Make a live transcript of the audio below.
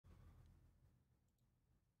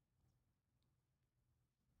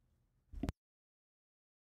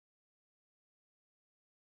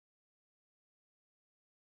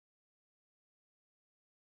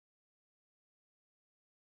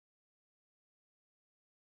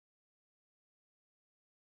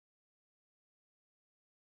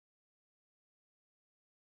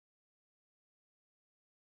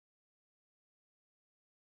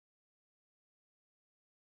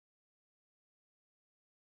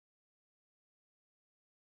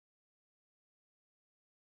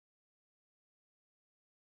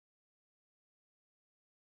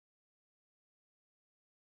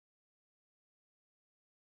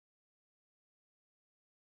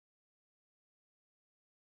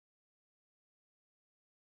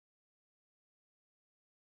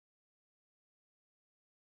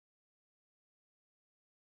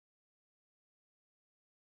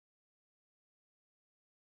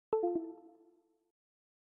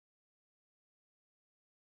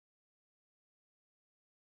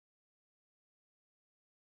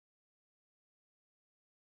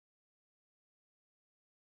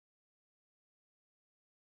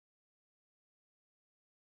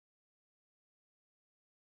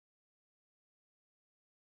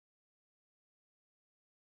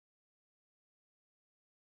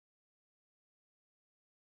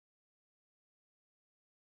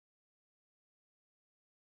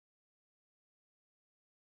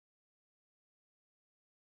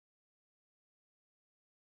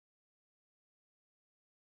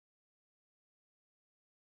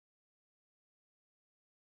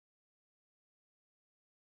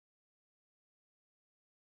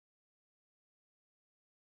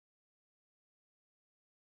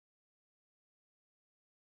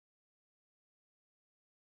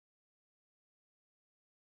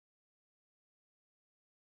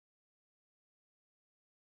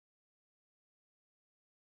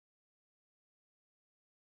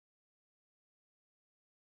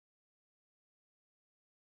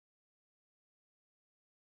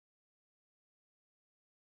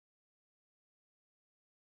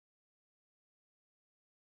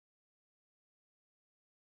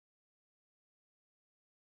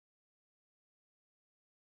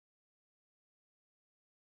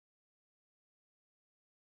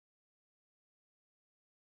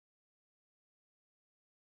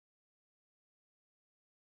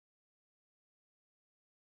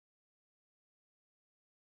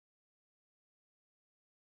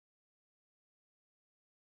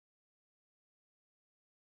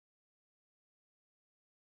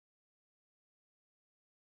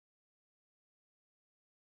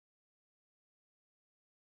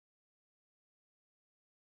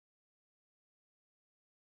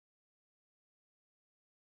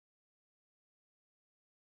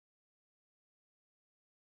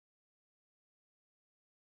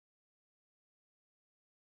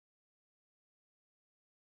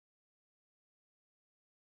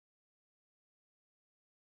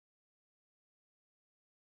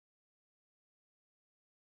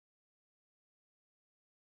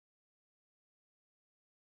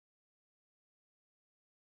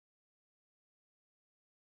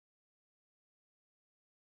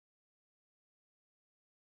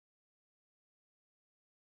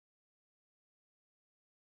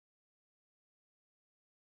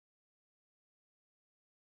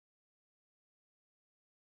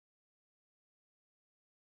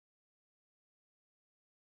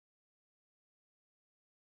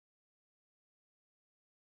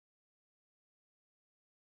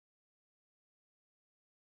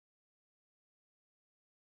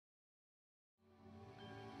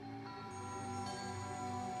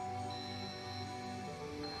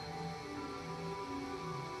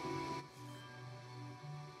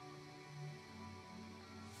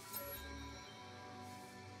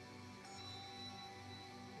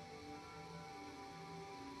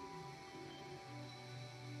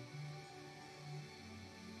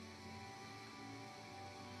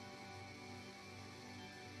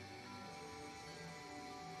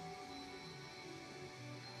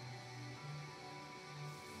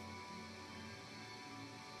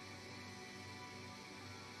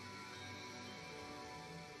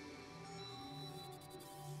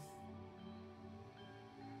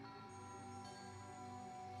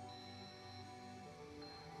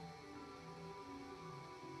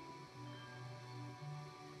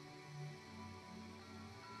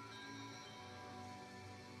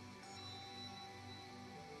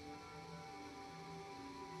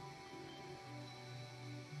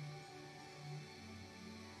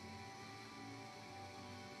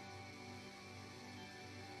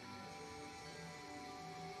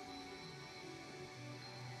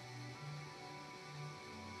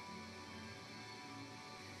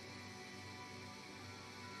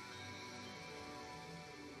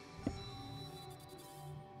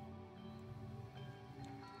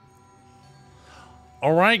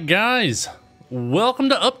All right, guys, welcome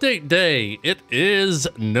to Update Day. It is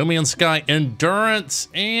No Man's Sky Endurance,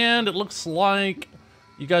 and it looks like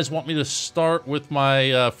you guys want me to start with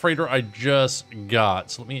my freighter I just got.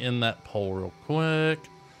 So let me end that poll real quick.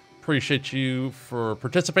 Appreciate you for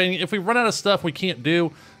participating. If we run out of stuff we can't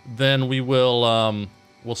do, then we will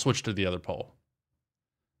we'll switch to the other poll.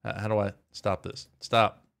 How do I stop this?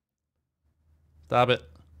 Stop it.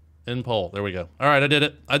 In poll. There we go. All right, I did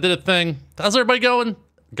it. I did a thing. How's everybody going?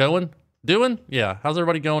 Doing? Yeah. How's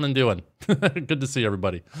everybody going and doing? Good to see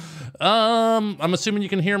everybody. I'm assuming you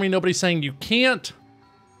can hear me. Nobody's saying you can't.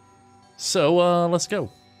 So, let's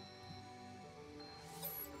go.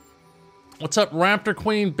 What's up, Raptor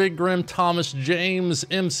Queen, Big Grim, Thomas, James,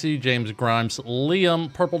 MC, James Grimes,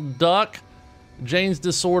 Liam, Purple Duck, Jane's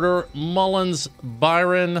Disorder, Mullins,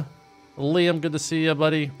 Byron, Liam, good to see you,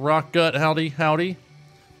 buddy. Rock Gut, howdy.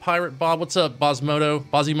 Pirate Bob, what's up?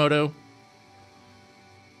 Bozimoto.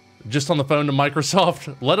 Just on the phone to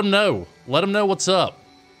Microsoft. Let them know. Let them know what's up.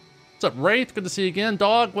 What's up, Wraith? Good to see you again.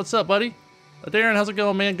 Dog, what's up, buddy? Darren, how's it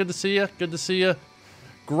going, man? Good to see you. Good to see you.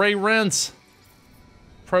 Gray Rents.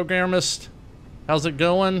 Programmist. How's it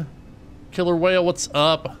going? Killer Whale, what's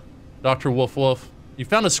up? Dr. Woof Woof. You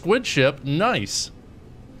found a squid ship. Nice.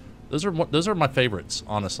 Those are my favorites,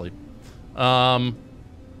 honestly. All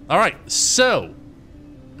right, so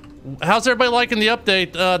how's everybody liking the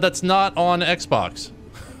update that's not on Xbox?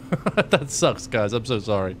 That sucks, guys. I'm so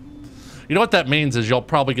sorry. You know what that means is y'all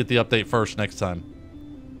probably get the update first next time.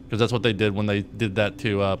 Because that's what they did when they did that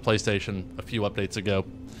to PlayStation a few updates ago.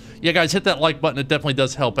 Yeah, guys, hit that like button. It definitely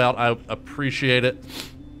does help out. I appreciate it.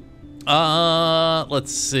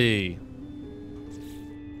 Let's see.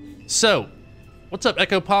 So, what's up,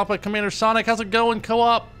 Echo Papa? Commander Sonic, how's it going?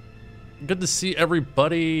 Co-op? Good to see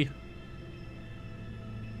everybody.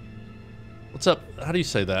 What's up? How do you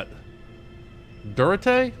say that?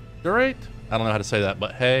 Durate? I don't know how to say that,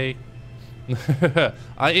 but hey.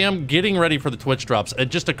 I am getting ready for the Twitch drops.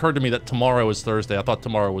 It just occurred to me that tomorrow is Thursday. I thought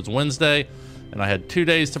tomorrow was Wednesday, and I had 2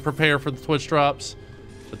 days to prepare for the Twitch drops,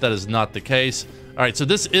 but that is not the case. All right, so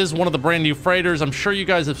this is one of the brand new freighters. I'm sure you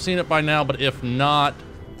guys have seen it by now, but if not,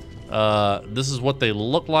 this is what they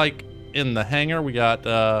look like in the hangar. We got,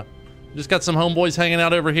 just got some homeboys hanging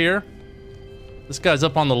out over here. This guy's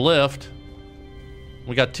up on the lift.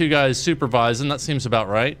 We got 2 guys supervising. That seems about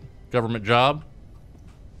right. Government job.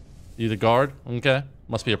 You the guard? Okay.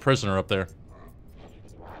 Must be a prisoner up there.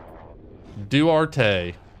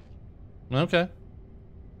 Duarte. Okay.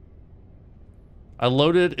 I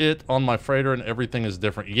loaded it on my freighter and everything is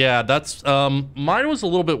different. Yeah, that's, mine was a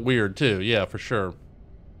little bit weird too. Yeah, for sure.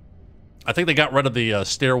 I think they got rid of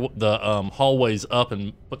the hallways up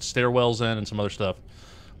and put stairwells in and some other stuff.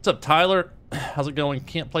 What's up, Tyler? How's it going?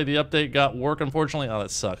 Can't play the update. Got work, unfortunately. Oh,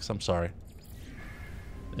 that sucks. I'm sorry.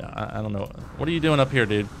 Yeah, I don't know. What are you doing up here,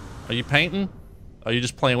 dude? Are you painting? Are you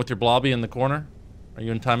just playing with your blobby in the corner? Are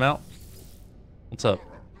you in timeout? What's up?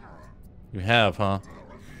 You have, huh?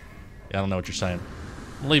 Yeah, I don't know what you're saying.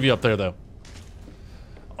 I'll leave you up there, though.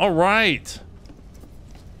 All right.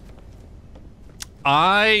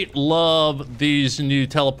 I love these new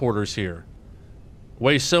teleporters here.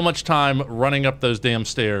 Waste so much time running up those damn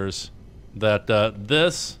stairs that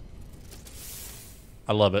this,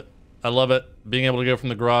 I love it. I love it. Being able to go from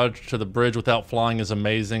the garage to the bridge without flying is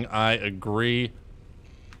amazing. I agree.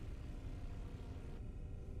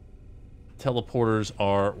 Teleporters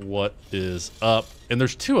are what is up. And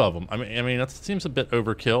there's 2 of them. I mean that seems a bit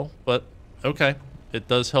overkill, but okay. It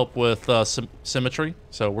does help with symmetry,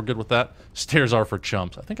 so we're good with that. Stairs are for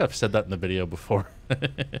chumps. I think I've said that in the video before.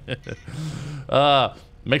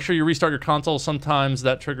 Make sure you restart your console. Sometimes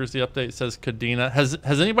that triggers the update, says Kadena.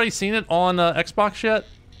 Has anybody seen it on Xbox yet?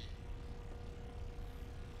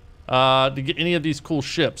 To get any of these cool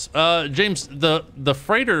ships. James, the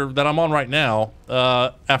freighter that I'm on right now,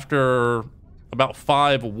 after about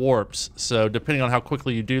 5 warps, so depending on how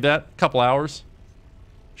quickly you do that, a couple hours,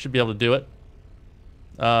 should be able to do it.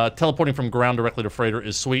 Teleporting from ground directly to freighter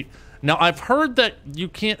is sweet. Now, I've heard that you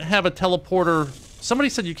can't have a teleporter. Somebody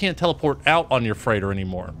said you can't teleport out on your freighter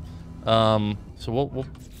anymore. So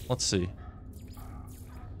let's see.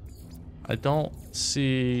 I don't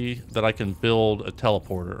see that I can build a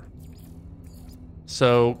teleporter.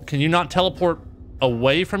 So, can you not teleport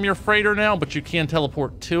away from your freighter now, but you can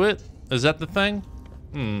teleport to it? Is that the thing?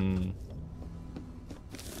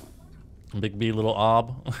 Big B, little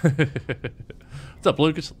ob. What's up,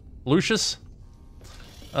 Lucas? Lucius?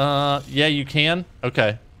 Yeah, you can.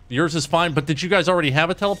 Okay. Yours is fine, but did you guys already have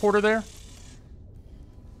a teleporter there?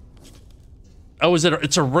 Oh, is it?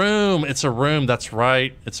 It's a room. It's a room. That's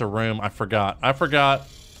right. It's a room. I forgot.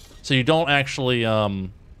 So you don't actually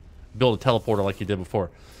build a teleporter like you did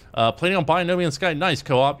before. Planning on buying No Man's Sky. Nice,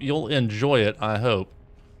 co-op. You'll enjoy it, I hope.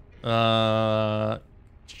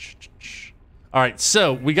 Alright,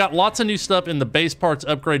 so we got lots of new stuff in the base parts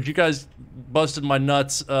upgrade. You guys busted my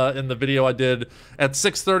nuts in the video I did at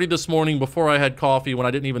 6:30 this morning before I had coffee when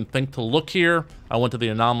I didn't even think to look here. I went to the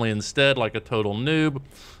anomaly instead like a total noob.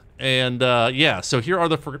 And yeah, so here are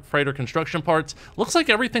the freighter construction parts. Looks like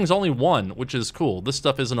everything's only one, which is cool. This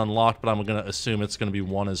stuff isn't unlocked, but I'm going to assume it's going to be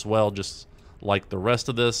one as well, just like the rest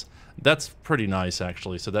of this. That's pretty nice,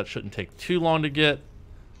 actually, so that shouldn't take too long to get.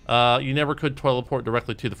 You never could teleport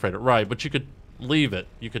directly to the freighter. Right, but you could leave it.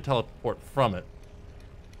 You could teleport from it.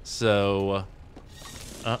 So,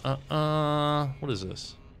 what is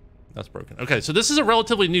this? That's broken. Okay, so this is a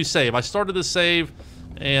relatively new save. I started this save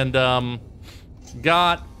and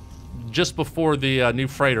got just before the new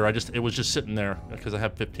freighter. It was just sitting there because I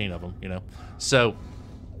have 15 of them, you know. So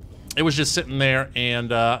it was just sitting there,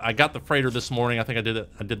 and I got the freighter this morning. I think I did it.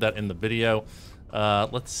 I did that in the video.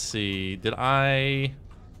 Let's see. Did I?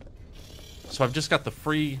 So I've just got the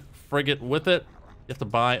free frigate with it. You have to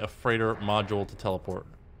buy a freighter module to teleport.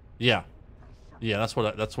 Yeah, yeah. That's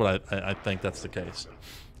what I think that's the case.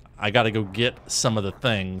 I got to go get some of the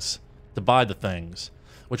things to buy the things,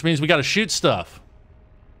 which means we got to shoot stuff.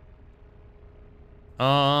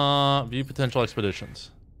 View potential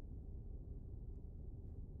expeditions.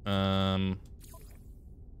 No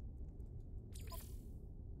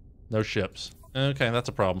ships. Okay, that's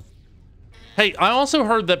a problem. Hey, I also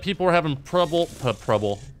heard that people are having trouble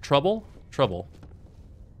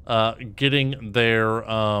getting their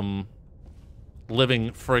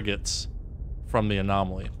living frigates from the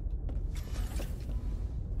anomaly.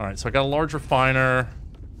 All right, so I got a large refiner.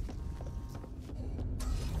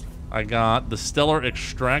 I got the stellar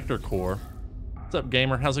extractor core. What's up,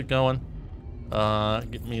 gamer? How's it going?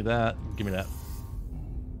 Give me that. Give me that.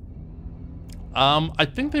 I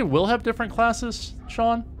think they will have different classes,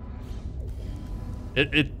 Sean.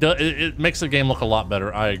 It makes the game look a lot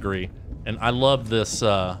better. I agree, and I love this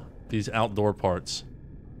these outdoor parts.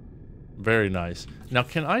 Very nice. Now,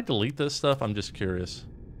 can I delete this stuff? I'm just curious.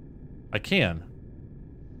 I can.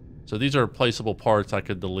 So these are replaceable parts I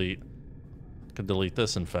could delete. I could delete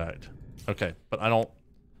this, in fact. Okay, but I don't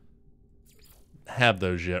have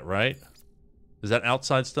those yet, right? Is that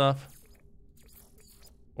outside stuff?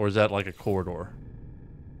 Or is that like a corridor?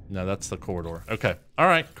 No, that's the corridor. Okay. All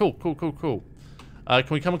right. Cool, cool, cool, cool. Can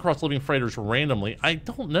we come across living freighters randomly? I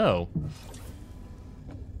don't know.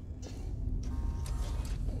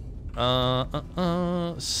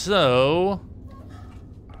 So...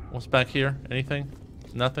 what's back here? Anything?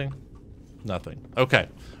 Nothing? Nothing. Okay.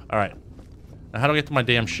 All right. Now, how do I get to my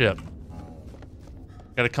damn ship?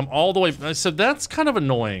 Gotta come all the way... So that's kind of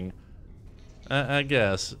annoying. I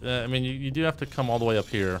guess. I mean, you do have to come all the way up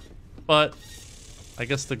here. But I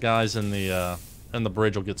guess the guys in the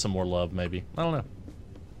bridge will get some more love, maybe. I don't know.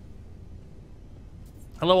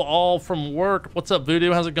 Hello, all from work. What's up,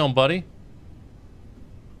 Voodoo? How's it going, buddy?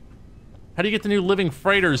 How do you get the new living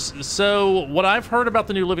freighters? So, what I've heard about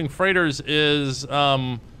the new living freighters is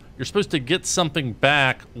you're supposed to get something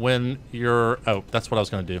back when you're... Oh, that's what I was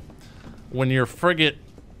going to do. When your frigate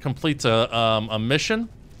completes a mission.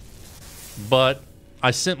 But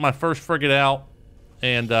I sent my first frigate out,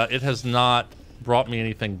 and it has not brought me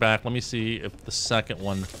anything back. Let me see if the second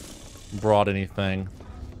one brought anything.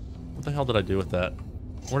 What the hell did I do with that?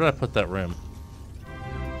 Where did I put that room?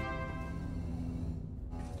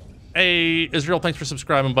 Hey, Israel, thanks for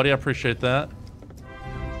subscribing, buddy. I appreciate that.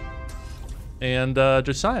 And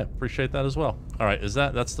Josiah, appreciate that as well. All right,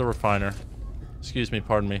 that's the refiner. Excuse me,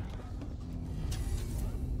 pardon me.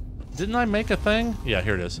 Didn't I make a thing? Yeah,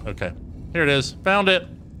 here it is. Okay. Here it is. Found it.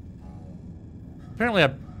 Apparently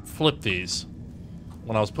I flipped these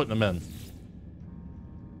when I was putting them in.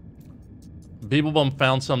 Beeblebum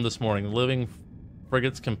found some this morning. Living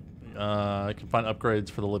frigates can find upgrades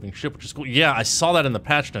for the living ship, which is cool. Yeah, I saw that in the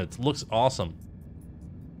patch notes. It looks awesome.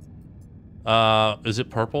 Is it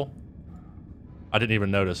purple? I didn't even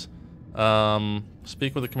notice.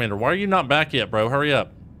 Speak with the commander. Why are you not back yet, bro? Hurry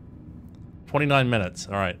up. 29 minutes.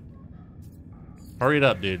 All right. Hurry it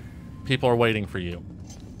up, dude. People are waiting for you.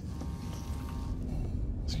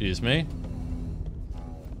 Excuse me.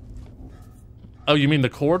 Oh, you mean the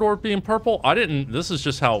corridor being purple? I didn't... This is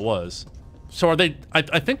just how it was. So are they...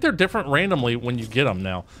 I think they're different randomly when you get them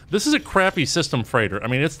now. This is a crappy system freighter. I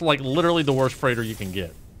mean, it's like literally the worst freighter you can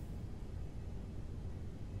get.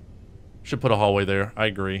 Should put a hallway there. I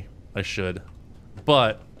agree. I should.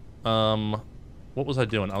 But, what was I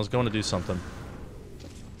doing? I was going to do something.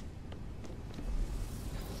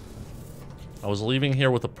 I was leaving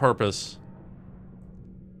here with a purpose.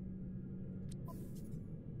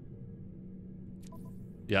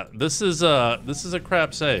 Yeah, this is a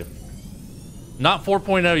crap save. Not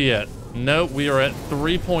 4.0 yet. No, we are at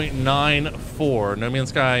 3.94. No Man's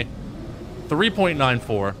Sky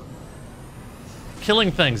 3.94.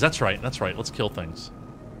 Killing things. That's right. That's right. Let's kill things.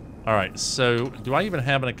 All right. So, do I even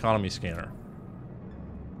have an economy scanner?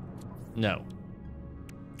 No.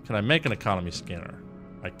 Can I make an economy scanner?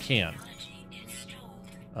 I can.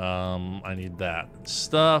 I need that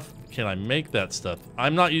stuff. Can I make that stuff?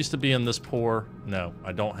 I'm not used to being this poor. No,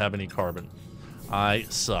 I don't have any carbon. I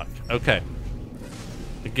suck. Okay.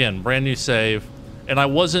 Again, brand new save. And I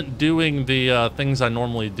wasn't doing the things I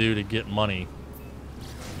normally do to get money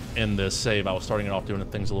in this save. I was starting it off doing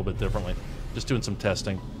things a little bit differently. Just doing some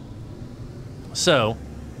testing. So,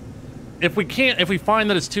 if we find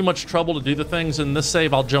that it's too much trouble to do the things in this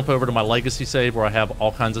save, I'll jump over to my legacy save where I have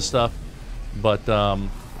all kinds of stuff. But,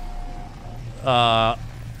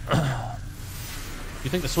 you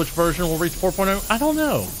think the Switch version will reach 4.0? I don't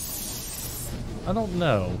know. I don't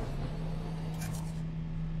know.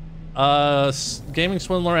 Gaming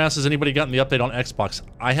Swindler asks, has anybody gotten the update on Xbox?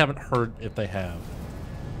 I haven't heard if they have.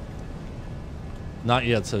 Not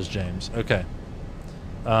yet, says James. Okay.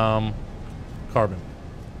 Carbon.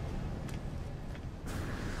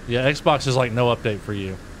 Yeah, Xbox is like no update for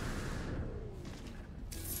you.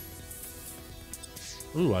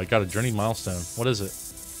 Ooh, I got a journey milestone. What is it?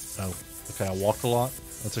 Oh, okay, I walked a lot.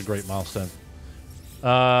 That's a great milestone.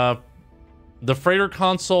 The freighter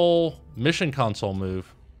console, mission console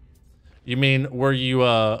move. You mean where you,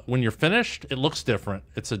 when you're finished, it looks different.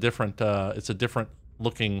 It's a different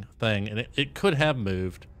looking thing, and it could have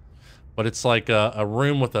moved, but it's like a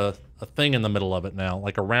room with a thing in the middle of it now,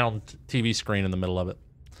 like a round TV screen in the middle of it.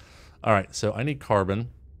 All right, so I need carbon.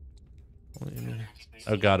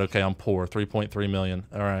 Oh God, okay, I'm poor. 3.3 million.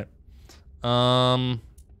 All right. I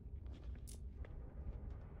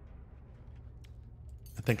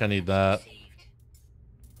think I need that.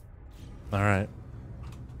 All right.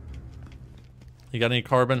 You got any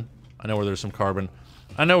carbon? I know where there's some carbon.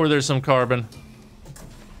 I know where there's some carbon.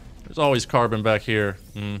 There's always carbon back here.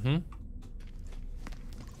 Mm-hmm.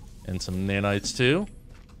 And some nanites too.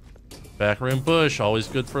 Backroom bush, always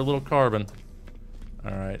good for a little carbon.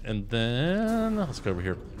 All right, and then let's go over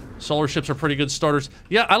here. Solar ships are pretty good starters.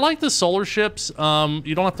 Yeah, I like the solar ships. You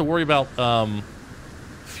don't have to worry about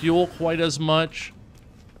fuel quite as much.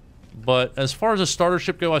 But as far as a starter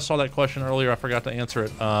ship go, I saw that question earlier. I forgot to answer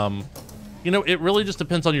it. You know, it really just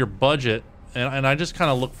depends on your budget, and I just kind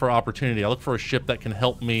of look for opportunity. I look for a ship that can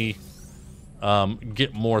help me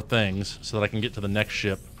get more things so that I can get to the next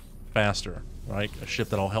ship faster, right? A ship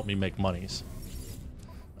that'll help me make monies.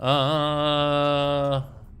 I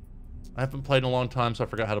haven't played in a long time, so I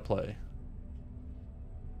forgot how to play.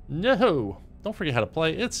 No, don't forget how to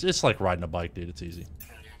play. It's like riding a bike, dude. It's easy.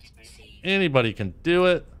 Anybody can do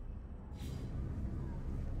it.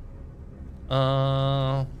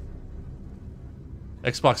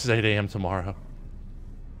 Xbox is 8 a.m. tomorrow.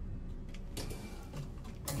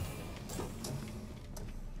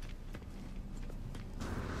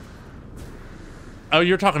 Oh,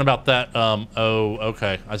 you're talking about that, oh,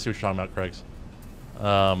 okay. I see what you're talking about, Craig's.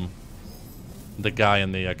 The guy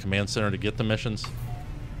in the command center to get the missions.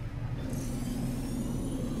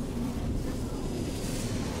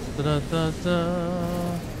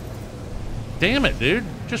 Da-da-da-da. Damn it, dude.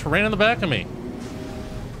 Just ran in the back of me.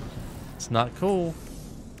 It's not cool.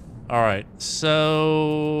 Alright,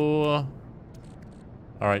 so...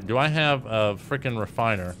 Alright, do I have a freaking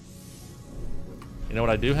refiner? You know what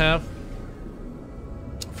I do have?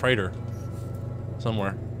 Freighter.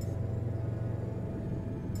 Somewhere.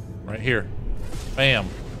 Right here. Bam.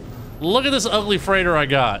 Look at this ugly freighter I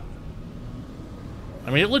got.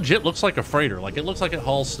 I mean, it legit looks like a freighter. Like, it looks like it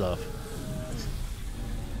hauls stuff.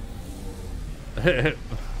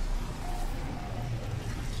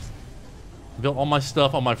 Built all my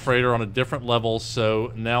stuff on my freighter on a different level,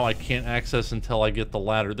 so now I can't access until I get the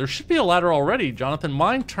ladder. There should be a ladder already, Jonathan.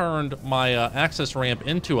 Mine turned my access ramp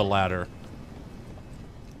into a ladder.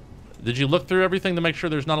 Did you look through everything to make sure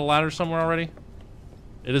there's not a ladder somewhere already?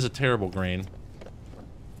 It is a terrible green.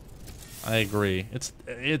 I agree.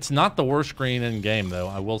 It's not the worst green in game, though.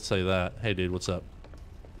 I will say that. Hey, dude, what's up?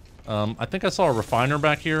 I think I saw a refiner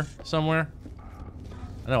back here somewhere.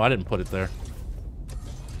 No, I didn't put it there.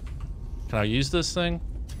 Can I use this thing?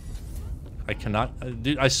 I cannot.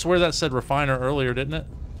 Dude, I swear that said refiner earlier, didn't it?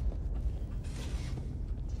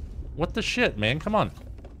 What the shit, man? Come on.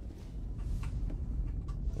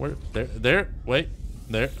 Where? There. Wait.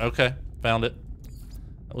 There. Okay. Found it.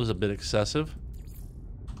 That was a bit excessive.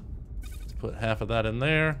 Let's put half of that in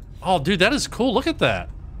there. Oh, dude, that is cool. Look at that.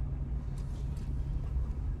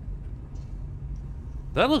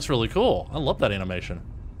 That looks really cool. I love that animation.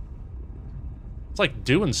 It's like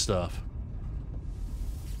doing stuff.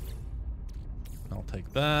 I'll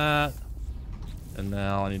take that. And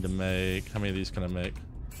now I need to make... How many of these can I make?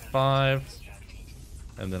 5.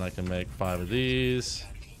 And then I can make 5 of these.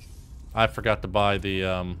 I forgot to buy the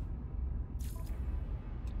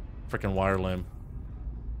freaking wire loom.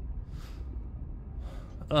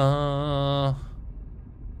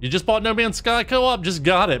 You just bought No Man's Sky Co-op? Just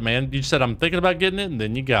got it, man. You said I'm thinking about getting it, and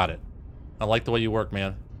then you got it. I like the way you work,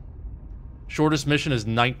 man. Shortest mission is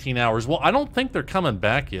 19 hours. Well, I don't think they're coming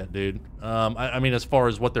back yet, dude. I mean, as far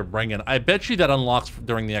as what they're bringing. I bet you that unlocks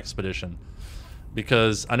during the expedition.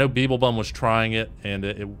 Because I know Beeblebum was trying it,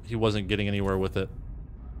 and he wasn't getting anywhere with it.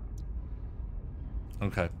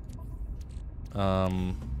 Okay.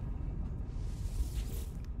 Give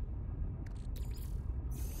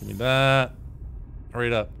me that. Hurry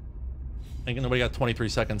it up. Ain't nobody got 23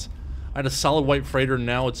 seconds. I had a solid white freighter,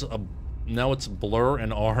 now it's blur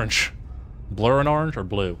and orange. Blur and orange or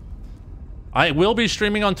blue? I will be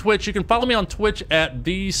streaming on Twitch. You can follow me on Twitch at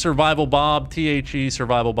TheSurvivalBob, T-H-E,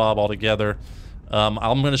 SurvivalBob all together.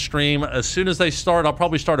 I'm going to stream as soon as they start. I'll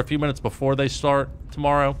probably start a few minutes before they start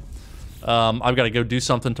tomorrow. I've got to go do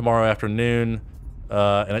something tomorrow afternoon,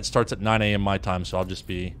 and it starts at 9 a.m. my time, so I'll just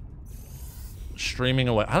be streaming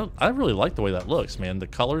away. I really like the way that looks, man. The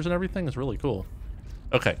colors and everything is really cool.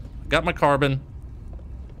 Okay, got my carbon.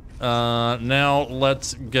 Now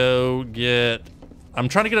let's go get... I'm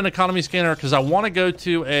trying to get an economy scanner because I want to go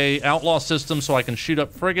to a outlaw system so I can shoot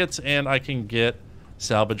up frigates and I can get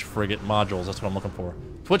salvage frigate modules. That's what I'm looking for.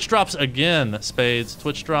 Twitch drops again, Spades.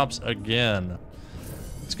 Twitch drops again.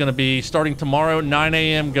 It's going to be starting tomorrow, 9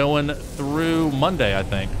 a.m. going through Monday, I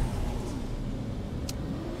think.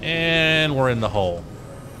 And we're in the hole.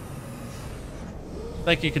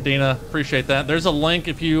 Thank you, Kadena. Appreciate that. There's a link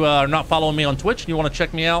if you are not following me on Twitch and you want to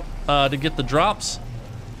check me out to get the drops.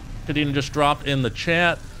 Kadena just dropped in the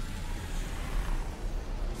chat.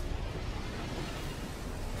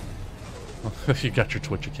 You got your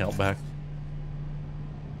Twitch account back.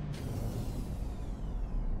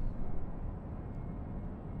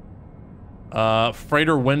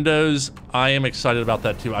 Freighter windows. I am excited about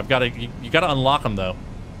that too. I've got to. You got to unlock them though.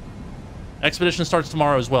 Expedition starts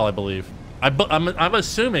tomorrow as well, I believe. I'm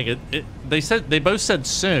assuming it. They both said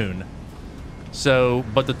soon. So,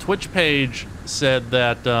 but the Twitch page said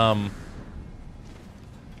that. The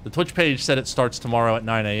Twitch page said it starts tomorrow at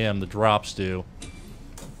 9 a.m. The drops do.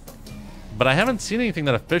 But I haven't seen anything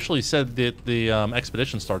that officially said that the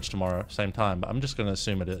expedition starts tomorrow, same time. But I'm just going to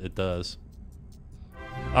assume it does.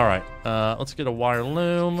 All right, let's get a wire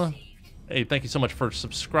loom. Hey, thank you so much for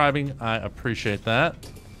subscribing. I appreciate that.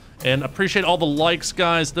 And appreciate all the likes,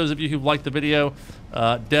 guys. Those of you who liked the video,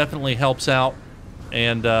 definitely helps out.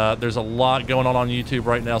 And there's a lot going on YouTube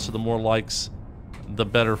right now, so the more likes, the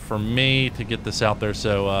better for me to get this out there.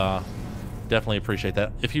 So definitely appreciate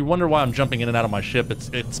that. If you wonder why I'm jumping in and out of my ship,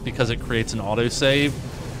 it's because it creates an autosave.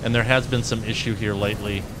 And there has been some issue here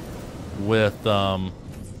lately with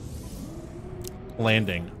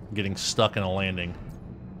landing, getting stuck in a landing.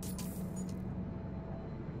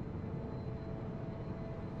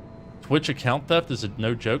 Twitch account theft is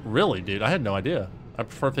no joke. Really, dude? I had no idea. I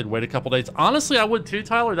prefer if they'd wait a couple days. Honestly, I would too,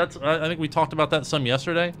 Tyler. I think we talked about that some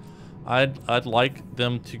yesterday. I'd like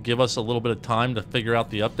them to give us a little bit of time to figure out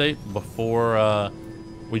the update before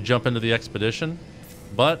we jump into the expedition.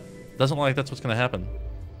 But doesn't look like that's what's going to happen.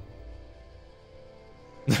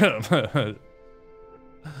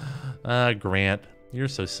 Grant, you're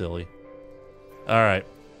so silly. All right.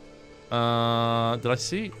 Did I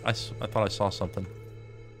see? I thought I saw something.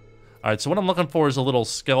 All right, so what I'm looking for is a little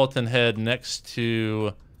skeleton head next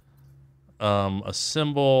to a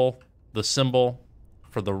symbol, the symbol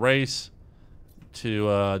for the race,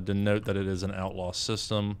 to denote that it is an outlaw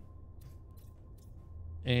system.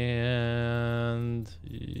 And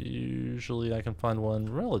usually I can find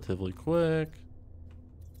one relatively quick.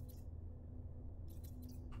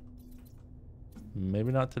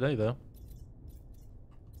 Maybe not today, though.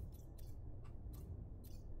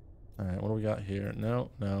 All right, what do we got here? No.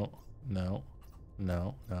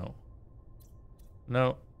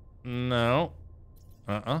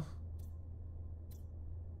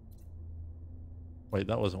 Wait,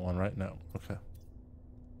 that wasn't one, right? No. Okay.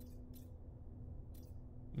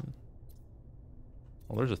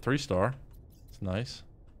 Well, there's a 3-star. It's nice.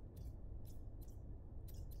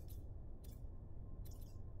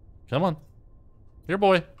 Come on. Here,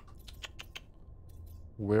 boy.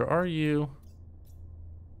 Where are you?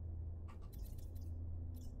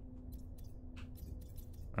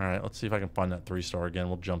 Alright, let's see if I can find that 3-star again.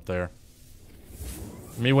 We'll jump there.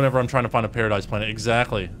 Me whenever I'm trying to find a paradise planet.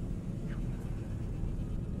 Exactly.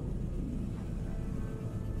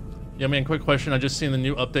 Yeah, man, quick question. I just seen the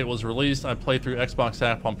new update was released. I played through Xbox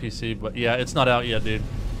app on PC, but yeah, it's not out yet, dude.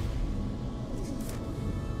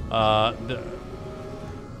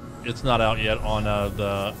 It's not out yet on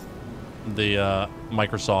the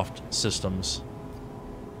Microsoft systems.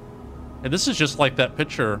 And this is just like that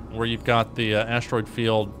picture where you've got the asteroid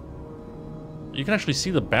field. You can actually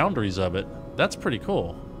see the boundaries of it. That's pretty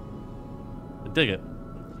cool. I dig it.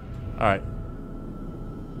 All right.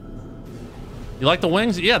 You like the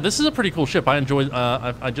wings? Yeah, this is a pretty cool ship. I enjoyed.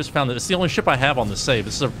 I just found that it's the only ship I have on the save.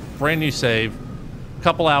 This is a brand new save. A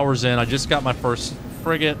couple hours in, I just got my first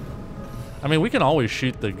frigate. I mean, we can always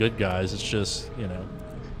shoot the good guys. It's just, you know,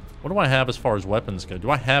 what do I have as far as weapons go?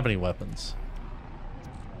 Do I have any weapons?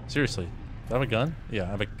 Seriously, do I have a gun? Yeah, I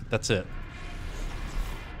have a, that's it.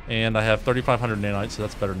 And I have 3,500 nanites, so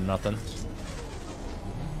that's better than nothing.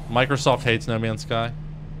 Microsoft hates No Man's Sky.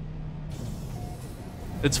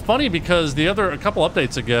 It's funny because a couple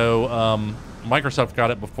updates ago, Microsoft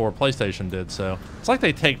got it before PlayStation did, so it's like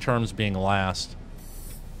they take turns being last.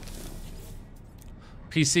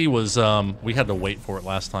 PC was, we had to wait for it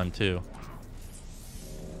last time too.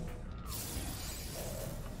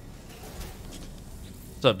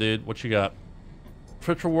 What's up, dude? What you got?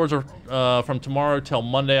 Trip rewards are from tomorrow till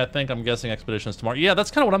Monday, I think. I'm guessing Expeditions tomorrow. Yeah,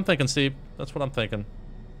 that's kind of what I'm thinking, Steve. That's what I'm thinking.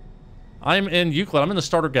 I'm in Euclid. I'm in the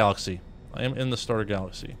Starter Galaxy. I am in the Starter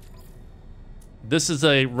Galaxy. This is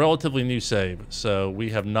a relatively new save, so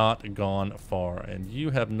we have not gone far, and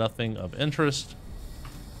you have nothing of interest.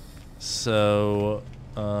 So,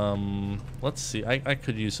 let's see. I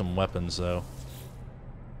could use some weapons, though.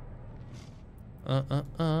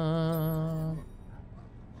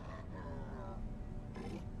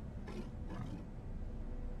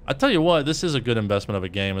 I tell you what, this is a good investment of a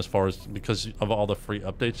game as far as because of all the free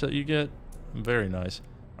updates that you get. Very nice.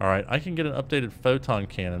 All right, I can get an updated photon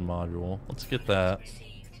cannon module. Let's get that.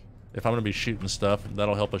 If I'm going to be shooting stuff,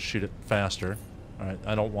 that'll help us shoot it faster. All right,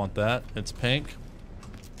 I don't want that. It's pink.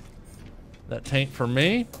 That tank for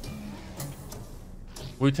me.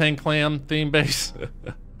 Wu-Tang Clan theme base.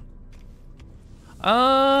 It's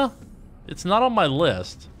not on my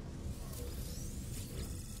list.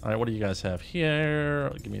 All right, what do you guys have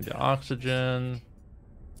here? Give me the oxygen.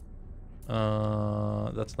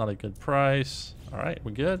 That's not a good price. All right,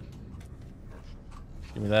 we're good.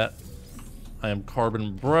 Give me that. I am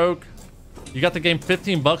carbon broke. You got the game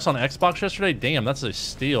 15 bucks on Xbox yesterday? Damn, that's a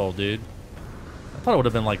steal, dude. I thought it would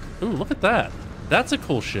have been like, ooh, look at that. That's a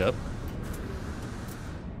cool ship.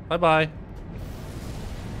 Bye-bye.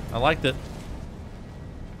 I liked it.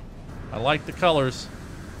 I like the colors.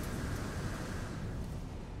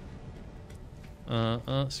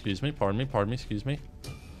 Excuse me, pardon me, excuse me.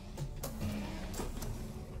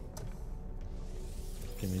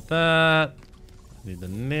 Give me that. Need the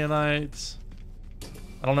nanites.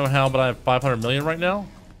 I don't know how, but I have 500 million right now.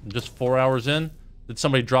 I'm just 4 hours in. Did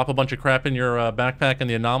somebody drop a bunch of crap in your backpack in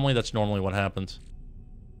the anomaly? That's normally what happens.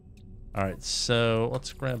 All right, so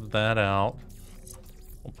let's grab that out.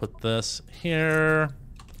 We'll put this here.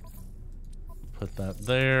 Put that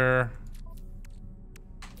there.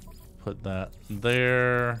 Put that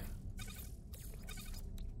there.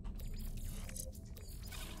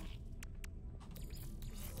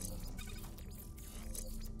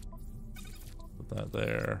 Put that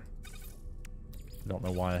there. Don't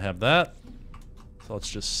know why I have that. So let's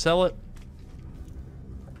just sell it.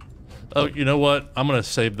 Oh, you know what? I'm going to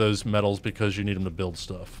save those metals because you need them to build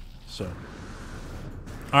stuff. So, all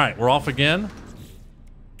right, we're off again.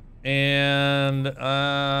 And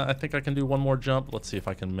I think I can do one more jump. Let's see if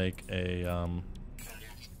I can make a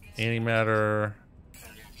antimatter.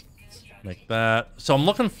 Make that. So I'm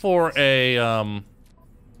looking for a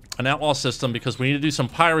an outlaw system because we need to do some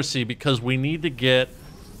piracy because we need to get,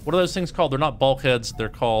 what are those things called? They're not bulkheads. They're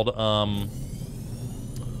called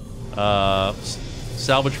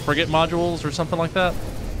salvage frigate modules or something like that.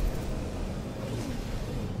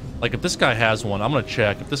 Like if this guy has one, I'm gonna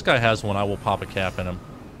check. If this guy has one, I will pop a cap in him.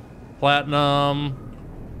 Platinum,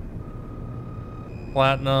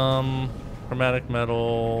 chromatic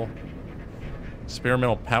metal,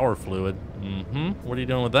 experimental power fluid. What are you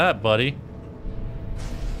doing with that, buddy?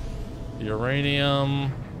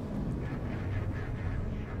 Uranium.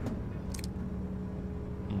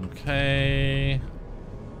 Okay.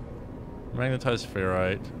 Magnetized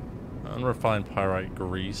ferrite, unrefined pyrite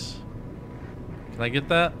grease. Can I get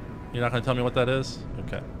that? You're not gonna tell me what that is?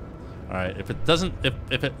 Okay. All right, if it doesn't,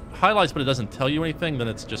 if it highlights but it doesn't tell you anything, then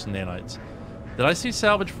it's just nanites. Did I see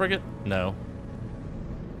salvage frigate? No.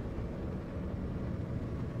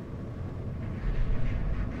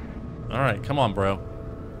 Alright, come on, bro.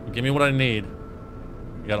 Give me what I need.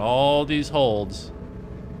 We got all these holds.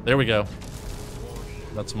 There we go.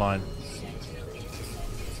 That's mine.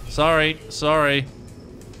 Sorry. Sorry.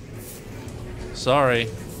 Sorry.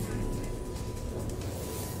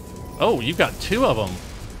 Oh, you got 2 of them.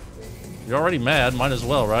 You're already mad. Might as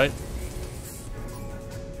well, right?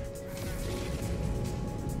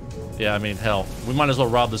 Yeah, I mean, hell. We might as well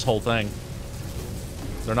rob this whole thing.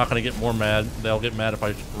 They're not going to get more mad. They'll get mad if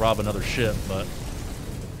I rob another ship, but...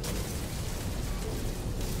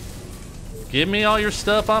 Give me all your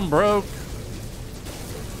stuff. I'm broke.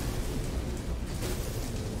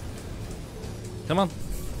 Come on.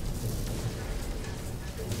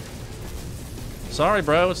 Sorry,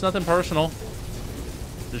 bro. It's nothing personal.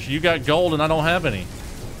 Just you got gold and I don't have any.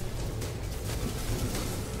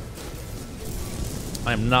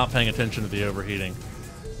 I am not paying attention to the overheating.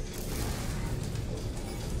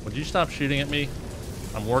 Would you stop shooting at me?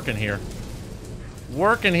 I'm working here.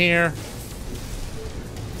 Working here.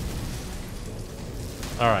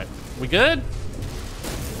 Alright. We good?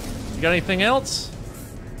 You got anything else?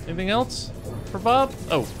 Anything else for Bob?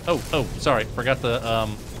 Oh, sorry. Forgot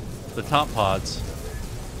the top pods.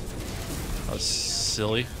 That was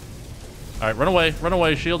silly. Alright, run away. Run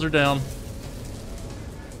away. Shields are down.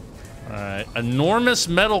 Alright. Enormous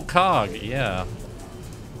metal cog. Yeah.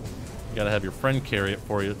 You gotta have your friend carry it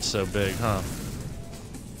for you. It's so big, huh?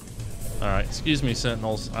 Alright. Excuse me,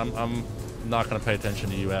 Sentinels. I'm not gonna pay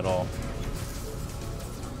attention to you at all.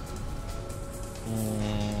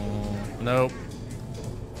 Nope.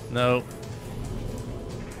 Nope.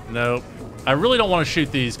 Nope. I really don't want to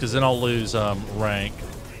shoot these because then I'll lose rank.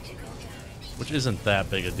 Which isn't that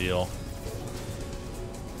big a deal.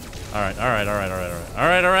 Alright, alright, alright, alright, alright.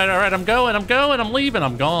 Alright, alright, alright. I'm going, I'm leaving,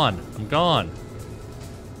 I'm gone. I'm gone.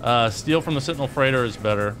 Steal from the Sentinel Freighter is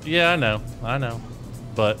better. Yeah, I know.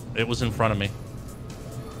 But it was in front of me.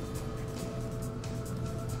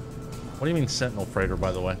 What do you mean Sentinel Freighter,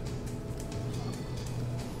 by the way?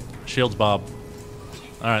 Shields, Bob.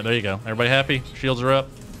 Alright, there you go. Everybody happy? Shields are up.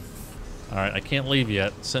 Alright, I can't leave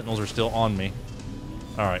yet. Sentinels are still on me.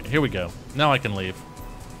 Alright, here we go. Now I can leave.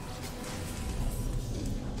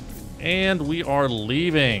 And we are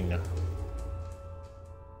leaving.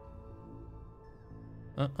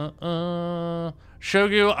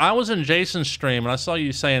 Shogu, I was in Jason's stream and I saw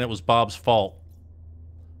you saying it was Bob's fault.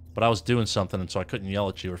 But I was doing something and so I couldn't yell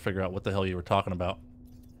at you or figure out what the hell you were talking about.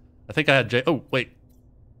 I think I had oh, wait.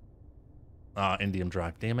 Indium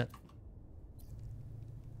drive, damn it.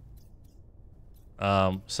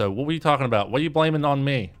 So what were you talking about? What are you blaming on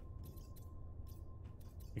me?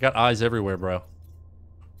 You got eyes everywhere, bro.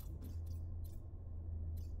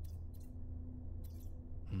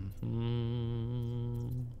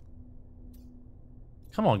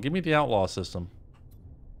 Come on, give me the outlaw system.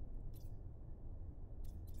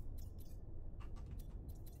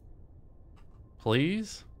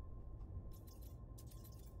 Please?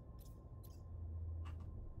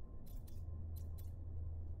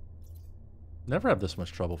 Never have this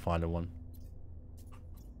much trouble finding one.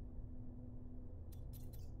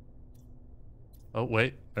 Oh,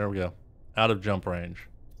 wait. There we go. Out of jump range.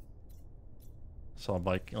 Saw a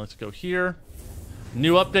bike. Let's go here.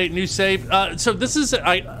 New update, new save. So this is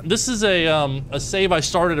a save I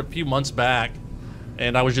started a few months back,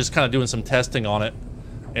 and I was just kind of doing some testing on it,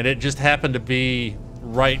 and it just happened to be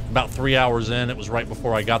right about 3 hours in. It was right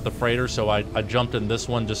before I got the freighter, so I jumped in this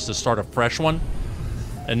one just to start a fresh one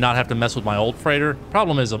and not have to mess with my old freighter.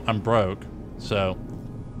 Problem is I'm broke, so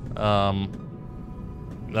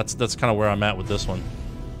that's kind of where I'm at with this one.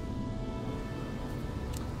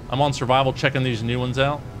 I'm on survival checking these new ones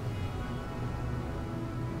out.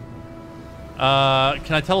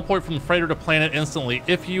 Can I teleport from the freighter to planet instantly?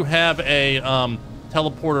 If you have a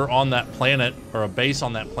teleporter on that planet, or a base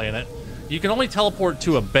on that planet, you can only teleport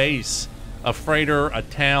to a base, a freighter, a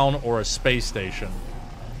town, or a space station.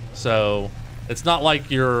 So it's not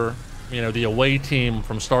like you're, you know, the away team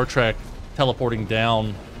from Star Trek teleporting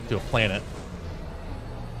down to a planet.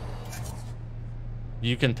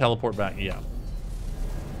 You can teleport back, yeah.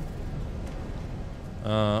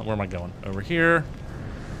 Where am I going? Over here.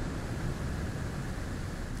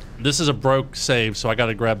 This is a broke save, so I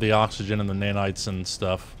gotta grab the oxygen and the nanites and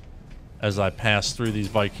stuff as I pass through these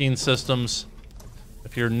Vy'keen systems.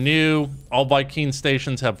 If you're new, all Vy'keen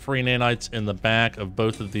stations have free nanites in the back of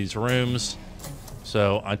both of these rooms,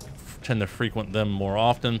 so I tend to frequent them more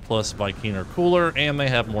often. Plus, Vy'keen are cooler, and they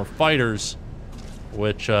have more fighters,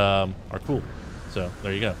 which are cool. So,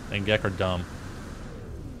 there you go. And Gek are dumb.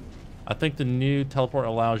 I think the new teleport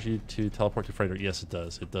allows you to teleport to freighter. Yes, it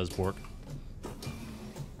does. It does work.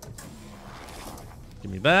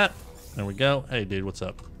 Give me that. There we go. Hey, dude, what's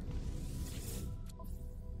up?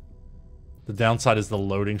 The downside is the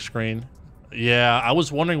loading screen. Yeah, I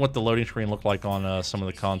was wondering what the loading screen looked like on some of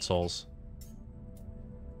the consoles.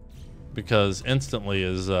 Because instantly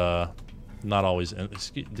is not always...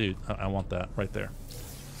 Dude, I want that right there.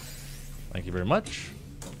 Thank you very much.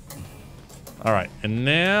 All right, and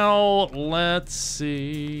now let's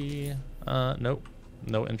see. Nope,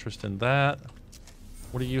 no interest in that.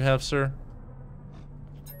 What do you have, sir?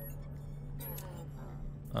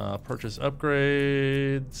 Purchase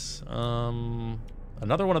upgrades.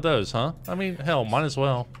 Another one of those, huh? I mean, hell, might as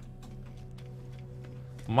well.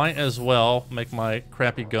 Might as well make my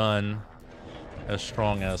crappy gun as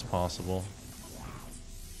strong as possible.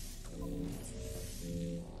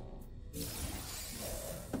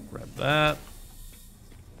 Grab that.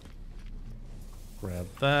 Grab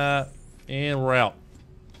that. And we're out.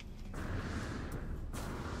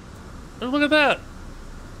 Oh, look at that!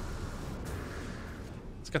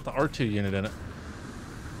 It's got the R2 unit in it.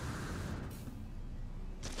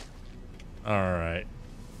 Alright.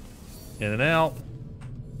 In and out.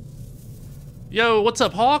 Yo, what's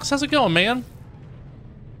up, Hawks? How's it going, man?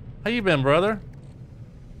 How you been, brother?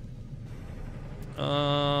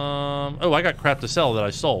 Oh, I got crap to sell that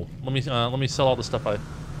I stole. Let me sell all the stuff I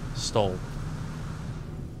stole.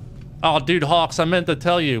 Oh, dude, Hawks, I meant to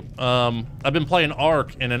tell you. I've been playing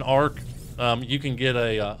Ark, and in Ark, you can get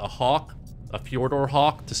a hawk, a Fjordor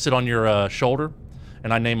hawk, to sit on your shoulder,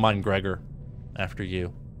 and I named mine Gregor, after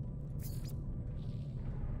you.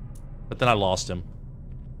 But then I lost him.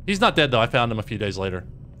 He's not dead, though. I found him a few days later.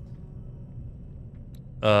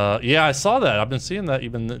 Yeah, I saw that. I've been seeing that.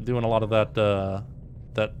 You've been doing a lot of that,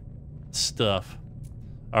 that stuff.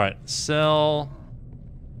 All right, sell.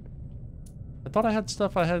 I thought I had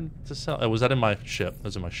stuff I had to sell. Oh, was that in my ship? That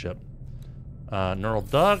was in my ship. Neural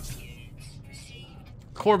duct.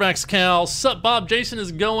 Corvax cow. Sup, Bob? Jason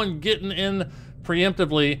is getting in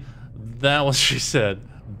preemptively. That was, she said,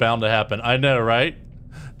 bound to happen. I know, right?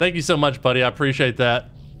 Thank you so much, buddy. I appreciate that.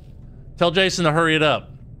 Tell Jason to hurry it up.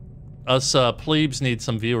 Us plebes need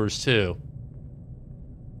some viewers too.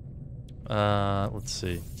 Let's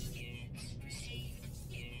see.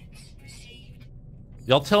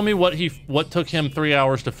 Y'all tell me what took him 3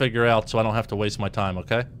 hours to figure out, so I don't have to waste my time,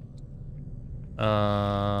 okay?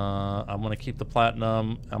 I'm gonna keep the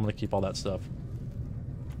platinum. I'm gonna keep all that stuff.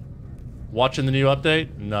 Watching the new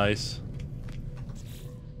update? Nice.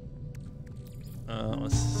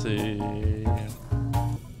 Let's see.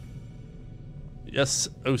 Yes,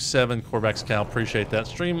 07 Corvax Cal. Appreciate that.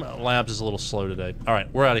 Stream Labs is a little slow today. All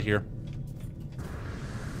right, we're out of here.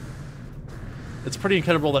 It's pretty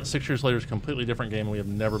incredible that 6 years later is a completely different game and we have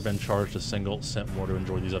never been charged a single cent more to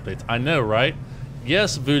enjoy these updates. I know, right?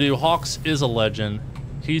 Yes, Voodoo. Hawks is a legend.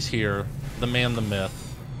 He's here. The man, the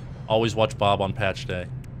myth. Always watch Bob on patch day.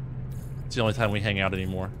 It's the only time we hang out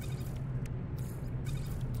anymore.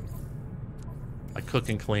 I cook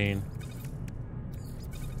and clean.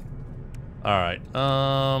 Alright,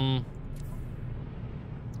 I'm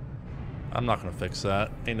not gonna fix that.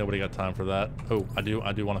 Ain't nobody got time for that. Oh, I do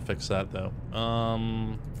want to fix that though.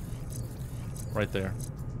 Right there.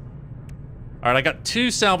 Alright, I got 2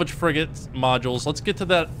 salvage frigate modules. Let's get to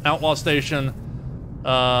that outlaw station.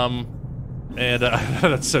 That's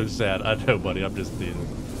so sad. I know, buddy. I'm just teasing.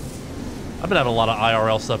 I've been having a lot of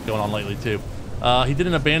IRL stuff going on lately too. He did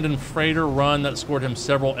an abandoned freighter run that scored him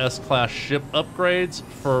several S-class ship upgrades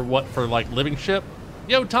for like living ship.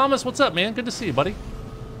 Yo, Thomas, what's up, man? Good to see you, buddy.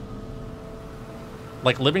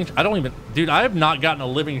 Like living, dude, I have not gotten a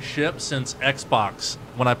living ship since Xbox,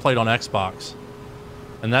 when I played on Xbox.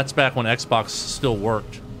 And that's back when Xbox still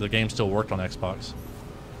worked. The game still worked on Xbox.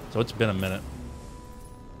 So it's been a minute.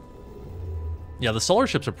 Yeah, the solar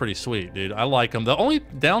ships are pretty sweet, dude. I like them. The only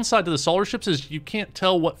downside to the solar ships is you can't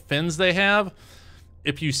tell what fins they have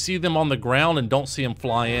if you see them on the ground and don't see them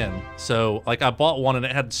fly in. So, like, I bought one and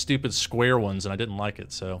it had stupid square ones and I didn't like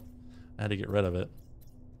it, so I had to get rid of it.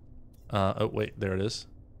 Oh, wait, there it is.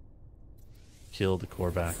 Kill the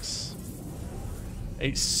Corvax.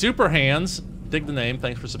 Hey, Super Hands, dig the name.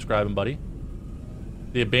 Thanks for subscribing, buddy.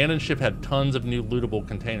 The abandoned ship had tons of new lootable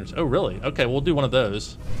containers. Oh, really? Okay, we'll do one of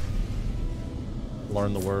those.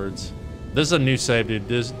 Learn the words. This is a new save, dude.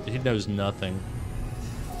 He knows nothing.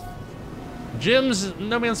 Jim's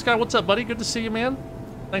No Man's Sky, what's up, buddy? Good to see you, man.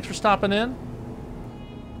 Thanks for stopping in.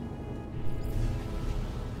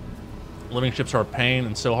 Living ships are a pain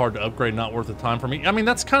and so hard to upgrade, not worth the time for me. I mean,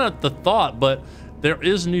 that's kind of the thought, but there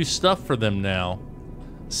is new stuff for them now.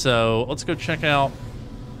 So let's go check out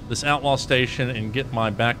this outlaw station and get my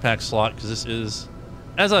backpack slot, because this is,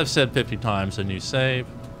 as I've said 50 times, a new save.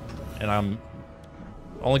 And I'm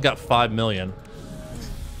Only got 5 million.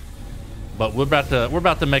 But we're about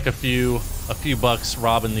to make a few bucks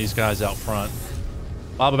robbing these guys out front.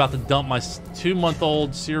 Bob about to dump my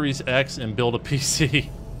 2-month-old Series X and build a PC.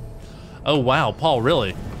 Oh wow, Paul,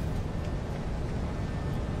 really?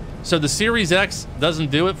 So the Series X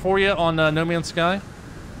doesn't do it for you on No Man's Sky?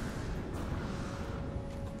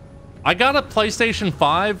 I got a PlayStation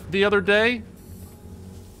 5 the other day.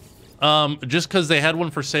 Just because they had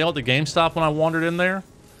one for sale at the GameStop when I wandered in there.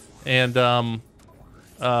 And,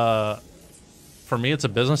 for me, it's a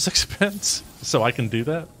business expense, so I can do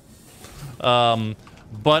that.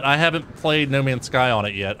 But I haven't played No Man's Sky on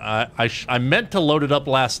it yet. I meant to load it up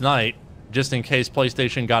last night, just in case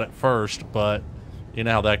PlayStation got it first, but you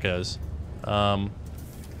know how that goes. Where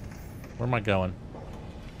am I going?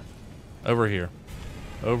 Over here.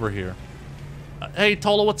 Over here. Hey,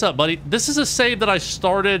 Tola, what's up, buddy? This is a save that I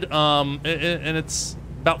started, and it's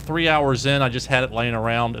about 3 hours in. I just had it laying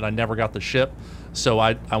around, and I never got the ship. So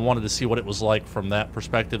I wanted to see what it was like from that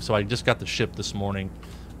perspective, so I just got the ship this morning.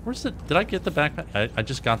 Where's the... Did I get the backpack? I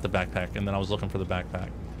just got the backpack, and then I was looking for the backpack.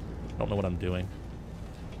 I don't know what I'm doing.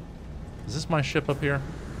 Is this my ship up here?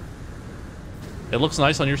 It looks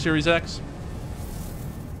nice on your Series X.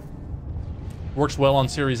 Works well on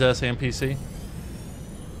Series S and PC.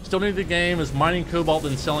 Still new to the game. Is mining cobalt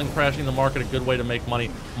and selling crashing the market a good way to make money?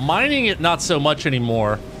 Mining it, not so much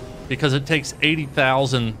anymore, because it takes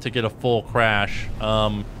 80,000 to get a full crash.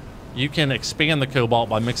 You can expand the cobalt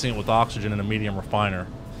by mixing it with oxygen in a medium refiner.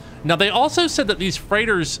 Now, they also said that these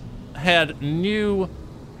freighters had new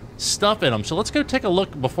stuff in them. So let's go take a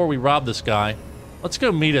look before we rob this guy. Let's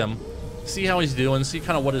go meet him, see how he's doing, see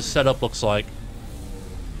kind of what his setup looks like.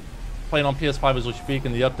 Playing on PS5 as we speak,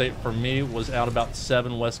 and the update for me was out about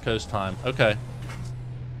 7 West Coast time. Okay.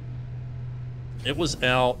 It was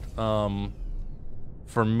out,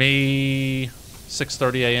 for me,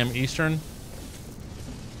 6:30 a.m. Eastern.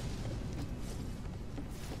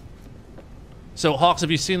 So, Hawks,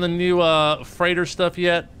 have you seen the new freighter stuff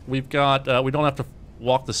yet? We've got, we don't have to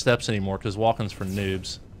walk the steps anymore because walking's for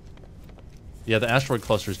noobs. Yeah, the asteroid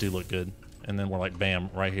clusters do look good. And then we're like, bam,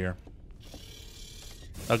 right here.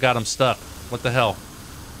 Oh god, I'm stuck. What the hell?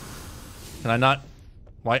 Can I not?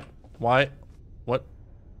 Why?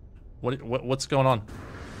 What's going on?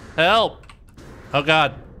 Help! Oh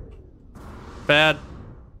god. Bad.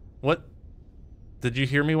 What? Did you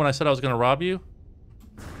hear me when I said I was gonna rob you?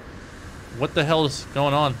 What the hell is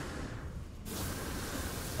going on?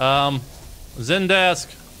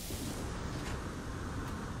 Zendesk.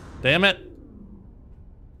 Damn it.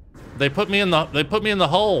 They put me in the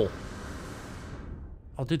hole.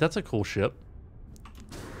 Oh, dude, that's a cool ship.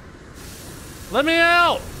 Let me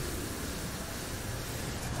out!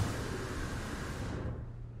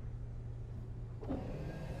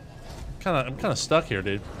 I'm kind of stuck here,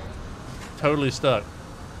 dude. Totally stuck.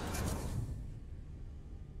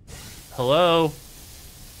 Hello?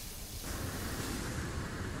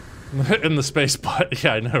 In the space butt.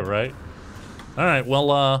 Yeah, I know, right? Alright,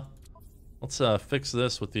 well, let's fix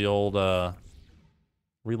this with the old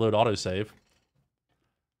reload autosave.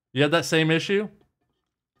 You had that same issue?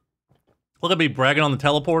 Look at me bragging on the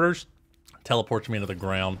teleporters. Teleports me into the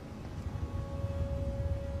ground.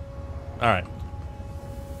 Alright.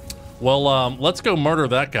 Well, let's go murder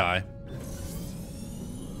that guy.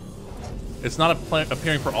 It's not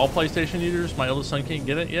appearing for all PlayStation users. My eldest son can't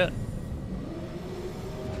get it yet.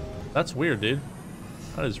 That's weird, dude.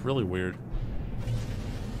 That is really weird.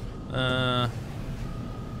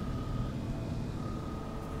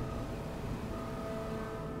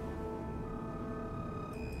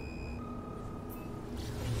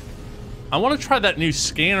 I want to try that new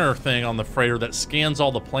scanner thing on the freighter that scans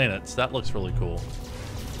all the planets. That looks really cool.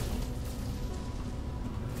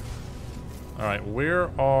 Alright, where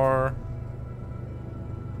are...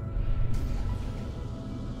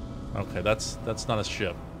 Okay, that's not a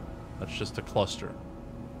ship. That's just a cluster.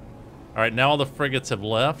 Alright, now all the frigates have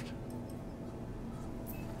left.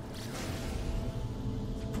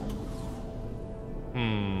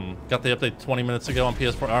 Got the update 20 minutes ago on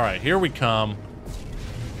PS4. Alright, here we come.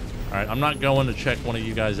 Alright, I'm not going to check one of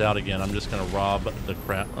you guys out again. I'm just going to rob the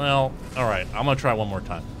crap. Well, alright, I'm going to try one more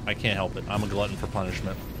time. I can't help it. I'm a glutton for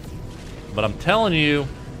punishment. But I'm telling you,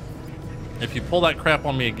 if you pull that crap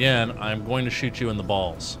on me again, I'm going to shoot you in the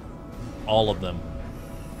balls. All of them.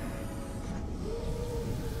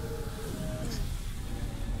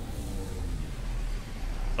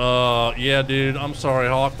 Yeah, dude. I'm sorry,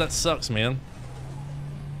 Hawk. That sucks, man.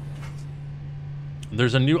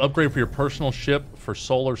 There's a new upgrade for your personal ship for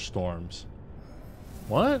solar storms.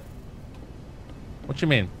 What? What you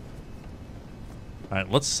mean? All right,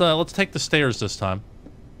 let's take the stairs this time.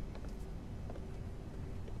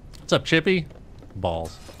 What's up, Chippy?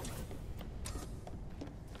 Balls.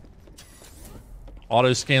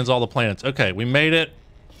 Auto scans all the planets. Okay, we made it.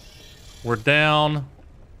 We're down.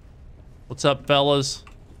 What's up, fellas?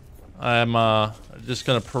 I'm just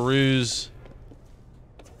gonna peruse.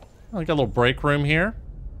 I got a little break room here.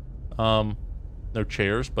 No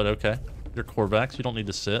chairs, but okay. You're Corvax. You don't need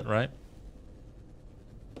to sit, right?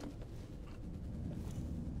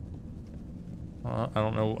 I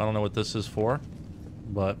don't know. I don't know what this is for,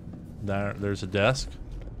 but there's a desk.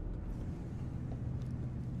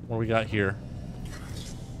 What do we got here?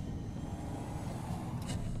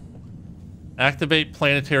 Activate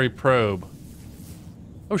planetary probe.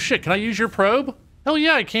 Oh shit, can I use your probe? Hell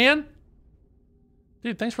yeah, I can.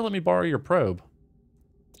 Dude, thanks for letting me borrow your probe.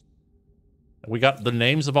 We got the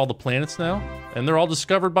names of all the planets now, and they're all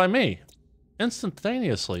discovered by me.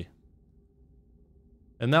 Instantaneously.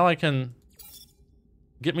 And now I can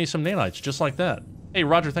get me some nanites just like that. Hey,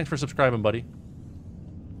 Roger, thanks for subscribing, buddy.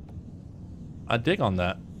 I dig on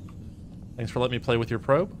that. Thanks for letting me play with your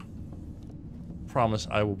probe. Promise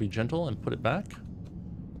I will be gentle and put it back.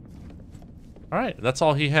 Alright, that's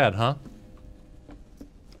all he had, huh?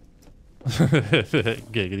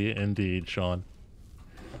 Giggity indeed, Sean.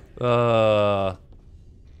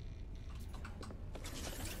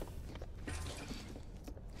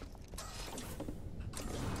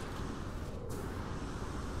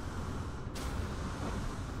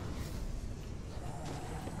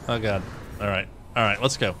 Oh god. Alright. Alright,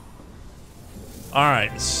 let's go.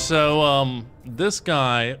 Alright, so this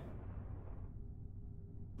guy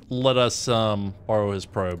let us borrow his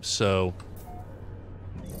probe, so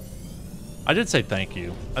I did say thank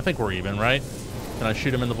you. I think we're even, right? Can I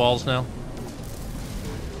shoot him in the balls now?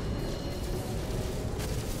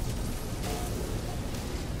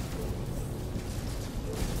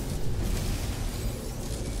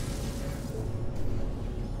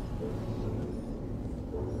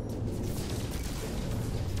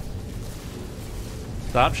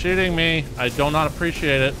 Stop shooting me. I do not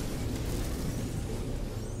appreciate it.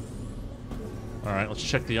 Alright, let's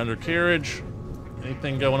check the undercarriage.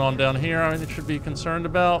 Anything going on down here I should be concerned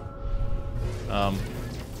about? So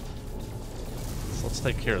let's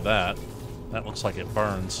take care of that. That looks like it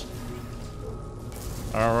burns.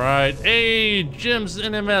 Alright. Hey, Jim's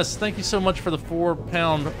NMS. Thank you so much for the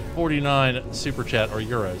 £4.49 super chat, or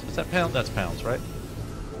euros. Is that pound? That's pounds, right?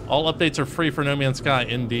 All updates are free for No Man's Sky,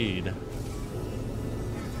 indeed.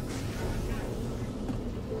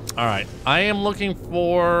 Alright, I am looking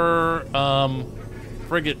for,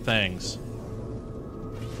 frigate things.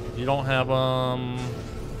 You don't have,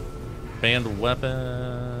 banned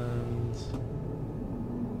weapons.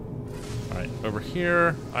 Alright, over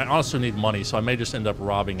here. I also need money, so I may just end up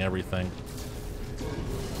robbing everything.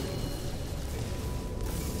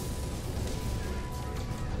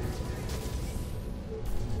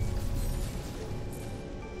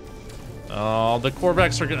 Oh, the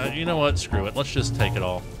Corvettes are gonna... You know what? Screw it. Let's just take it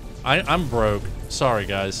all. I'm broke. Sorry,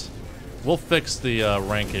 guys. We'll fix the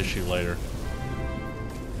rank issue later.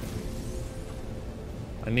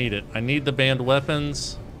 I need it. I need the banned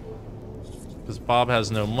weapons. Because Bob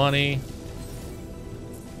has no money.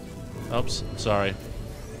 Oops. Sorry.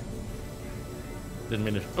 Didn't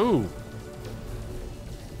mean to... Ooh!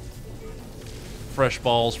 Fresh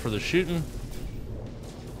balls for the shooting.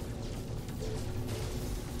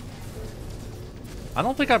 I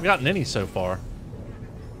don't think I've gotten any so far.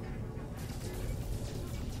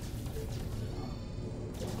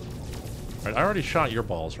 Alright, I already shot your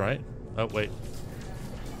balls, right? Oh, wait.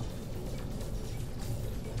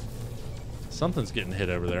 Something's getting hit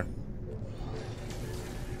over there.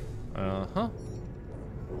 Uh-huh.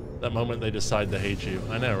 That moment they decide to hate you.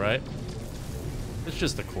 I know, right? It's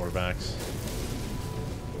just the Corvax.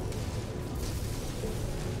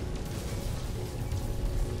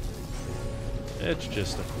 It's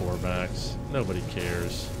just the Corvax. Nobody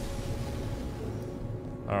cares.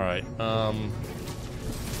 Alright,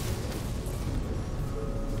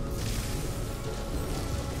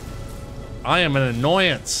 I am an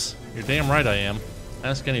annoyance. You're damn right I am.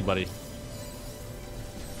 Ask anybody.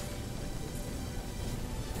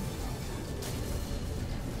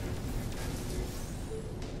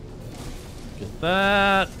 Get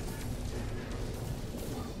that.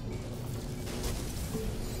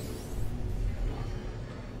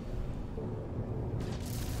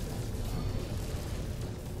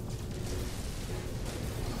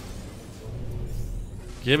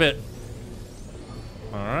 Give it.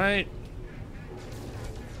 All right.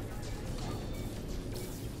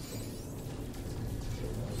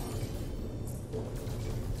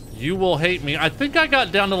 You will hate me. I think I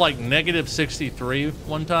got down to like -63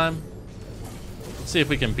 one time. See if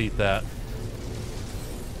we can beat that.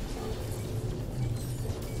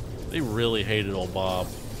 They really hated old Bob.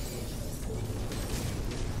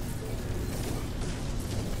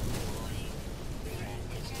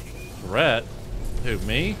 Threat? Who,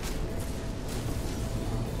 me?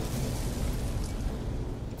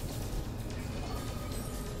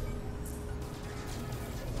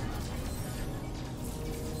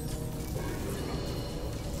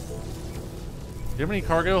 Do you have any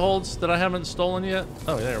cargo holds that I haven't stolen yet?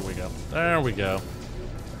 Oh, there we go. There we go.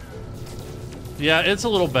 Yeah, it's a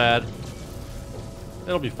little bad.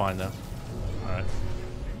 It'll be fine though. Alright.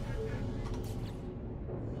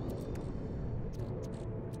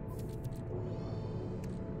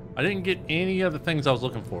 I didn't get any of the things I was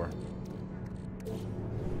looking for.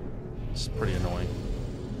 It's pretty annoying.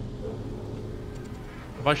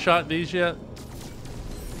 Have I shot these yet?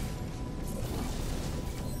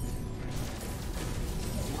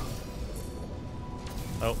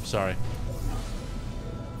 Oh, sorry.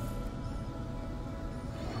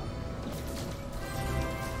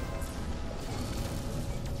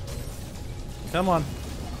 Come on.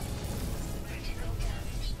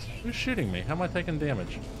 Who's shooting me? How am I taking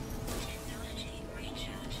damage?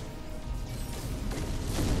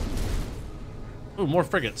 Ooh, more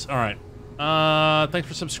frigates. Alright. Thanks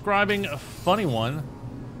for subscribing. A funny one.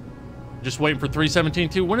 Just waiting for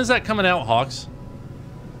 317.2. When is that coming out, Hawks?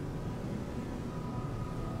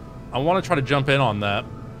 I want to try to jump in on that.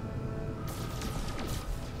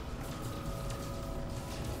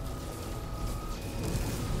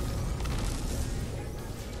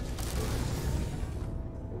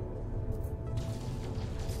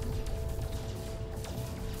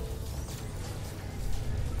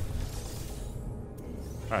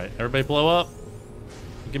 Alright, everybody blow up.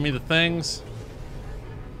 Give me the things.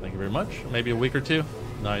 Thank you very much. Maybe a week or two.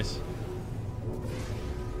 Nice.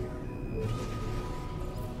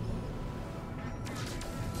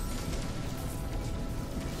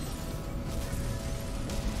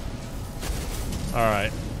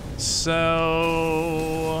 Alright,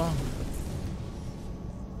 so...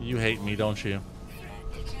 You hate me, don't you?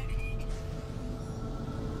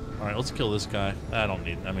 Alright, let's kill this guy. I don't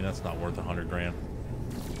need... I mean, that's not worth 100 grand.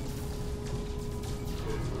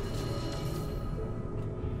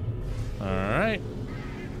 Alright.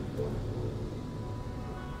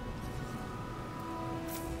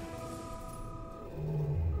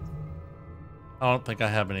 I don't think I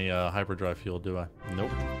have any hyperdrive fuel, do I?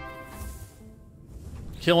 Nope.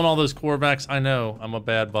 Killing all those Corvax. I know. I'm a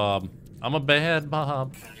bad Bob. I'm a bad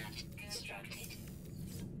Bob.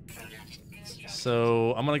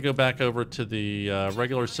 So I'm going to go back over to the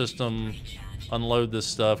regular system, unload this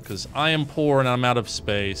stuff, because I am poor and I'm out of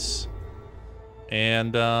space.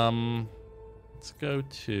 And let's go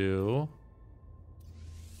to...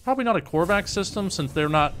 Probably not a Corvax system, since they're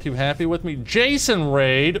not too happy with me. Jason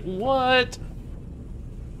Raid? What?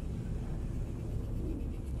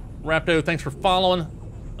 Rapto, thanks for following.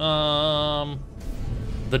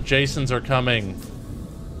 The Jasons are coming.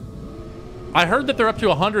 I heard that they're up to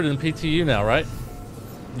 100 in PTU now, right?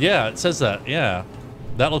 Yeah, it says that. Yeah.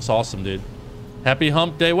 That looks awesome, dude. Happy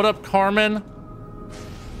hump day. What up, Carmen?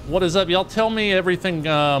 What is up? Y'all tell me everything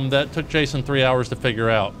that took Jason 3 hours to figure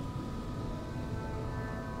out.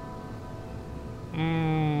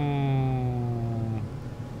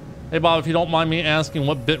 Hey, Bob, if you don't mind me asking,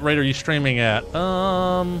 what bitrate are you streaming at?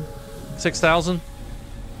 6,000?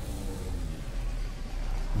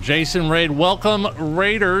 Jason Raid, welcome,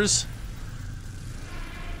 Raiders.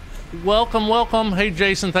 Welcome, welcome. Hey,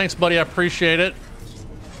 Jason, thanks, buddy. I appreciate it.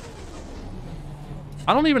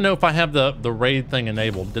 I don't even know if I have the raid thing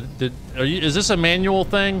enabled. Is this a manual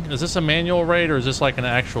thing? Is this a manual raid, or is this like an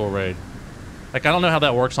actual raid? Like, I don't know how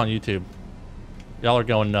that works on YouTube. Y'all are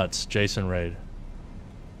going nuts. Jason Raid.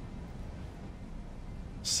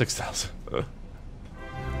 6,000.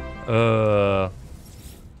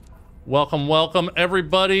 Welcome, welcome,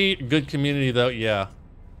 everybody. Good community, though. Yeah.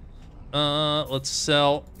 Let's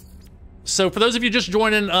sell. So, for those of you just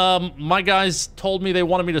joining, my guys told me they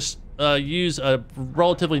wanted me to use a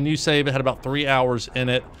relatively new save. It had about 3 hours in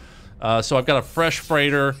it. So, I've got a fresh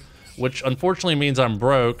freighter, which unfortunately means I'm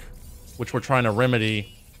broke, which we're trying to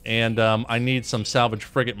remedy. And I need some salvage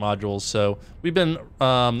frigate modules. So, we've been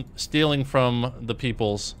stealing from the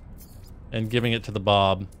peoples and giving it to the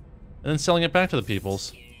Bob, and then selling it back to the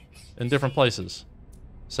peoples in different places.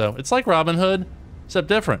 So, it's like Robin Hood, except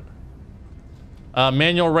different.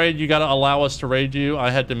 Manual raid, you gotta allow us to raid you. I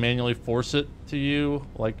had to manually force it to you,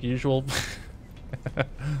 like usual.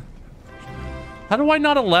 How do I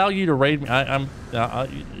not allow you to raid me?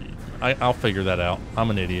 I'll figure that out. I'm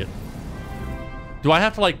an idiot. Do I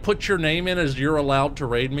have to like put your name in as you're allowed to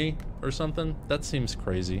raid me or something? That seems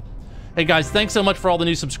crazy. Hey guys, thanks so much for all the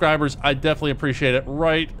new subscribers. I definitely appreciate it.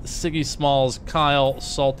 Right, Siggy Smalls, Kyle,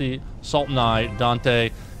 Salty, Salt and I,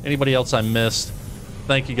 Dante, anybody else I missed.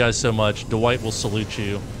 Thank you guys so much. Dwight will salute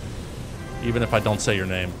you, even if I don't say your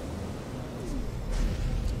name.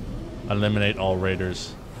 Eliminate all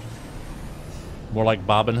raiders. More like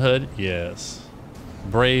Bobbin Hood? Yes.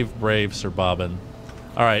 Brave, brave Sir Bobbin.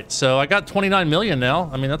 All right, so I got 29 million now.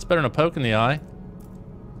 I mean, that's better than a poke in the eye.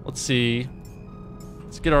 Let's see.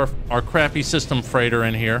 Let's get our crappy system freighter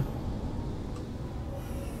in here.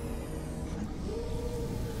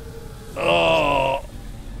 Oh.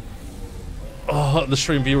 Oh, the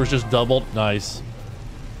stream viewers just doubled. Nice.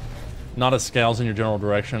 Not as scowls in your general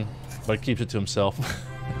direction, but keeps it to himself.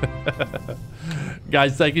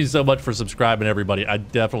 Guys, thank you so much for subscribing, everybody. I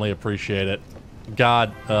definitely appreciate it.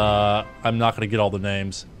 God, I'm not going to get all the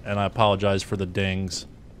names, and I apologize for the dings.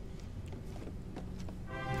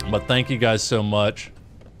 But thank you guys so much.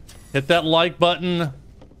 Hit that like button.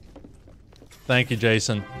 Thank you,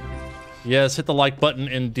 Jason. Yes, hit the like button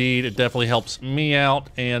indeed. It definitely helps me out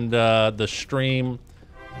and the stream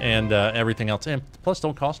and everything else. And plus,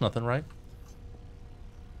 don't cost nothing, right?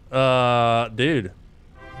 Dude,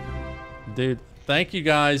 thank you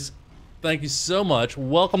guys. Thank you so much.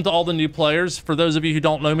 Welcome to all the new players. For those of you who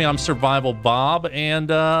don't know me, I'm TheSurvivalBob,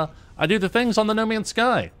 and I do the things on the No Man's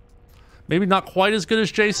Sky. Maybe not quite as good as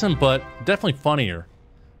Jason, but definitely funnier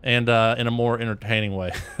and in a more entertaining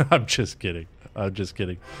way. I'm just kidding. I'm just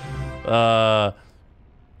kidding. I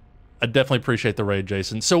definitely appreciate the raid,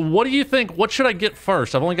 Jason. So what do you think? What should I get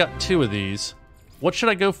first? I've only got 2 of these. What should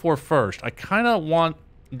I go for first? I kind of want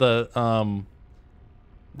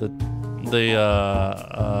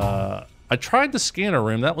I tried the scanner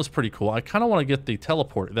room. That was pretty cool. I kind of want to get the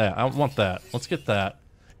teleport. I want that. Let's get that.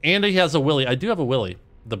 Andy has a willy. I do have a willy.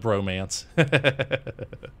 The bromance.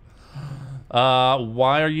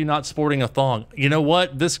 Why are you not sporting a thong? You know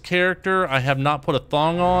what? This character, I have not put a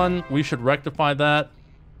thong on. We should rectify that.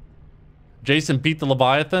 Jason beat the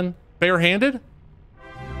Leviathan. Barehanded?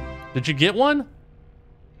 Did you get one?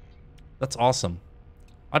 That's awesome.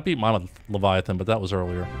 I beat mine with Leviathan, but that was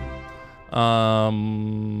earlier.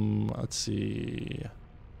 Let's see.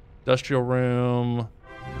 Industrial room.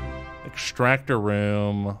 Extractor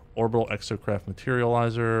room. Orbital exocraft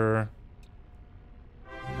materializer.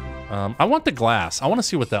 I want the glass. I want to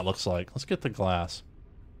see what that looks like. Let's get the glass.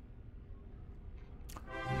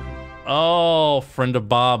 Oh, friend of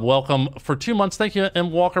Bob. Welcome for 2 months. Thank you,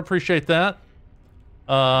 M. Walker. Appreciate that.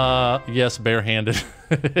 Yes, barehanded.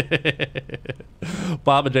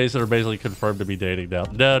 Bob and Jason are basically confirmed to be dating now.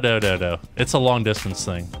 No. It's a long distance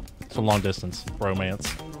thing. It's a long distance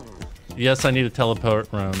romance. Yes, I need a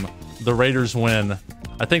teleport room. The Raiders win.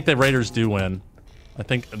 I think the Raiders do win. I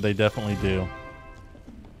think they definitely do.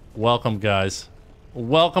 Welcome, guys.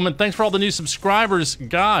 Welcome, and thanks for all the new subscribers.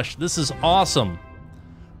 Gosh, this is awesome.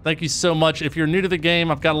 Thank you so much. If you're new to the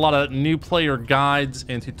game, I've got a lot of new player guides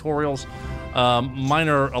and tutorials. A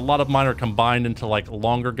lot of mine are combined into like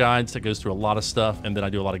longer guides that goes through a lot of stuff, and then I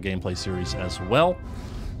do a lot of gameplay series as well.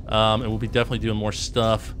 And we'll be definitely doing more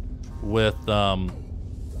stuff with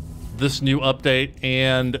this new update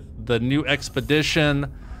and the new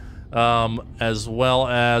expedition, as well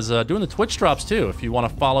as doing the Twitch drops too. If you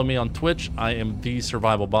want to follow me on Twitch, I am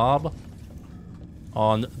TheSurvivalBob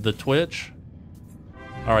on the Twitch.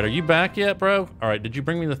 All right, are you back yet, bro? All right, did you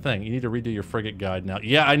bring me the thing? You need to redo your frigate guide now.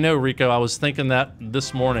 Yeah, I know, Rico. I was thinking that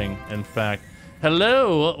this morning, in fact.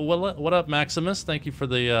 Hello, what up, Maximus? Thank you for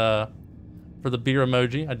the beer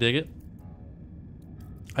emoji. I dig it.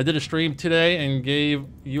 I did a stream today and gave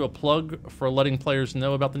you a plug for letting players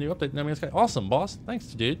know about the new update. No Man's Sky. Awesome, boss. Thanks,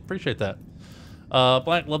 dude. Appreciate that.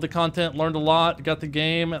 Black, love the content. Learned a lot. Got the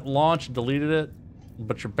game at launch. Deleted it,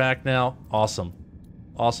 but you're back now. Awesome.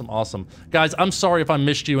 Awesome. Guys, I'm sorry if I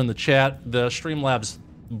missed you in the chat. The Streamlabs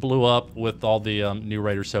blew up with all the new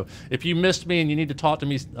raiders. So if you missed me and you need to talk to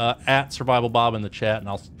me, at TheSurvivalBob in the chat, and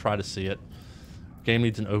I'll try to see it. Game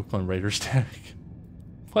needs an Oakland Raiders tag.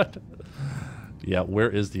 What? Yeah,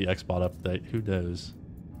 where is the Xbot update? Who knows?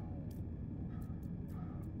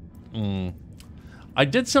 I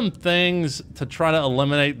did some things to try to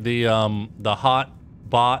eliminate the hot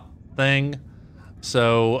bot thing.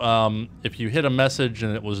 So if you hit a message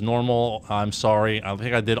and it was normal, I'm sorry. I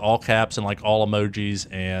think I did all caps and like all emojis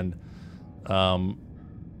and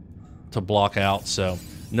to block out. So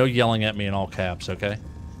no yelling at me in all caps, okay?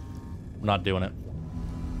 I'm not doing it.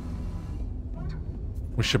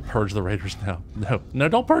 We should purge the raiders now. No,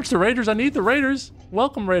 don't purge the raiders. I need the raiders.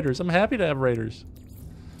 Welcome, raiders. I'm happy to have raiders.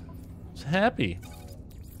 Just happy.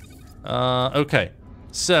 Okay.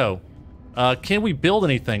 So, can we build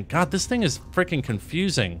anything? God, this thing is freaking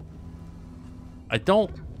confusing. I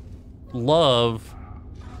don't love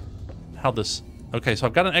how this... Okay, so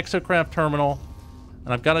I've got an exocraft terminal,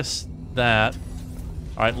 and I've got that.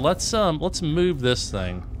 All right, let's move this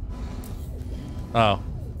thing. Oh,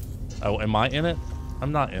 am I in it?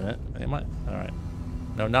 I'm not in it. Am I? All right.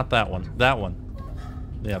 No, not that one. That one.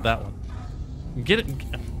 Yeah, that one. Get it.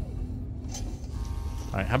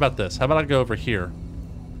 All right, how about this? How about I go over here,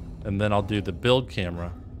 and then I'll do the build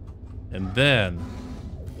camera, and then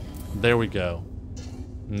there we go.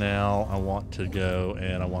 Now I want to go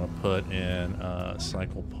and I want to put in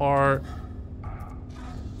cycle part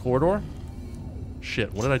corridor.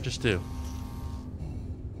 Shit, what did I just do?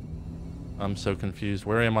 I'm so confused.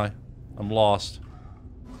 Where am I? I'm lost.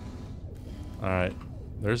 All right,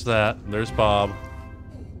 there's that. There's Bob.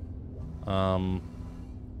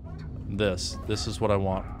 This is what I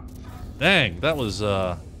want. Dang, that was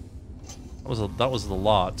the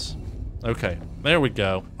lots. Okay, there we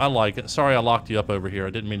go. I like it. Sorry I locked you up over here.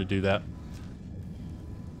 I didn't mean to do that.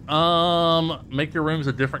 Make your rooms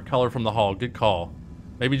a different color from the hall. Good call.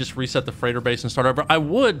 Maybe just reset the freighter base and start over. I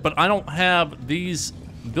would, but I don't have these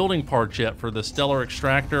building parts yet for the stellar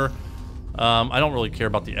extractor. I don't really care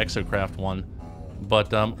about the exocraft one,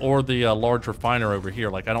 but or the large refiner over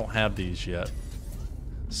here. Like, I don't have these yet,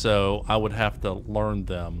 so I would have to learn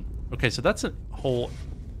them. Okay, so that's a whole...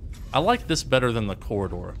 I like this better than the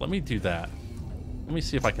corridor. Let me do that. Let me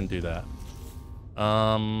see if I can do that.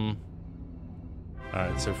 All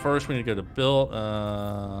right, so first we need to go to build.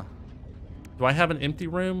 Do I have an empty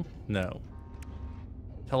room? No.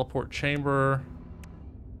 Teleport chamber.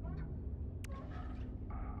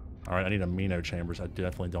 All right, I need amino chambers. I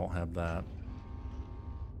definitely don't have that.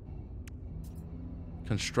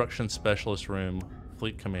 Construction specialist room.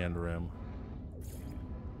 Fleet command room.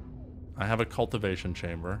 I have a cultivation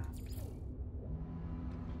chamber.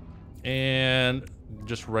 And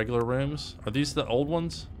just regular rooms. Are these the old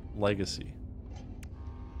ones? Legacy.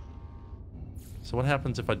 So what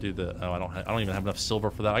happens if I do the... Oh, I don't even have enough silver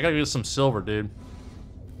for that. I gotta get some silver, dude.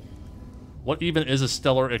 What even is a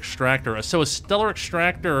stellar extractor? So a stellar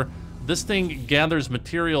extractor, this thing gathers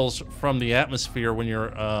materials from the atmosphere when you're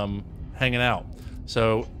hanging out.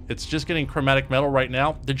 So it's just getting chromatic metal right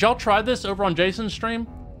now. Did y'all try this over on Jason's stream?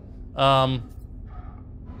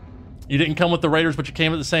 You didn't come with the Raiders, but you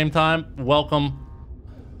came at the same time. Welcome.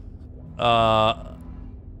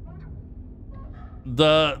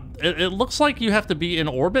 It looks like you have to be in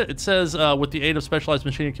orbit. It says, with the aid of specialized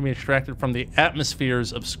machinery can be extracted from the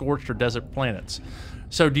atmospheres of scorched or desert planets.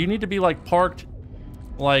 So do you need to be, like, parked?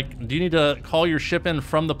 Like, do you need to call your ship in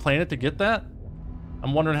from the planet to get that?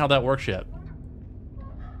 I'm wondering how that works yet.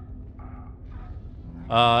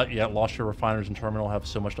 Yeah, lost your refiners and terminal have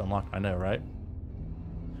so much to unlock. I know, right?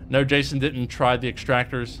 No, Jason didn't try the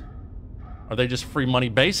extractors. Are they just free money?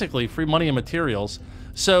 Basically, free money and materials.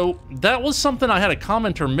 So that was something I had a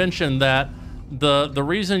commenter mention, that the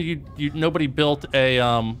reason nobody built a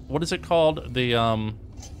what is it called? The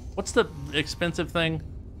what's the expensive thing?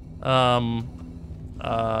 Not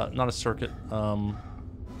a circuit. Oh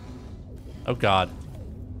God,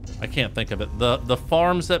 I can't think of it. The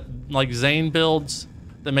farms that like Zane builds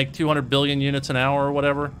that make 200 billion units an hour or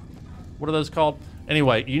whatever. What are those called?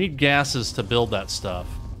 Anyway, you need gases to build that stuff.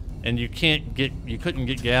 And you couldn't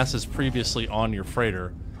get gases previously on your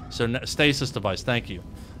freighter. So stasis device, thank you.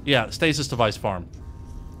 Yeah, stasis device farm.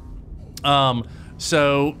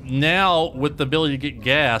 So now with the ability to get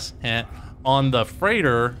gas on the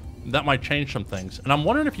freighter, that might change some things. And I'm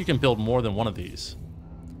wondering if you can build more than one of these.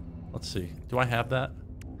 Let's see, do I have that?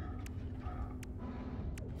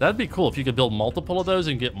 That'd be cool if you could build multiple of those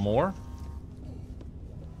and get more.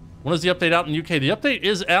 When is the update out in UK? The update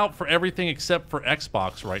is out for everything except for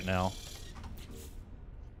Xbox right now.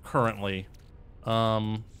 Currently.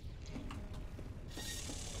 Alright.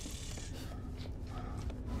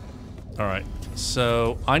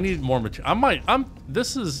 So, I need more material. I'm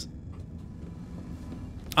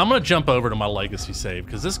gonna jump over to my legacy save,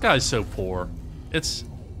 because this guy's so poor. It's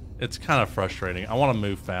kind of frustrating. I want to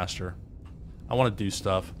move faster. I want to do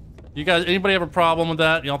stuff. You guys, anybody have a problem with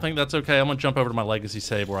that? Y'all think that's okay? I'm gonna jump over to my legacy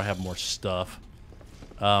save where I have more stuff.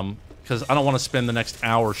 Because I don't want to spend the next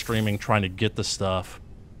hour streaming trying to get the stuff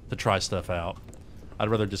to try stuff out. I'd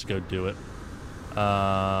rather just go do it.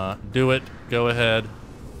 Do it. Go ahead.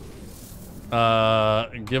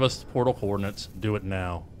 Give us the portal coordinates. Do it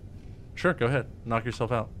now. Sure, go ahead. Knock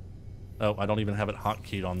yourself out. Oh, I don't even have it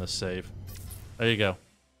hotkeyed on this save. There you go.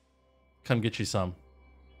 Come get you some.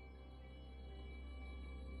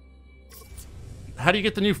 How do you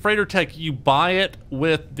get the new freighter tech? You buy it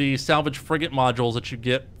with the salvage frigate modules that you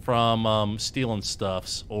get from stealing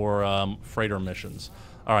stuffs or freighter missions.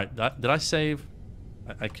 All right, did I save?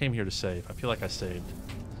 I came here to save. I feel like I saved.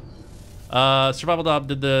 TheSurvivalBob,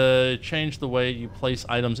 did the change the way you place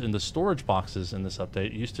items in the storage boxes in this update?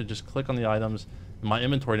 It used to just click on the items in my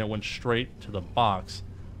inventory and it went straight to the box.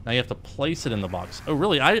 Now you have to place it in the box. Oh,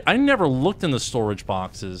 really? I never looked in the storage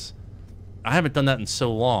boxes. I haven't done that in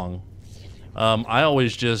so long. I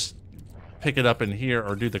always just pick it up in here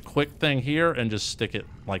or do the quick thing here and just stick it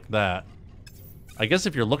like that. I guess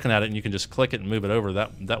if you're looking at it and you can just click it and move it over,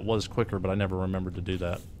 that was quicker, but I never remembered to do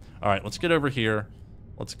that. All right, let's get over here.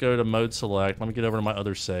 Let's go to mode select. Let me get over to my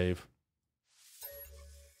other save.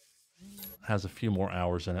 Has a few more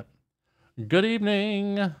hours in it. Good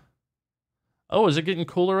evening. Oh, is it getting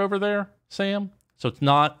cooler over there, Sam? So it's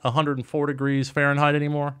not 104 degrees Fahrenheit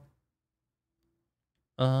anymore?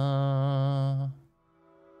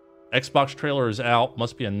 Xbox trailer is out.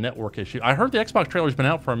 Must be a network issue. I heard the Xbox trailer's been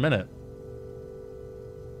out for a minute.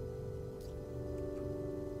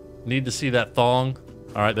 Need to see that thong.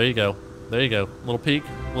 All right, there you go. There you go. Little peek.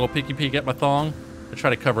 Little peeky peek at my thong. I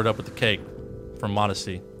try to cover it up with the cake from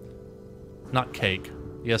modesty. Not cake.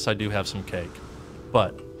 Yes, I do have some cake.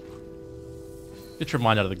 But get your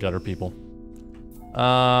mind out of the gutter, people.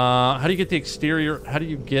 How do you get the exterior? How do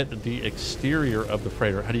you get the exterior of the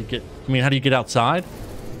freighter? How do you get, I mean, how do you get outside?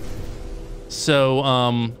 So,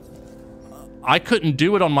 I couldn't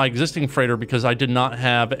do it on my existing freighter because I did not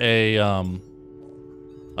have a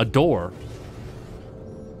door.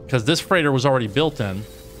 Because this freighter was already built in.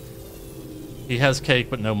 He has cake,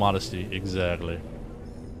 but no modesty. Exactly.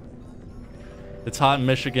 It's hot in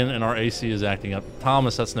Michigan, and our AC is acting up.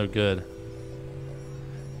 Thomas, that's no good.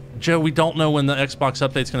 Joe, we don't know when the Xbox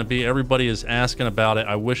update's going to be. Everybody is asking about it.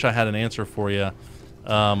 I wish I had an answer for you,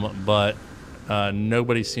 but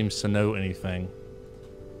nobody seems to know anything.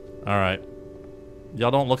 All right.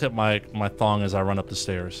 Y'all don't look at my thong as I run up the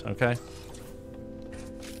stairs, okay?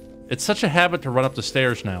 It's such a habit to run up the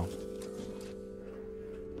stairs now.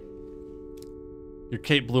 Your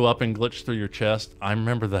cape blew up and glitched through your chest. I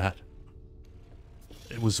remember that.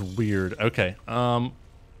 It was weird. Okay. I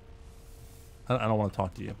don't want to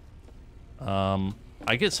talk to you.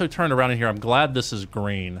 I get so turned around in here. I'm glad this is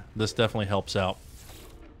green. This definitely helps out.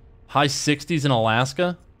 High 60s in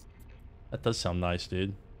Alaska? That does sound nice,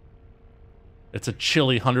 dude. It's a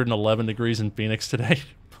chilly 111 degrees in Phoenix today.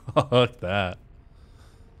 Fuck that.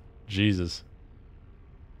 Jesus.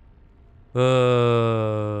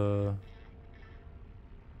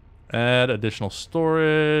 Add additional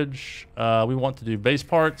storage. We want to do base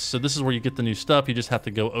parts. So this is where you get the new stuff. You just have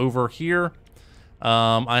to go over here.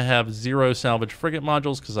 I have 0 salvage frigate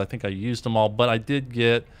modules because I think I used them all, but I did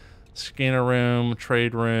get scanner room,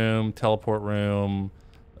 trade room, teleport room,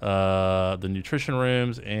 the nutrition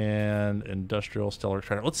rooms, and industrial stellar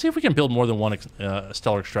extractor. Let's see if we can build more than one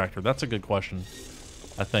stellar extractor. That's a good question,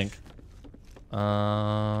 I think.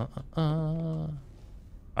 All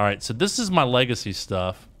right, so this is my legacy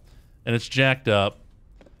stuff, and it's jacked up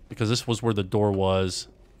because this was where the door was,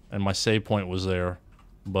 and my save point was there,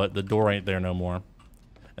 but the door ain't there no more.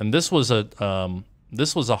 And this was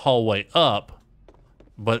a hallway up,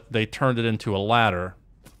 but they turned it into a ladder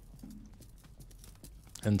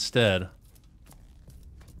instead.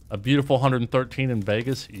 A beautiful 113 in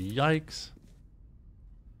Vegas. Yikes.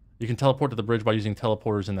 You can teleport to the bridge by using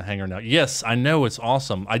teleporters in the hangar now. Yes, I know, it's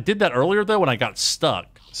awesome. I did that earlier, though, when I got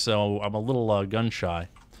stuck, so I'm a little gun shy.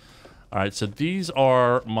 All right, so these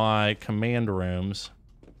are my command rooms.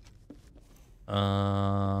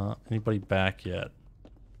 Anybody back yet?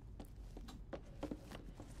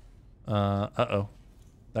 Uh-oh.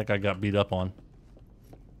 That guy got beat up on.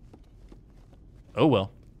 Oh,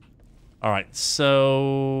 well. All right,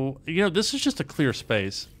 so, you know, this is just a clear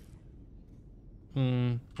space.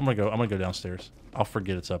 I'm gonna go downstairs. I'll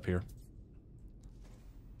forget it's up here.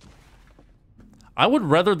 I would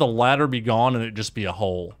rather the ladder be gone and it just be a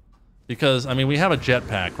hole. Because, I mean, we have a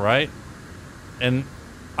jetpack, right? And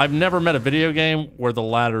I've never met a video game where the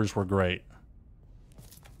ladders were great.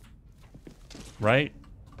 Right?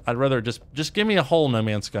 I'd rather just give me a hole, No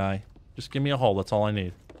Man's Sky. Just give me a hole, that's all I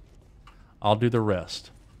need. I'll do the rest.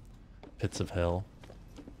 Pits of hell.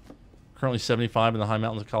 Currently 75 in the high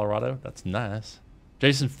mountains of Colorado. That's nice.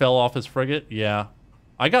 Jason fell off his frigate. Yeah.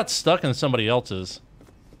 I got stuck in somebody else's,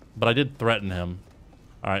 but I did threaten him.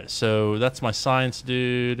 All right, so that's my science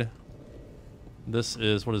dude. This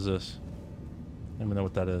is, what is this? I don't even know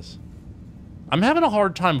what that is. I'm having a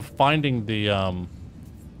hard time finding the,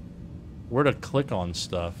 where to click on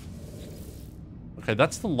stuff. Okay,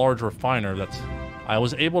 that's the large refiner. I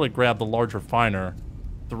was able to grab the large refiner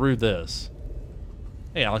through this.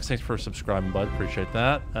 Hey, Alex, thanks for subscribing, bud. Appreciate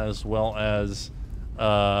that. As well as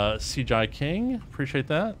CJ King. Appreciate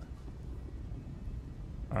that.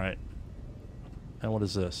 All right. And what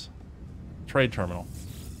is this? Trade terminal.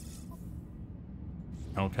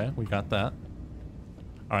 Okay, we got that.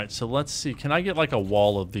 All right, so let's see. Can I get like a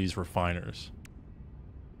wall of these refiners?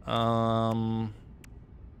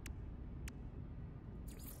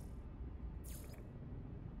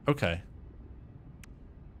 Okay.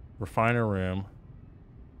 Refiner room.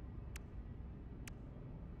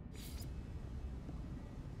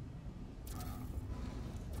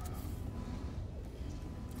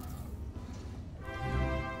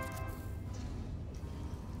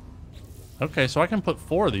 Okay, so I can put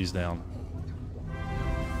 4 of these down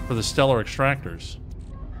for the stellar extractors.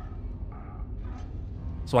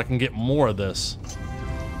 So I can get more of this.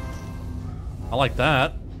 I like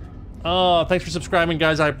that. Thanks for subscribing,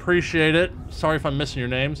 guys. I appreciate it. Sorry if I'm missing your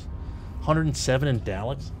names. 107 in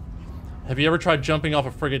Daleks. Have you ever tried jumping off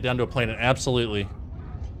a frigate down to a planet? Absolutely.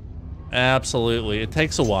 Absolutely. It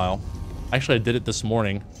takes a while. Actually, I did it this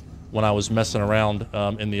morning when I was messing around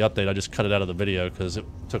in the update. I just cut it out of the video because it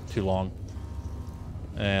took too long.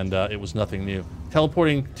 And it was nothing new.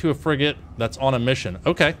 Teleporting to a frigate that's on a mission.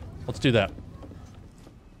 Okay, let's do that.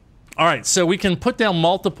 All right, so we can put down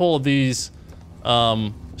multiple of these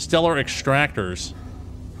stellar extractors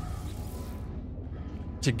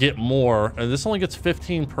to get more. And this only gets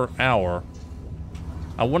 15 per hour.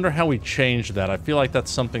 I wonder how we change that. I feel like that's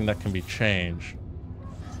something that can be changed.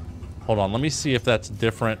 Hold on, let me see if that's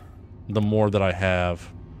different the more that I have.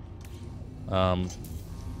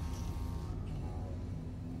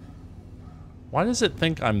 Why does it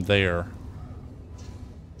think I'm there?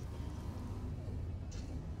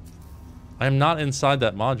 I am not inside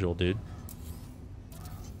that module, dude.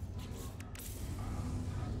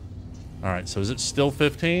 Alright, so is it still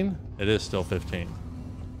 15? It is still 15.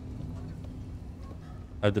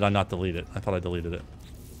 Oh, did I not delete it? I thought I deleted it.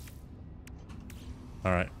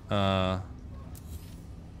 Alright,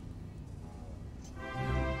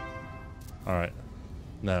 Alright.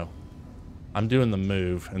 No. I'm doing the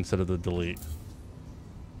move instead of the delete.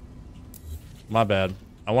 My bad.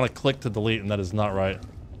 I want to click to delete, and that is not right.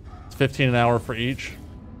 It's 15 an hour for each.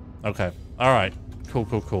 Okay. Alright. Cool,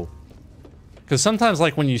 cool, cool. Because sometimes,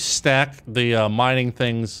 like, when you stack the mining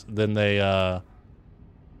things, then they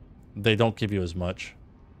don't give you as much.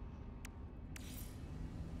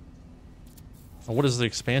 And what does the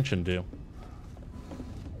expansion do?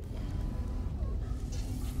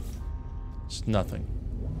 It's nothing.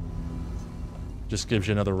 Just gives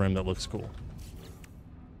you another room that looks cool.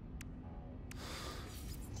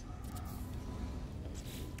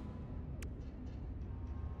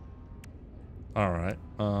 Alright,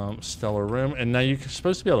 stellar room. And now you're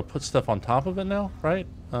supposed to be able to put stuff on top of it now, right?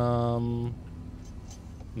 No.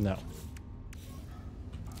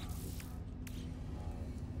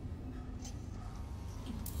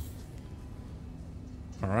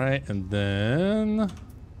 Alright, and then...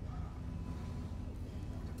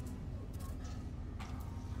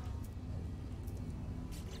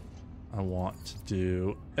 I want to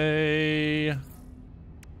do a...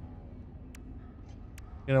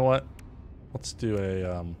 You know what? Let's do a,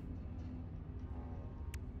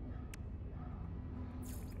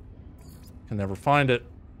 Can never find it.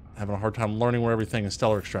 Having a hard time learning where everything is.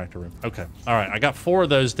 Stellar extractor room. Okay. Alright, I got 4 of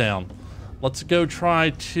those down. Let's go try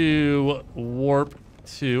to warp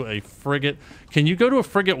to a frigate. Can you go to a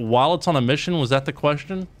frigate while it's on a mission? Was that the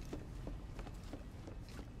question?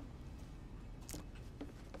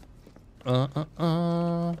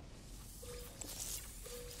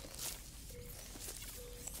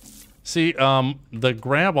 See, the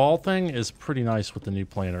grab all thing is pretty nice with the new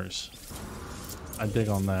planers. I dig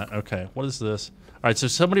on that. Okay, what is this? Alright, so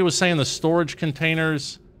somebody was saying the storage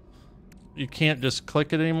containers, you can't just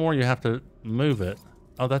click it anymore, you have to move it.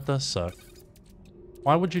 Oh, that does suck.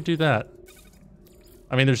 Why would you do that?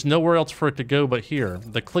 I mean, there's nowhere else for it to go but here.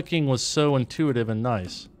 The clicking was so intuitive and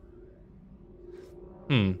nice.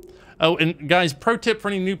 Oh, and guys, pro tip for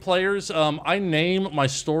any new players, I name my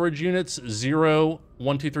storage units 0,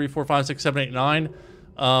 1, 2, 3, 4, 5, 6, 7, 8,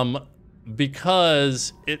 9,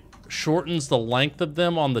 because it shortens the length of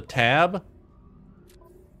them on the tab,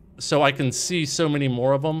 so I can see so many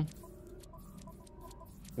more of them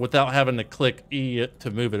without having to click E to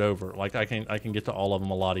move it over. Like I can get to all of them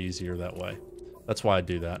a lot easier that way. That's why I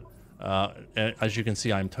do that. And as you can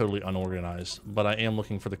see, I'm totally unorganized, but I am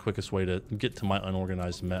looking for the quickest way to get to my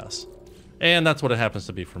unorganized mess. And that's what it happens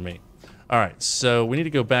to be for me. All right, so we need to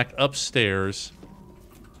go back upstairs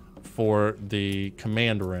for the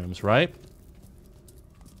command rooms, right?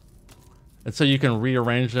 And so you can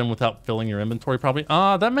rearrange them without filling your inventory probably.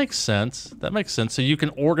 Ah, that makes sense. That makes sense. So you can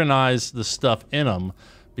organize the stuff in them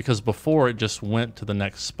because before it just went to the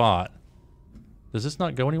next spot. Does this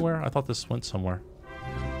not go anywhere? I thought this went somewhere.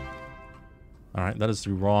 All right, that is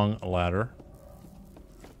the wrong ladder.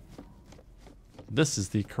 This is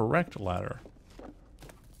the correct ladder.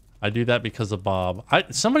 I do that because of Bob.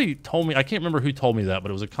 Somebody told me, I can't remember who told me that, but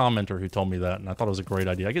it was a commenter who told me that, and I thought it was a great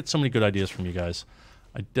idea. I get so many good ideas from you guys.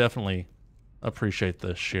 I definitely appreciate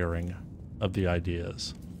the sharing of the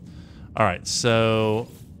ideas. All right, so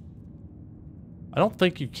I don't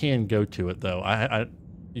think you can go to it though.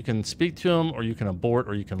 You can speak to him, or you can abort,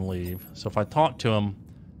 or you can leave. So if I talk to him,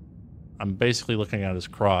 I'm basically looking at his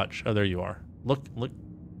crotch. Oh, there you are.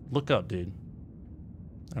 Look up, dude.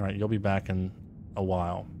 All right, you'll be back in a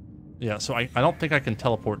while. Yeah, so I don't think I can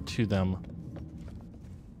teleport to them.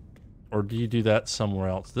 Or do you do that somewhere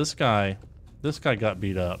else? This guy got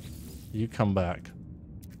beat up. You come back.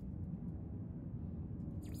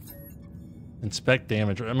 Inspect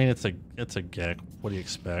damage. I mean, it's a Gek. What do you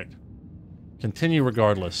expect? Continue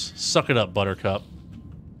regardless. Suck it up, Buttercup.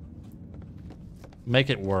 Make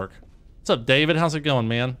it work. What's up, David? How's it going,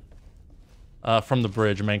 man? From the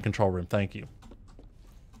bridge, main control room. Thank you.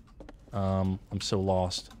 I'm so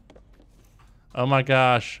lost. Oh my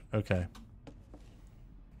gosh. Okay.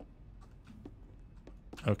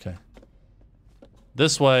 Okay.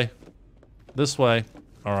 This way. This way.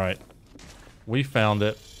 All right. We found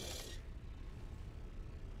it.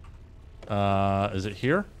 Is it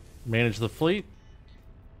here? Manage the fleet.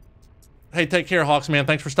 Hey, take care, Hawks, man.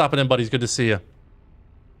 Thanks for stopping in, buddies. Good to see you.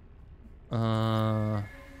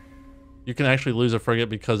 You can actually lose a frigate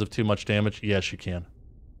because of too much damage. Yes, you can.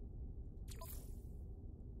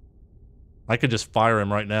 I could just fire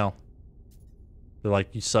him right now. They're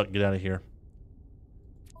like, you suck, get out of here.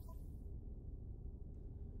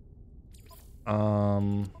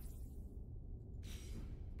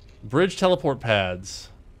 Bridge teleport pads.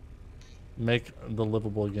 Make the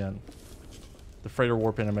livable again. The freighter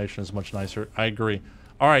warp animation is much nicer. I agree.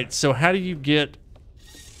 All right, so how do you get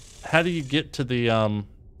to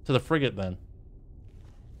the frigate then?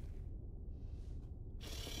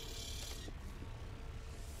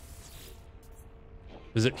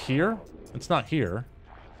 Is it here? It's not here.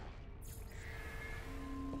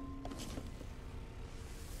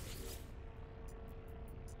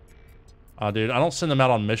 Dude, I don't send them out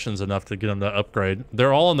on missions enough to get them to upgrade.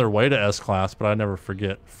 They're all on their way to S-Class, but I never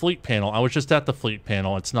forget. Fleet panel. I was just at the fleet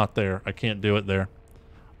panel. It's not there. I can't do it there.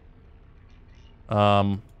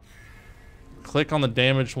 Click on the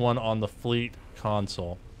damaged one on the fleet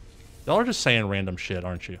console. Y'all are just saying random shit,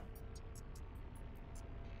 aren't you?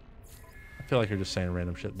 I feel like you're just saying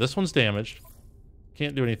random shit. This one's damaged.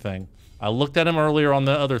 Can't do anything. I looked at him earlier on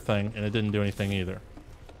the other thing, and it didn't do anything either.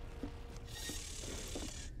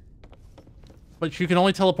 But you can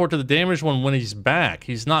only teleport to the damaged one when he's back.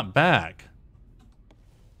 He's not back.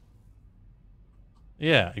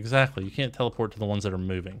 Yeah, exactly. You can't teleport to the ones that are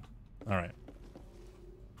moving. All right.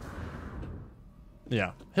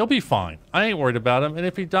 Yeah, he'll be fine. I ain't worried about him. And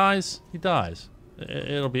if he dies, he dies.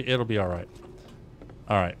 It'll be all right.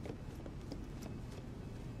 All right.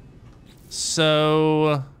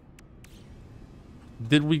 So,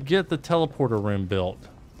 did we get the teleporter room built?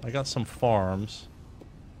 I got some farms.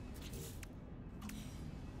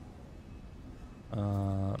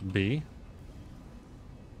 B.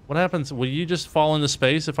 What happens? Will you just fall into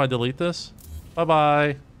space if I delete this?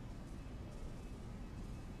 Bye-bye.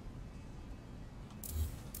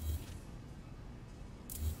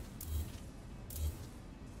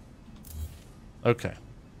 Okay.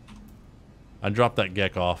 I dropped that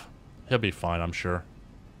Gek off. He'll be fine, I'm sure.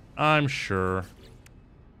 I'm sure.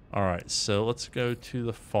 Alright, so let's go to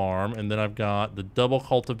the farm. And then I've got the double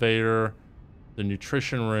cultivator, the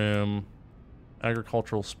nutrition room,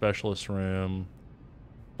 agricultural specialist room,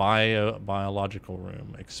 biological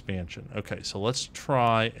room, expansion. Okay, so let's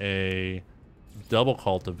try a double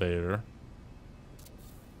cultivator.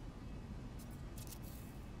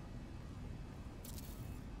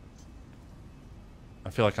 I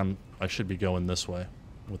feel like I should be going this way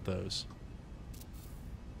with those.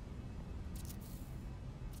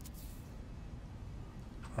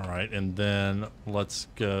 All right, and then let's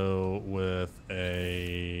go with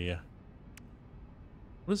a...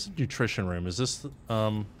 What is the nutrition room? Is this...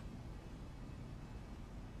 All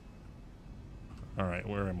right,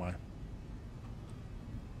 where am I?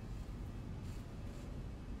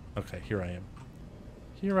 Okay, here I am.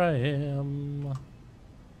 Here I am.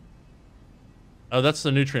 Oh, that's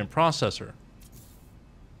the nutrient processor.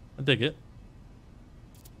 I dig it.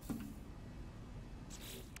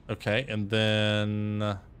 Okay, and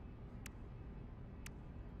then...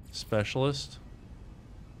 Specialist.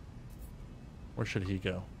 Where should he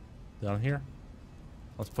go? Down here?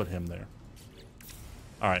 Let's put him there.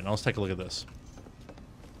 Alright, now let's take a look at this.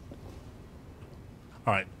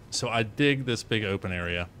 Alright, so I dig this big open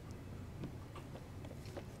area.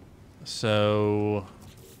 So,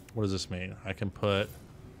 what does this mean? I can put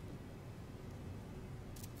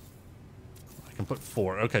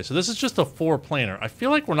 4. Okay, so this is just a 4 planer. I feel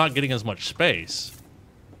like we're not getting as much space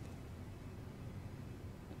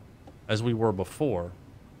as we were before.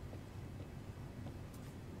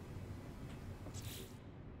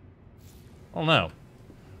 I don't know.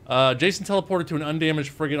 Jason teleported to an undamaged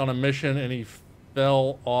frigate on a mission and he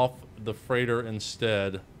fell off the freighter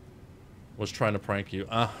instead. Was trying to prank you.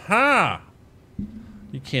 Aha!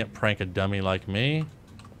 You can't prank a dummy like me.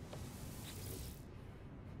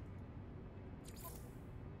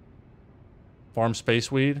 Farm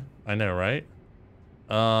space weed? I know, right?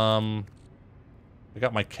 I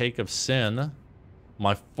got my cake of sin.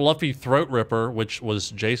 My fluffy throat ripper, which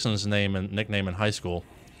was Jason's name and nickname in high school.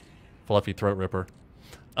 Fluffy throat ripper.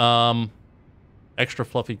 Extra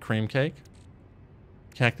fluffy cream cake.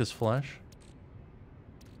 Cactus flesh.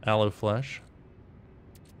 Aloe flesh.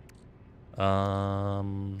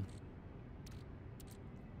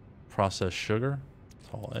 Processed sugar.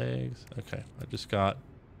 Tall eggs. Okay, I just got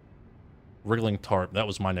wriggling tart. That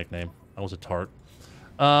was my nickname. I was a tart.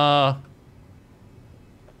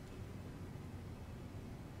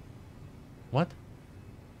 What?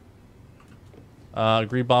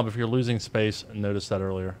 Agree, Bob, if you're losing space, notice that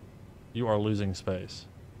earlier. You are losing space.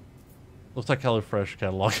 Looks like HelloFresh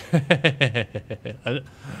catalog.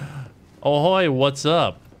 Ahoy, what's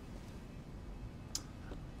up?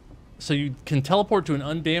 So you can teleport to an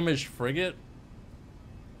undamaged frigate?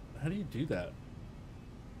 How do you do that?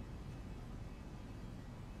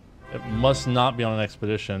 It must not be on an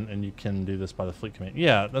expedition, and you can do this by the fleet command.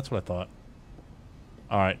 Yeah, that's what I thought.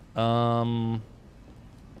 Alright,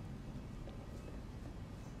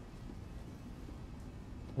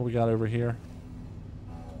 what we got over here?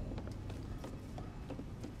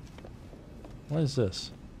 What is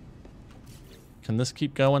this? Can this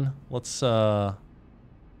keep going? Let's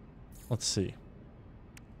see.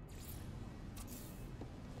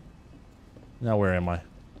 Now where am I?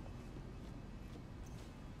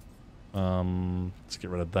 Let's get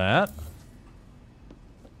rid of that.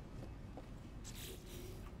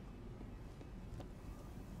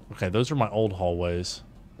 Okay, those are my old hallways.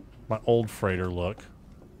 My old freighter look.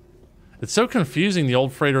 It's so confusing, the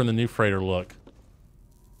old freighter and the new freighter look.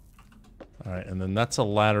 Alright, and then that's a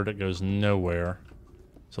ladder that goes nowhere.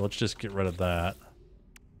 So let's just get rid of that.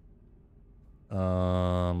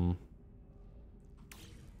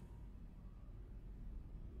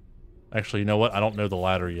 Actually, you know what? I don't know the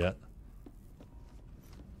ladder yet.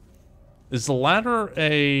 Is the ladder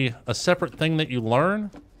a separate thing that you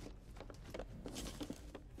learn?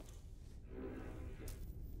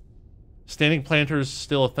 Standing planters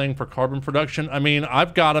still a thing for carbon production? I mean,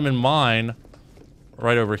 I've got them in mine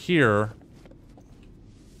right over here.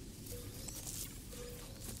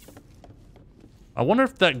 I wonder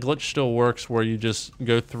if that glitch still works where you just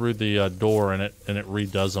go through the door and it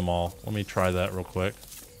redoes them all. Let me try that real quick.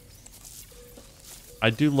 I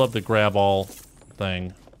do love the grab all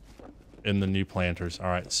thing in the new planters. All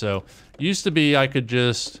right, so used to be I could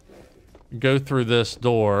just go through this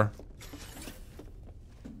door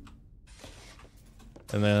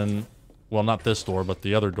and then, well, not this door, but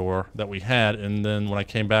the other door that we had, and then when I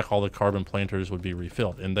came back, all the carbon planters would be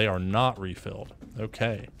refilled, and they are not refilled.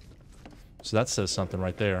 Okay. So that says something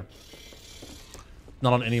right there.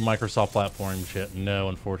 Not on any Microsoft platform yet. No,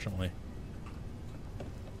 unfortunately.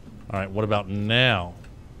 All right, what about now?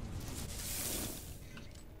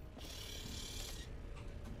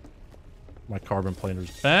 My carbon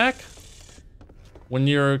planter's back. When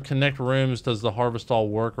you connect rooms, does the harvest all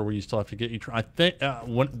work, or will you still have to get each? I think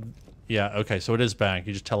yeah, okay, so it is back.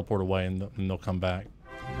 You just teleport away and they'll come back.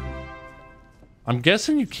 I'm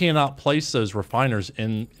guessing you cannot place those refiners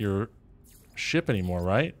in your ship anymore,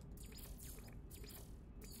 right?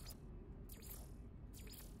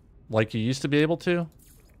 Like you used to be able to?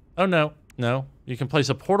 Oh, no. No. You can place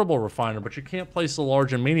a portable refiner, but you can't place the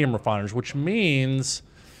large and medium refiners, which means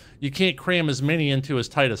you can't cram as many into as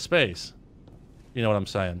tight a space. You know what I'm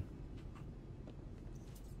saying?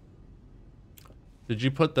 Did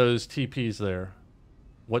you put those TPs there?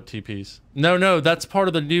 What TPs? No, that's part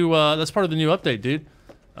of the new update, dude.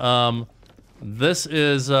 This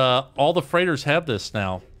is all the freighters have this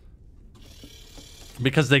now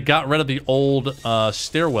because they got rid of the old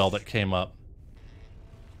stairwell that came up.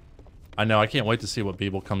 I know, I can't wait to see what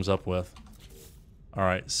Beeble comes up with. All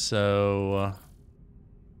right, so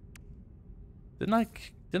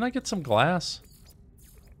Didn't I get some glass?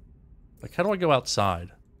 Like, how do I go outside?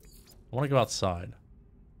 I want to go outside.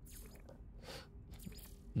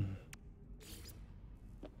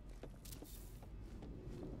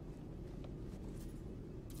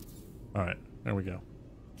 All right, there we go.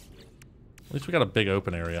 At least we got a big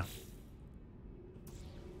open area.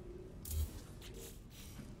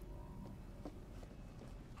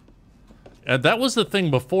 And that was the thing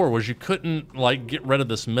before, was you couldn't, like, get rid of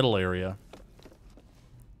this middle area.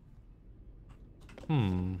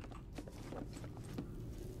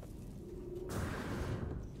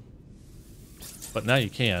 But now you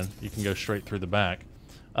can. You can go straight through the back.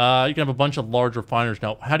 You can have a bunch of large refiners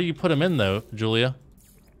now. How do you put them in, though, Julia?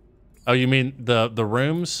 Oh, you mean the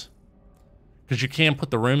rooms? Because you can put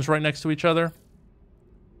the rooms right next to each other.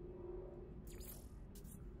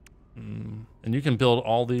 And you can build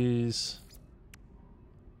all these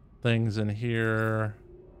things in here.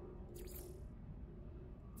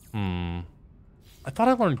 I thought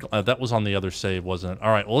I learned... that was on the other save, wasn't it?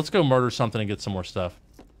 All right, well, let's go murder something and get some more stuff.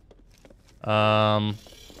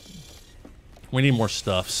 We need more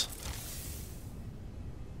stuffs.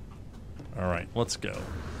 All right, let's go.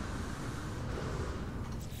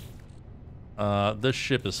 This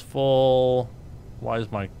ship is full. Why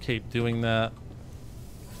is my cape doing that?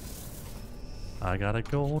 I got a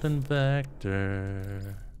golden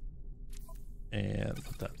vector. And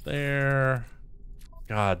put that there.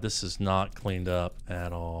 God, this is not cleaned up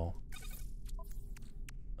at all.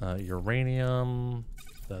 Uranium.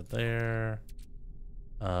 That there.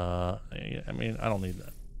 I mean, I don't need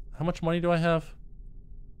that. How much money do I have?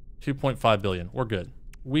 2.5 billion. We're good.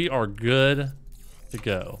 We are good to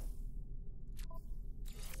go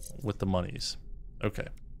with the monies. Okay.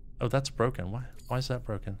 Oh, that's broken. Why is that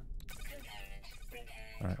broken?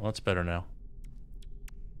 All right, well, that's better now.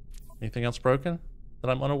 Anything else broken that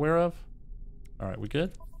I'm unaware of? All right, we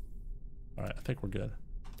good? All right, I think we're good.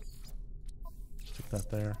 Stick that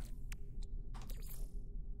there.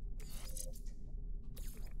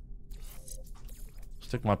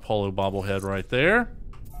 Stick my polo bobblehead right there.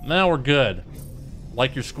 Now we're good.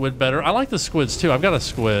 Like your squid better? I like the squids too. I've got a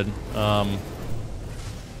squid. I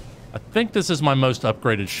think this is my most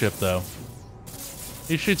upgraded ship though.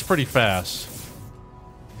 He shoots pretty fast.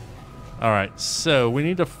 Alright, so we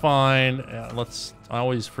need to find... I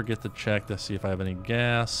always forget to check to see if I have any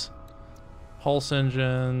gas. Pulse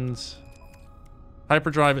engines.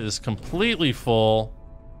 Hyperdrive is completely full.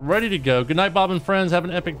 Ready to go. Good night, Bob and friends. Have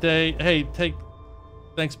an epic day. Hey,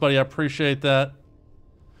 thanks, buddy. I appreciate that.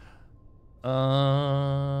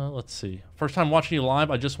 Let's see. First time watching you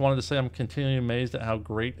live. I just wanted to say I'm continually amazed at how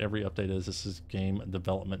great every update is. This is game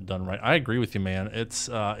development done right. I agree with you, man. It's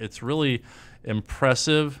really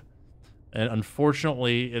impressive, and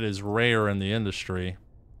unfortunately, it is rare in the industry.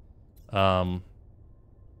 You know,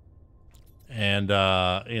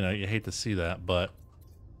 you hate to see that, but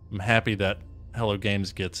I'm happy that Hello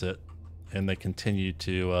Games gets it, and they continue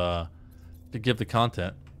to give the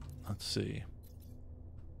content. Let's see.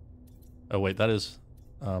 Oh, wait, that is...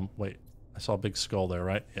 wait, I saw a big skull there,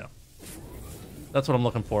 right? Yeah. That's what I'm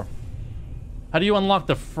looking for. How do you unlock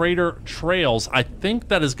the freighter trails? I think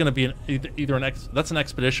that is going to be that's an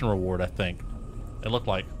expedition reward, I think. It looked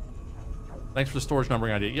like. Thanks for the storage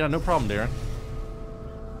numbering idea. Yeah, no problem, Darren.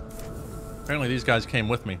 Apparently these guys came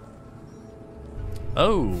with me.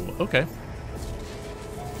 Oh, okay.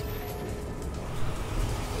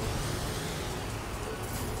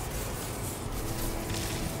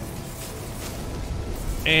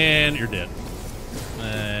 And you're dead.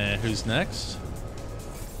 Who's next?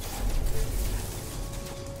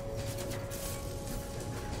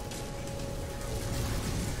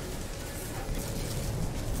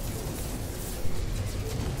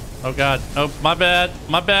 Oh god. Oh, my bad.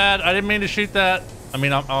 My bad. I didn't mean to shoot that. I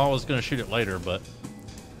mean, I was going to shoot it later, but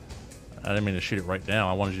I didn't mean to shoot it right now.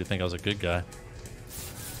 I wanted you to think I was a good guy.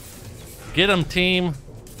 Get him, team.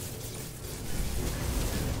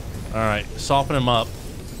 All right, soften him up.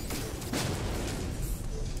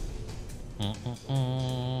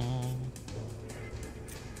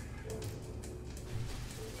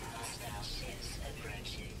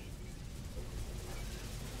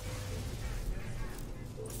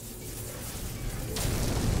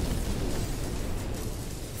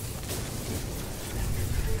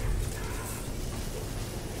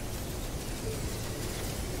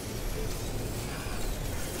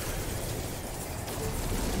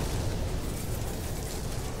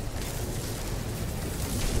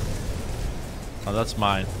 Oh, that's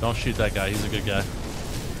mine. Don't shoot that guy. He's a good guy.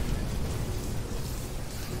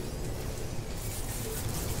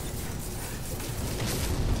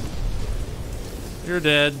 You're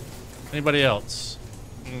dead. Anybody else?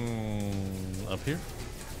 Up here?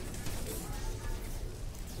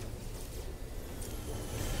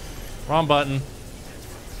 Wrong button.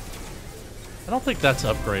 I don't think that's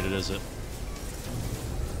upgraded, is it?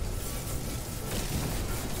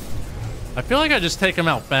 I feel like I just take him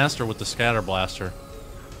out faster with the scatter blaster.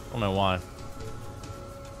 I don't know why.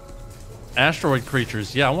 Asteroid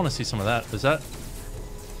creatures. Yeah, I want to see some of that. Is that?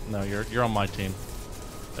 No, you're on my team.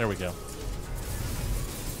 There we go.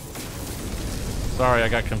 Sorry, I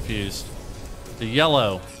got confused. The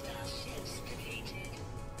yellow.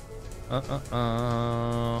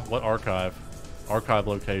 What archive? Archive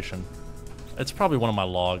location. It's probably one of my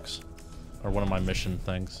logs. Or one of my mission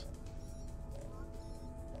things.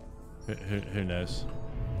 Who knows?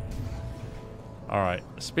 Alright.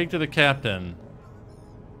 Speak to the captain.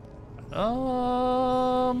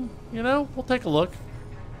 You know, we'll take a look.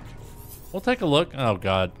 We'll take a look. Oh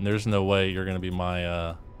god, there's no way you're gonna be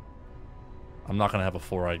my, I'm not gonna have a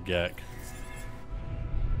four-eyed Gek.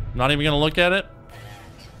 Not even gonna look at it.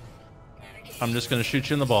 I'm just gonna shoot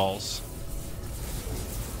you in the balls.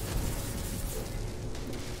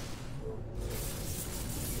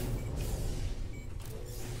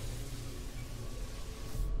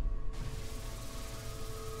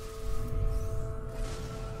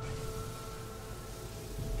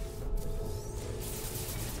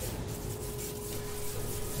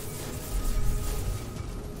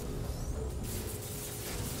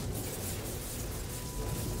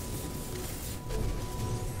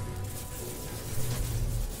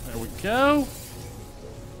 Go.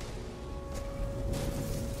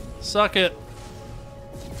 Suck it.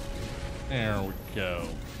 There we go.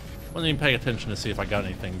 Wasn't even paying attention to see if I got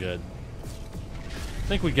anything good.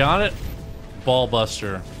 Think we got it? Ball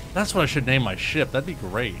Buster. That's what I should name my ship. That'd be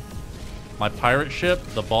great. My pirate ship,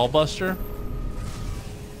 the Ball Buster.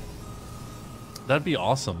 That'd be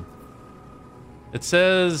awesome. It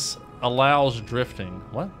says allows drifting.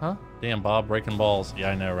 What? Huh? Damn, Bob, breaking balls. Yeah,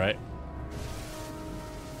 I know, right?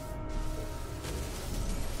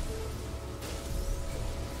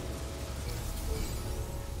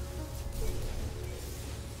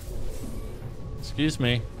 Excuse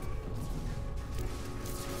me.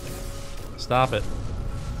 Stop it.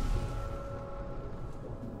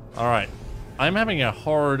 Alright. I'm having a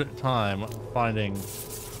hard time finding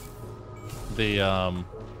the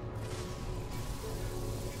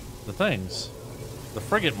things. The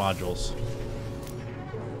frigate modules.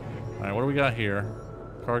 Alright, what do we got here?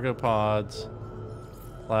 Cargo pods.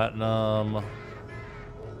 Platinum.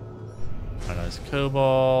 Nice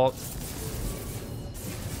cobalt.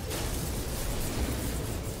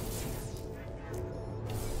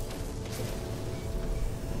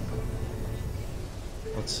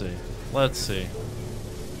 Let's see. Let's see.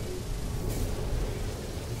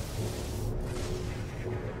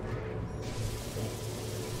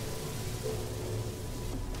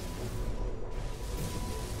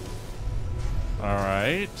 All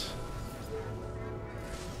right.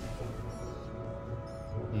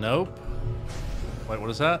 Nope. Wait, what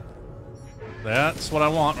is that? That's what I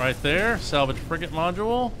want right there. Salvage frigate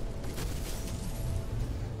module.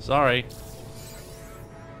 Sorry.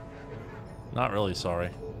 Not really sorry.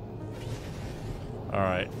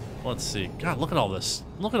 Alright, let's see. God, look at all this.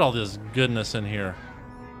 Look at all this goodness in here.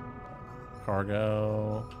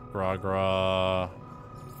 Cargo. Gra.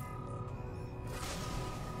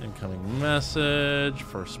 Incoming message.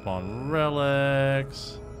 First spawn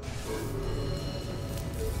relics.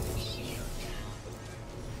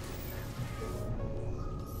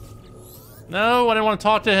 No, I didn't want to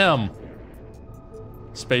talk to him.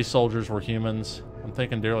 Space soldiers were humans. I'm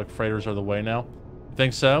thinking derelict freighters are the way now. You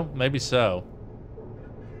think so? Maybe so.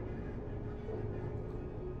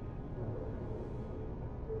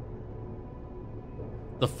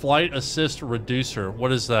 The flight assist reducer.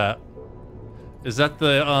 What is that? Is that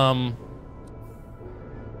the,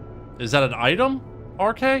 is that an item?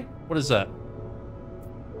 RK? What is that?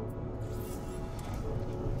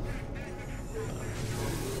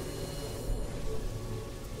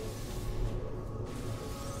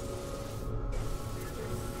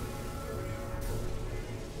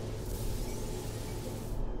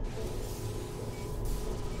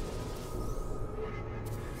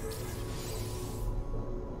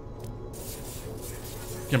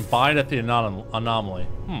 You can buy it at the anomaly.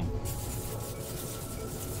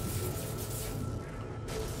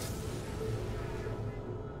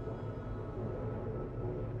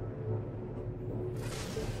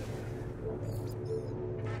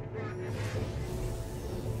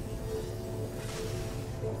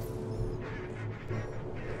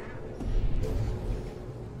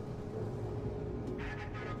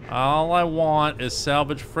 All I want is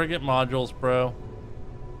salvage frigate modules, bro.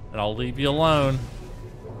 And I'll leave you alone.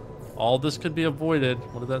 All this could be avoided.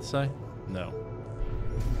 What did that say? No.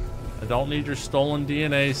 I don't need your stolen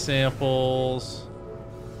DNA samples.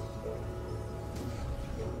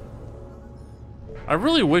 I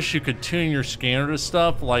really wish you could tune your scanner to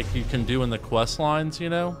stuff like you can do in the quest lines, you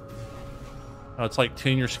know? How it's like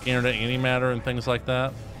tune your scanner to antimatter and things like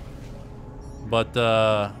that. But,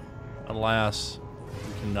 alas,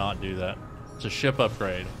 you cannot do that. It's a ship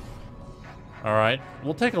upgrade. Alright,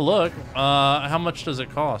 we'll take a look. How much does it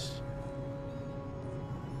cost?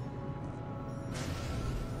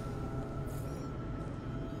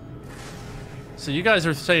 So you guys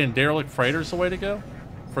are saying derelict freighter's the way to go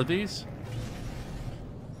for these?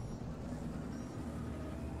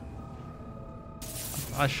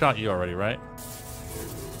 I shot you already, right?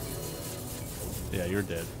 Yeah, you're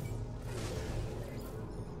dead.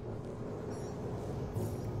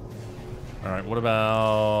 Alright, what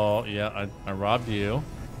about... Yeah, I robbed you.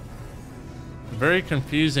 Very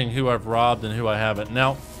confusing who I've robbed and who I haven't.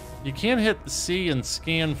 Now, you can hit C and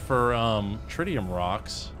scan for tritium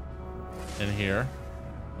rocks in here,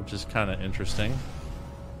 which is kind of interesting.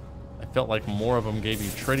 I felt like more of them gave you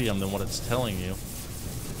tritium than what it's telling you.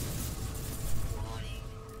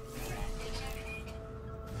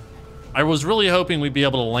 I was really hoping we'd be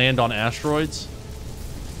able to land on asteroids.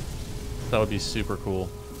 That would be super cool.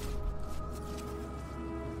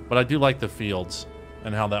 But I do like the fields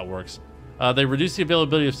and how that works. They reduce the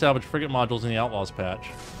availability of salvage frigate modules in the Outlaws patch.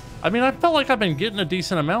 I mean, I felt like I've been getting a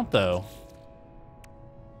decent amount, though.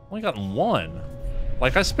 Only gotten one.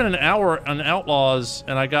 Like, I spent an hour on Outlaws,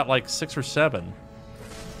 and I got, like, 6 or 7.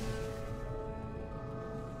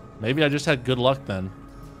 Maybe I just had good luck then.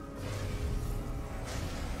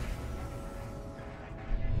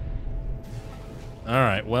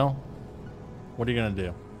 Alright, well, what are you gonna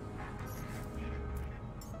do?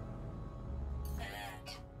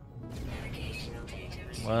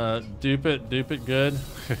 Dupe it good.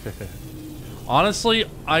 Honestly,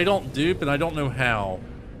 I don't dupe and I don't know how.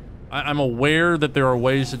 I'm aware that there are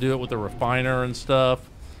ways to do it with the refiner and stuff,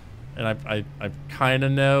 and I kind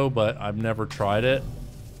of know, but I've never tried it.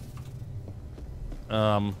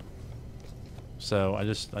 So I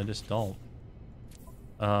just don't.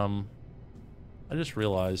 I just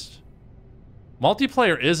realized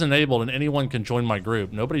multiplayer is enabled and anyone can join my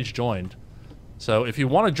group. Nobody's joined. So if you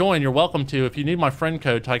want to join, you're welcome to. If you need my friend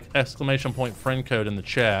code, type !friend code in the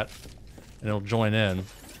chat and it'll join in.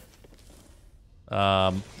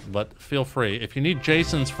 But feel free. If you need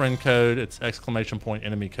Jason's friend code, it's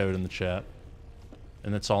 !enemy code in the chat.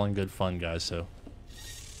 And it's all in good fun, guys, so.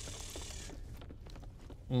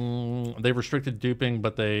 They've restricted duping,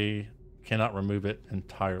 but they cannot remove it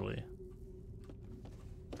entirely.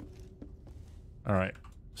 Alright,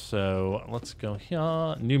 so let's go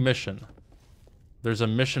here. New mission. There's a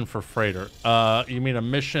mission for freighter. You mean a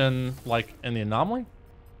mission like in the anomaly?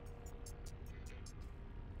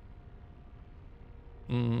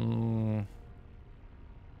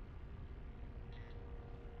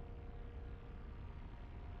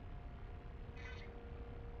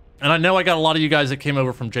 And I know I got a lot of you guys that came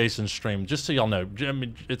over from Jason's stream. Just so y'all know, I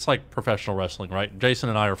mean, it's like professional wrestling, right? Jason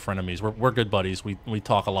and I are frenemies. We're good buddies. We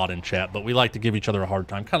talk a lot in chat, but we like to give each other a hard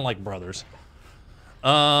time, kind of like brothers.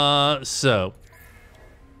 So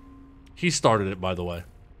he started it, by the way.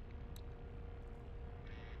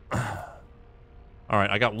 All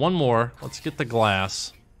right, I got one more. Let's get the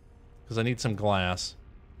glass because I need some glass.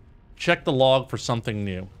 Check the log for something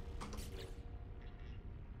new.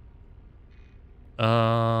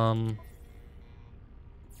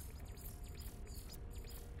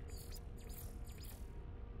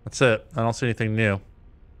 That's it. I don't see anything new.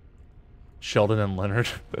 Sheldon and Leonard.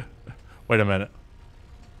 Wait a minute.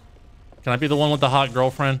 Can I be the one with the hot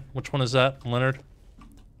girlfriend? Which one is that? Leonard?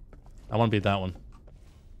 I want to be that one.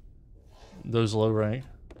 Those low rank.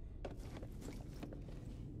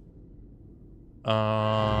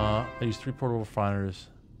 I use 3 portable refiners.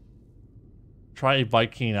 Try a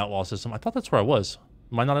Viking outlaw system. I thought that's where I was.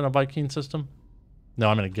 Am I not in a Viking system? No,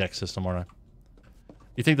 I'm in a Gex system, aren't I?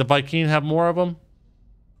 You think the Viking have more of them?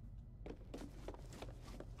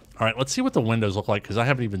 All right, let's see what the windows look like, because I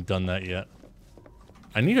haven't even done that yet.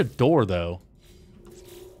 I need a door, though.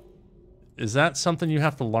 Is that something you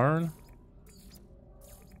have to learn?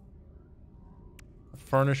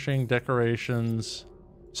 Furnishing, decorations.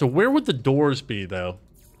 So where would the doors be, though?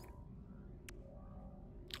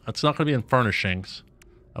 It's not going to be in furnishings.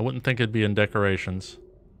 I wouldn't think it'd be in decorations.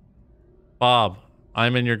 Bob,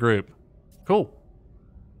 I'm in your group. Cool.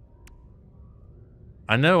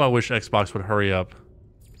 I know I wish Xbox would hurry up.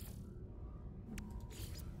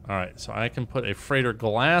 Alright, so I can put a freighter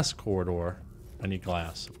glass corridor. I need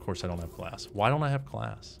glass. Of course I don't have glass. Why don't I have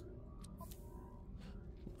glass?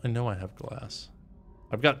 I know I have glass.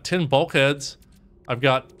 I've got 10 bulkheads. I've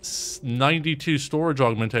got 92 storage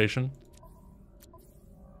augmentation.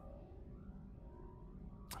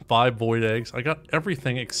 5 void eggs. I got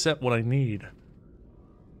everything except what I need.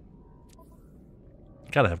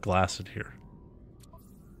 Gotta have glass in here.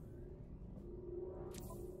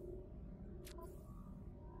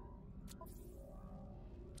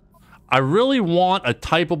 I really want a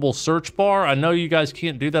typable search bar. I know you guys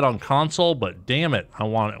can't do that on console, but damn it, I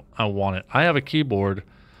want it. I want it. I have a keyboard.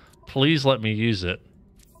 Please let me use it.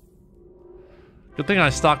 Good thing I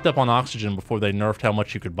stocked up on oxygen before they nerfed how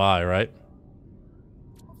much you could buy, right?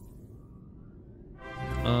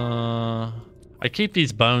 I keep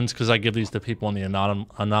these bones because I give these to people in the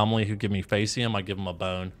anomaly who give me facium. I give them a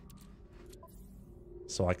bone.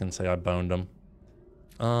 So I can say I boned them.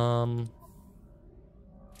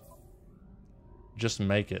 Just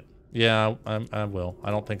make it. Yeah, I will. I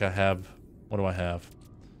don't think I have... What do I have?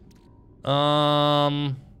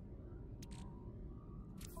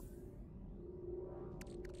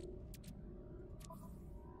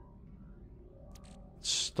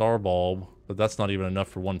 Star bulb. But that's not even enough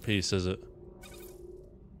for one piece, is it?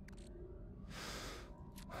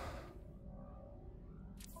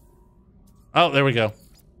 Oh, there we go.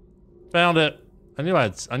 Found it. I knew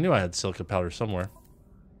I had silica powder somewhere.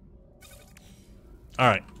 All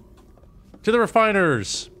right. To the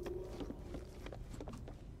refiners.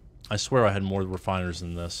 I swear I had more refiners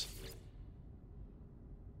than this.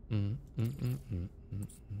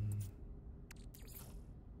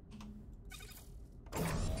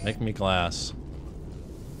 Make me glass.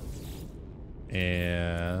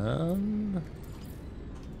 And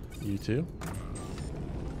you too. I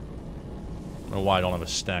don't know why I don't have a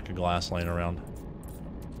stack of glass laying around.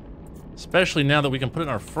 Especially now that we can put it in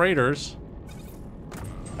our freighters.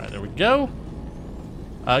 Alright, there we go.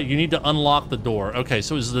 You need to unlock the door. Okay,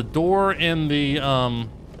 so is the door in the,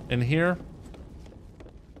 in here?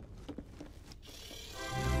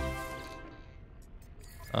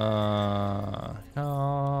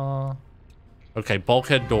 Okay,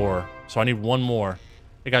 bulkhead door. So I need one more.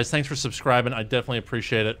 Hey guys, thanks for subscribing. I definitely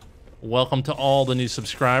appreciate it. Welcome to all the new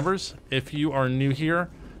subscribers. If you are new here,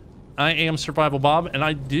 I am TheSurvivalBob, and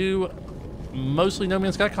I do mostly No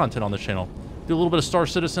Man's Sky content on this channel. Do a little bit of Star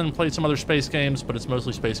Citizen, played some other space games, but it's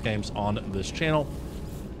mostly space games on this channel.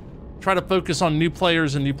 Try to focus on new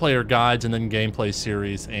players and new player guides, and then gameplay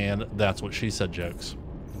series, and that's what she said jokes.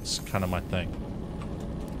 It's kind of my thing.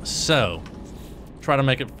 So, try to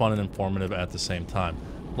make it fun and informative at the same time.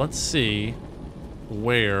 Let's see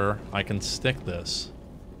where I can stick this.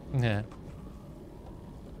 Yeah.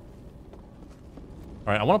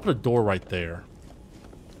 Alright, I want to put a door right there.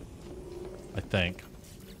 I think.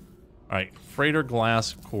 Alright, freighter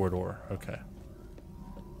glass corridor. Okay.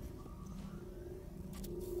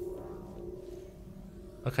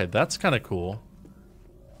 Okay, that's kind of cool.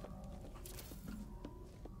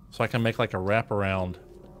 So I can make like a wraparound.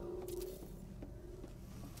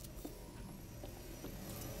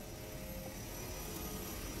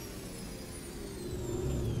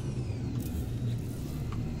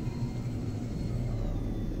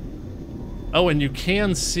 Oh, and you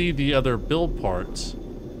can see the other build parts.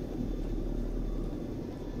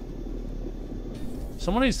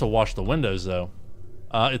 Someone needs to wash the windows, though.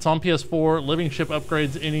 It's on PS4. Living ship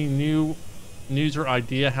upgrades. Any new news or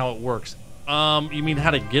idea how it works? You mean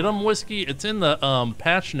how to get them, Whiskey? It's in the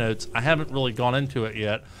patch notes. I haven't really gone into it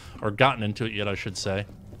yet. Or gotten into it yet, I should say.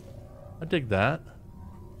 I dig that.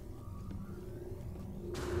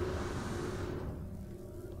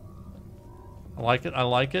 I like it. I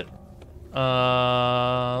like it.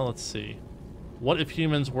 Let's see. What if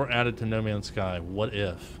humans were added to No Man's Sky? What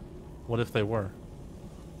if? What if they were?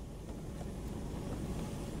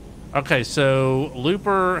 Okay, so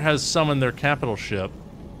Looper has summoned their capital ship.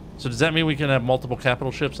 So does that mean we can have multiple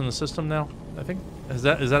capital ships in the system now? I think is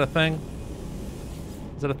that a thing?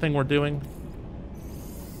 Is that a thing we're doing?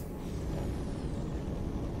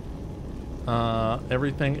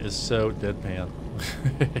 Everything is so deadpan.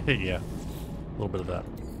 Yeah, a little bit of that.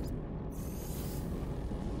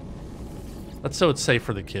 That's so it's safe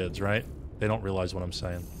for the kids, right? They don't realize what I'm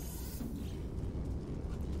saying.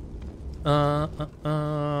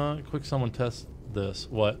 Quick, someone test this.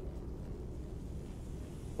 What?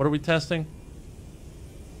 What are we testing?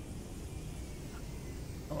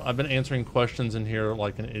 Oh, I've been answering questions in here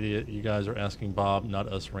like an idiot. You guys are asking Bob, not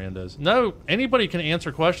us randos. No, anybody can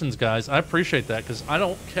answer questions, guys. I appreciate that because I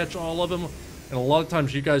don't catch all of them. And a lot of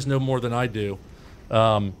times you guys know more than I do.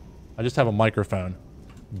 I just have a microphone.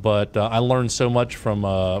 But I learned so much from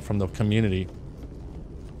the community.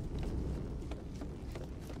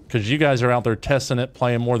 Because you guys are out there testing it,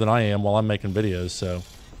 playing more than I am while I'm making videos, so...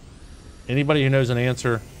 Anybody who knows an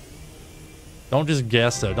answer, don't just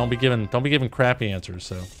guess, though. Don't be giving crappy answers,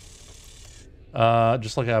 so...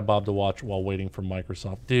 just like I have Bob to watch while waiting for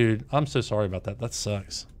Microsoft. Dude, I'm so sorry about that. That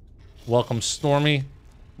sucks. Welcome, Stormy.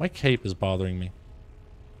 My cape is bothering me.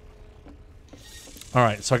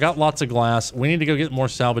 Alright, so I got lots of glass. We need to go get more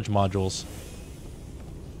salvage modules.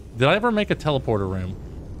 Did I ever make a teleporter room?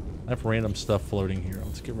 I have random stuff floating here.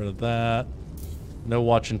 Let's get rid of that. No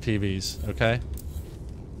watching TVs, okay?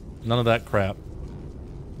 None of that crap.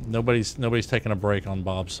 Nobody's taking a break on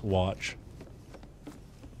Bob's watch.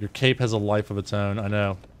 Your cape has a life of its own, I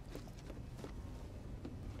know.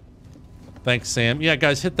 Thanks, Sam. Yeah,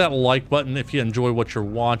 guys, hit that like button if you enjoy what you're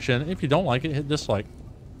watching. If you don't like it, hit dislike.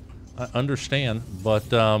 I understand, but,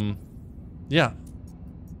 yeah.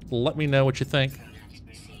 Let me know what you think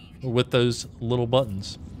with those little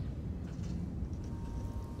buttons.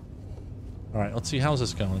 Alright, let's see. How's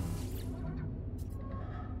this going?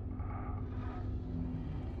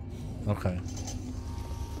 Okay.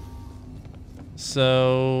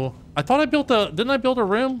 So, I thought I built a... Didn't I build a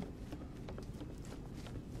room?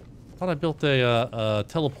 I thought I built a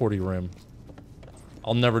teleporty room.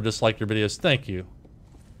 I'll never dislike your videos. Thank you.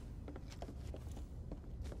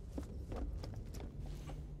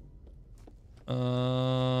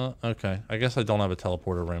 Okay. I guess I don't have a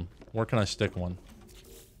teleporter room. Where can I stick one?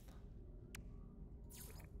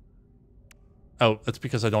 Oh, that's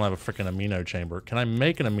because I don't have a freaking amino chamber. Can I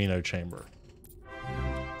make an amino chamber?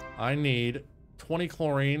 I need 20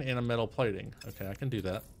 chlorine and a metal plating. Okay, I can do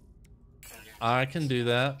that. I can do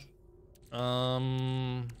that.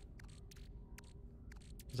 Does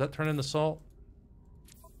that turn into salt?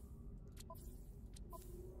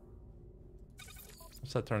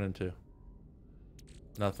 What's that turn into?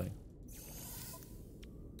 Nothing.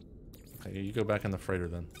 Okay, you go back in the freighter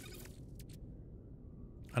then.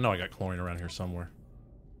 I know I got chlorine around here somewhere.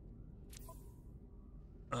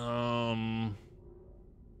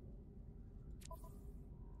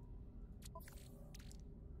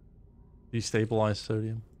 Destabilize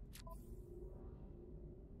sodium.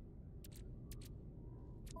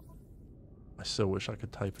 I so wish I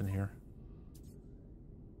could type in here.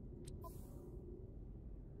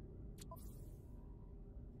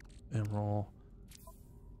 Emerald.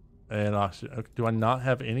 And oxygen. Do I not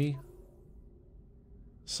have any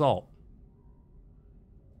salt?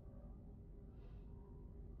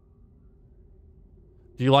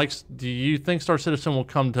 Do you think Star Citizen will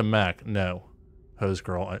come to Mac? No. Horse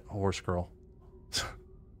girl.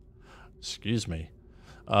 Excuse me.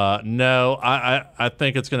 No, I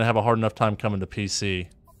think it's going to have a hard enough time coming to PC.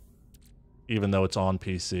 Even though it's on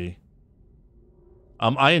PC.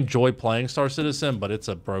 I enjoy playing Star Citizen, but it's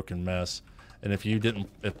a broken mess. And if you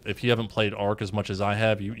haven't played Ark as much as I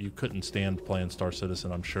have, you couldn't stand playing Star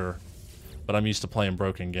Citizen, I'm sure. But I'm used to playing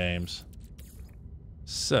broken games.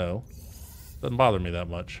 So, doesn't bother me that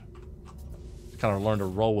much. Kind of learn to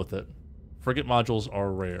roll with it. Frigate modules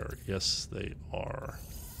are rare. Yes, they are.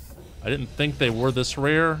 I didn't think they were this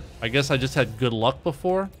rare. I guess I just had good luck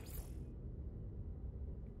before.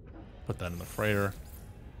 Put that in the freighter.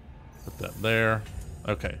 Put that there.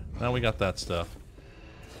 Okay, now we got that stuff.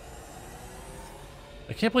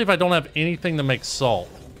 I can't believe I don't have anything to make salt.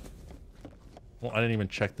 Well, I didn't even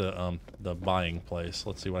check the buying place.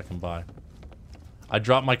 Let's see what I can buy. I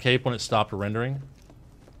dropped my cape when it stopped rendering.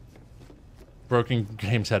 Broken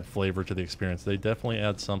games had flavor to the experience. They definitely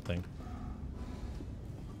add something.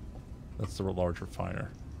 That's the large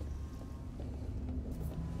refiner.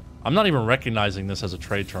 I'm not even recognizing this as a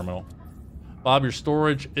trade terminal. Bob, your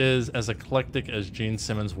storage is as eclectic as Gene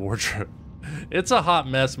Simmons' wardrobe. It's a hot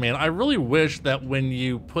mess, man. I really wish that when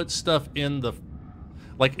you put stuff in the...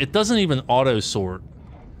 Like, it doesn't even auto-sort.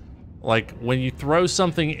 Like, when you throw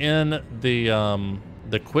something in the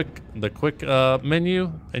quick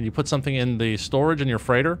menu and you put something in the storage in your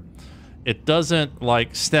freighter, it doesn't,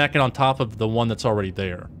 like, stack it on top of the one that's already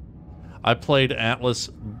there. I played Atlas.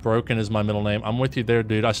 Broken is my middle name. I'm with you there,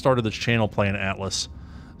 dude. I started this channel playing Atlas.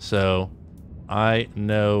 So... I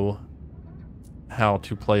know how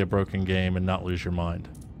to play a broken game and not lose your mind.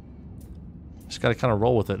 Just got to kind of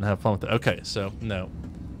roll with it and have fun with it. Okay, so, no.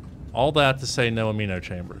 All that to say no amino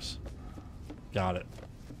chambers. Got it.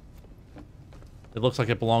 It looks like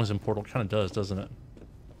it belongs in Portal. Kind of does, doesn't it?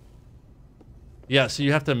 Yeah, so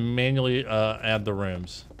you have to manually add the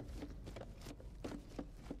rooms.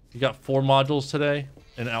 You got 4 modules today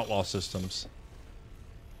in Outlaw Systems.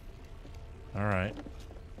 All right.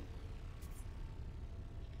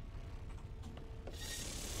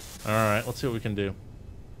 Alright, let's see what we can do.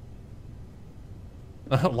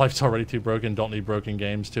 Life's already too broken, don't need broken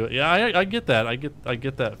games to it. Yeah, I get that. I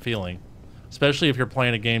get that feeling. Especially if you're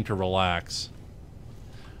playing a game to relax.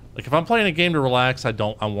 Like, if I'm playing a game to relax, I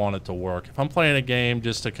want it to work. If I'm playing a game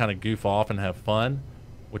just to kind of goof off and have fun,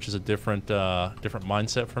 which is a different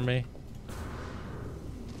mindset for me,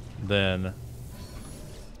 then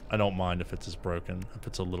I don't mind if it's broken, if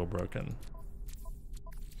it's a little broken.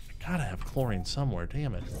 I gotta have chlorine somewhere,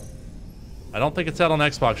 damn it. I don't think it's out on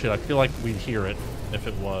Xbox yet. I feel like we'd hear it if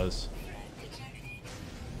it was.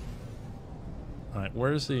 Alright,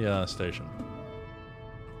 where's the station?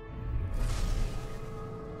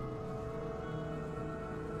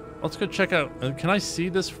 Let's go check out. Can I see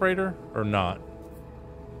this freighter or not?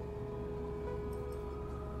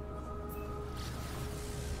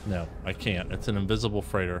 No, I can't. It's an invisible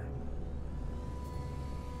freighter.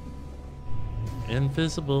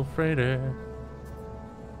 Invisible freighter.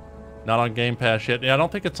 Not on Game Pass yet. Yeah, I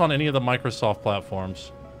don't think it's on any of the Microsoft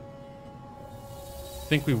platforms.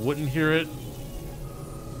 Think we wouldn't hear it?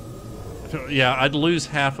 Yeah, I'd lose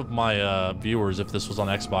half of my viewers if this was on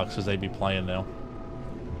Xbox because they'd be playing now.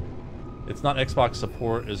 It's not Xbox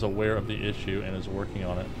support is aware of the issue and is working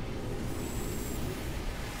on it.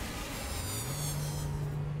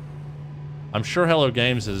 I'm sure Hello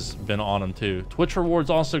Games has been on them too. Twitch rewards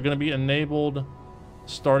also going to be enabled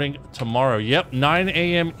starting tomorrow. Yep, 9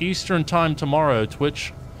 a.m. Eastern time tomorrow.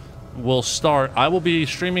 Twitch will start. I will be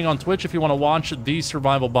streaming on Twitch if you want to watch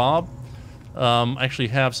TheSurvivalBob. I actually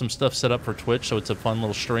have some stuff set up for Twitch, so it's a fun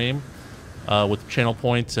little stream with channel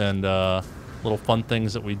points and little fun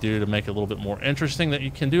things that we do to make it a little bit more interesting that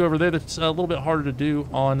you can do over there that's a little bit harder to do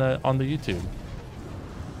on the YouTube.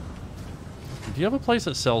 Do you have a place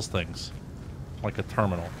that sells things? Like a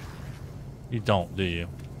terminal? You don't, do you?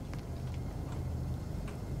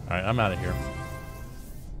 Alright, I'm out of here.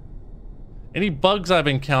 Any bugs I've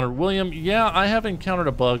encountered? William, yeah, I have encountered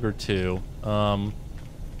a bug or two. I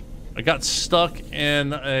got stuck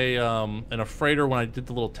in a freighter when I did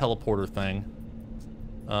the little teleporter thing.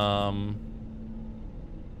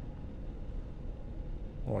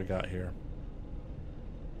 What do I got here?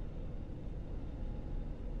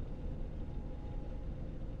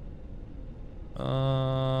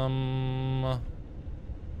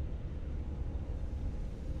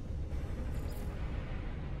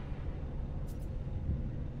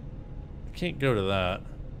 Can't go to that.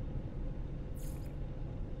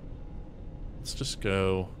 Let's just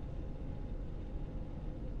go.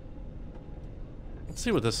 Let's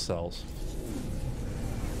see what this sells.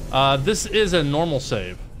 This is a normal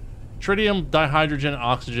save. Tritium, dihydrogen,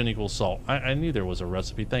 oxygen equals salt. I knew there was a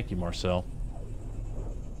recipe. Thank you, Marcel.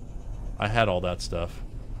 I had all that stuff.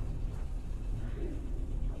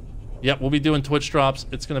 Yep, we'll be doing Twitch drops.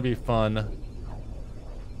 It's going to be fun.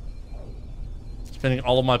 Spending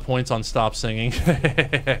all of my points on stop singing.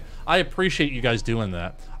 I appreciate you guys doing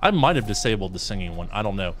that. I might have disabled the singing one. I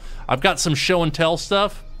don't know. I've got some show and tell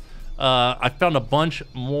stuff. I found a bunch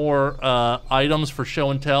more items for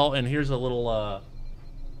show and tell, and here's a little,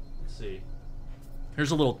 let's see.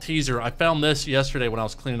 Here's a little teaser. I found this yesterday when I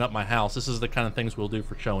was cleaning up my house. This is the kind of things we'll do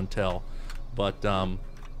for show and tell. But,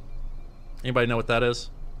 anybody know what that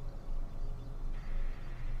is?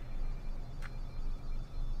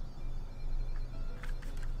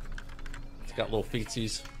 It's got little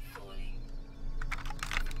feetsies.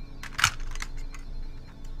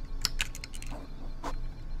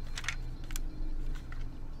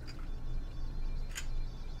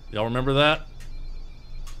 Y'all remember that?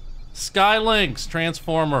 Skylinks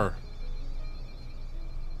transformer.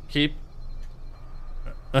 Keep.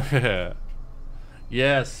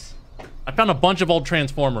 Yes. I found a bunch of old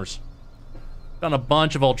transformers. Found a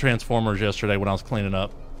bunch of old transformers yesterday when I was cleaning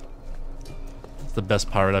up. It's the best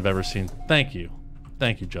pirate I've ever seen. Thank you.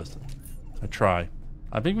 Thank you, Justin. I try.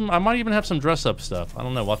 I might even have some dress-up stuff. I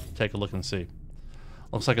don't know. We'll have to take a look and see.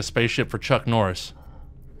 Looks like a spaceship for Chuck Norris.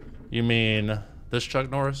 You mean this Chuck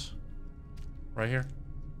Norris? Right here?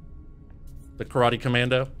 The Karate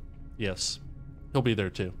Commando? Yes. He'll be there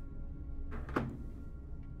too.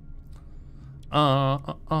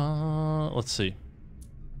 Let's see.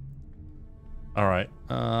 Alright.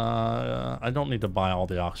 I don't need to buy all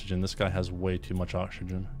the oxygen. This guy has way too much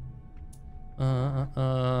oxygen.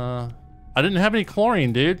 I didn't have any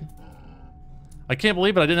chlorine, dude. I can't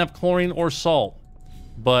believe it. I didn't have chlorine or salt.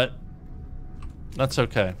 But that's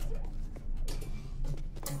okay.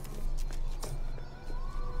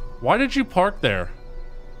 Why did you park there?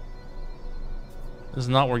 This is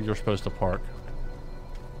not where you're supposed to park.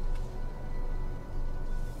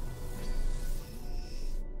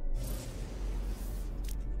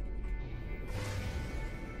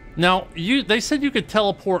 Now, they said you could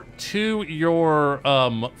teleport to your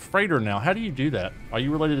freighter now. How do you do that? Are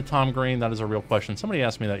you related to Tom Green? That is a real question. Somebody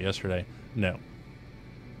asked me that yesterday. No.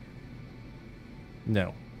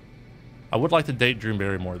 No. I would like to date Drew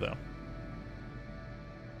Barrymore, though.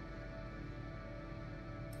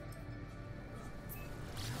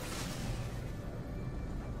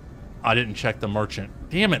 I didn't check the merchant.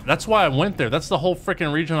 Damn it, that's why I went there. That's the whole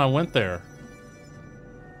freaking reason I went there.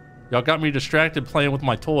 Y'all got me distracted playing with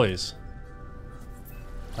my toys.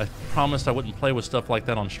 I promised I wouldn't play with stuff like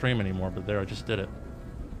that on stream anymore, but there, I just did it.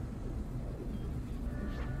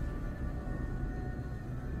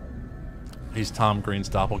 He's Tom Green's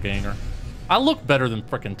doppelganger. I look better than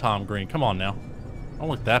frickin' Tom Green. Come on now. I don't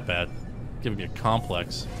look that bad. Giving me a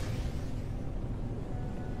complex.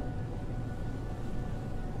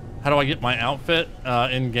 How do I get my outfit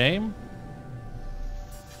in game?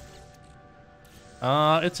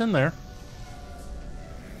 It's in there.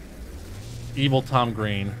 Evil Tom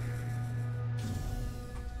Green.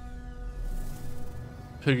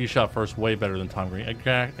 Poogie shot first, way better than Tom Green.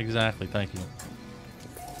 Exactly, thank you.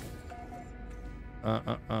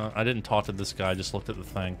 I didn't talk to this guy, I just looked at the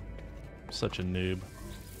thing. Such a noob.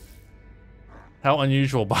 How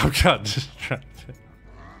unusual Bob got distracted.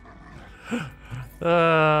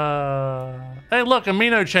 Hey, look,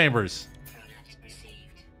 amino chambers.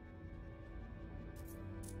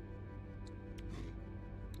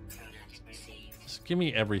 Just give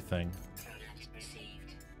me everything.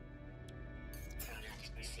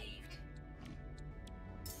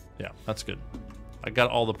 Yeah, that's good. I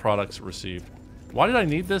got all the products received. Why did I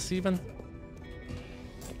need this even?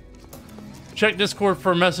 Check Discord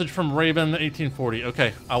for a message from Raven1840.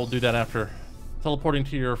 Okay, I will do that after. Teleporting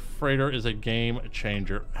to your freighter is a game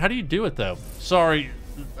changer. How do you do it though? Sorry,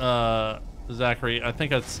 Zachary. I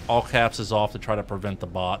think it's all caps is off to try to prevent the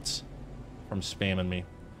bots from spamming me.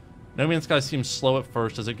 No Man's Sky seems slow at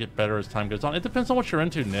first. Does it get better as time goes on? It depends on what you're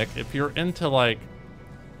into, Nick. If you're into like,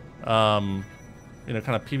 you know,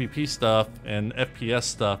 kind of PvP stuff and FPS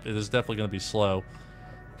stuff, it is definitely going to be slow.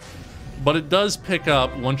 But it does pick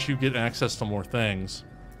up once you get access to more things.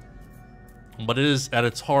 But it is, at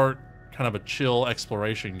its heart, kind of a chill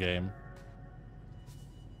exploration game.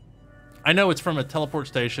 I know it's from a teleport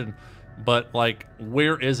station, but like,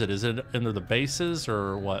 where is it? Is it into the bases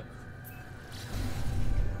or what?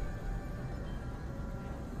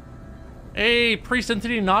 Hey, Priest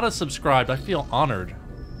Entity Nada subscribed. I feel honored.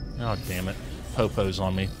 Oh, damn it. Popo's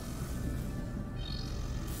on me.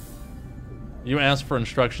 You asked for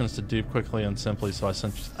instructions to dupe quickly and simply, so I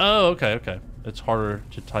sent you... Oh, okay, okay. It's harder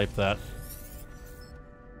to type that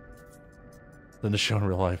than to show in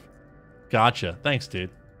real life. Gotcha. Thanks,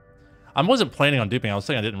 dude. I wasn't planning on duping. I was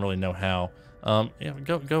saying I didn't really know how. Yeah,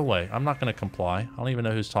 go away. I'm not going to comply. I don't even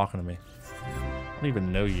know who's talking to me. I don't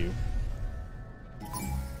even know you.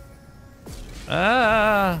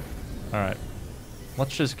 Ah! Alright.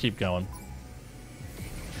 Let's just keep going.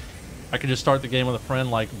 I could just start the game with a friend,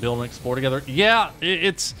 like build and explore together. Yeah,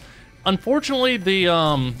 it's... Unfortunately,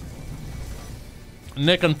 the,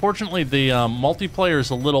 Nick, unfortunately, the multiplayer is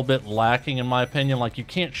a little bit lacking, in my opinion. Like, you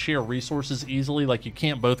can't share resources easily. Like, you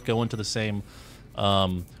can't both go into the same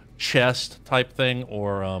chest type thing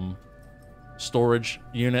or storage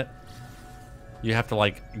unit. You have to,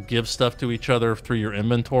 like, give stuff to each other through your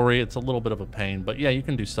inventory. It's a little bit of a pain. But, yeah, you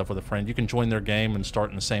can do stuff with a friend. You can join their game and start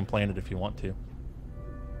in the same planet if you want to.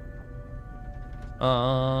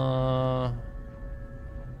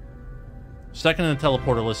 Second in the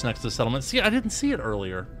teleporter list next to the settlement. See, I didn't see it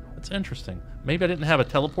earlier. That's interesting. Maybe I didn't have a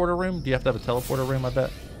teleporter room. Do you have to have a teleporter room, I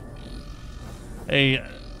bet? Hey,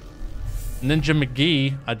 Ninja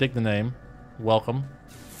McGee. I dig the name. Welcome.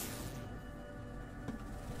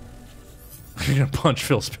 You're gonna punch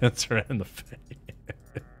Phil Spencer in the face.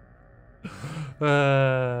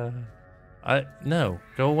 No,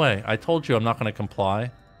 go away. I told you I'm not gonna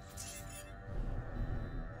comply.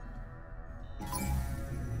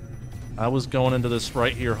 I was going into this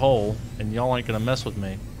right here hole, and y'all ain't gonna mess with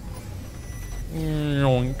me.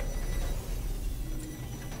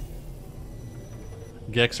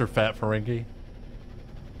 Gex or Fat Ferengi?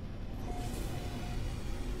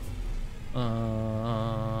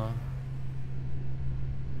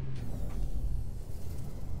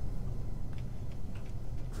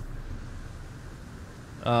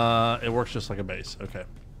 It works just like a base. Okay.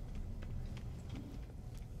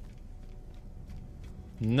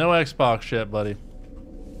 No Xbox shit, buddy.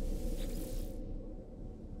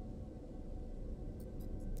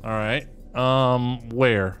 Alright.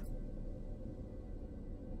 Where?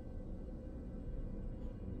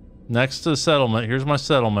 Next to the settlement. Here's my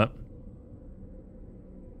settlement.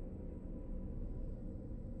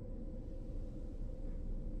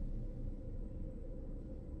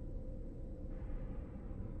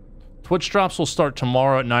 Twitch drops will start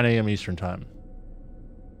tomorrow at 9 a.m. Eastern time.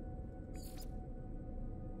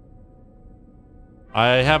 I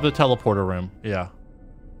have the teleporter room. Yeah.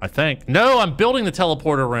 I think. No, I'm building the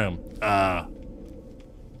teleporter room.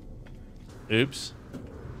 Oops.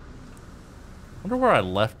 Wonder where I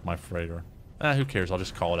left my freighter. Who cares? I'll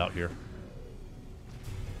just call it out here.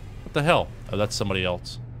 What the hell? Oh, that's somebody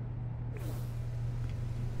else.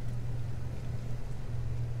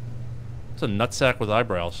 It's a nutsack with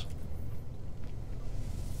eyebrows.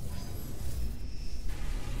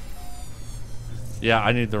 Yeah,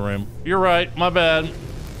 I need the room. You're right. My bad.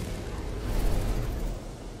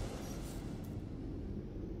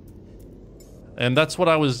 And that's what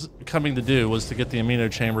I was coming to do, was to get the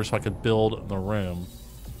amino chamber so I could build the room.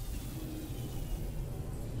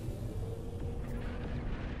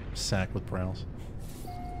 Sack with brows.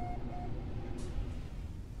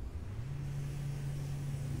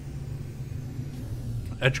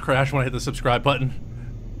 Edge crash when I hit the subscribe button.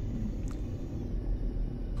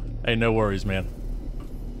 Hey, no worries, man.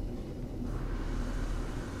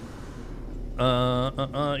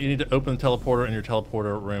 You need to open the teleporter in your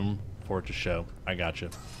teleporter room for it to show. I got you.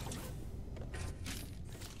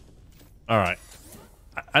 Alright.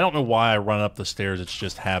 I don't know why I run up the stairs. It's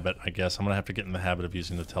just habit, I guess. I'm gonna have to get in the habit of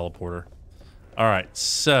using the teleporter. Alright,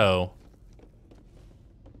 so...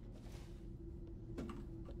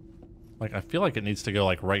 like, I feel like it needs to go,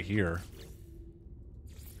 like, right here.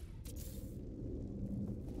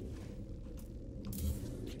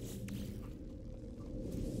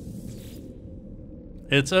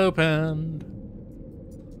 It's opened.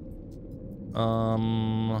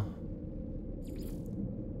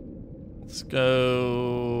 Let's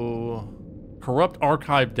go... corrupt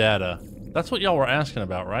archive data. That's what y'all were asking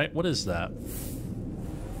about, right? What is that?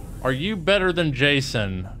 Are you better than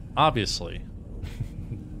Jason? Obviously.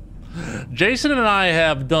 Jason and I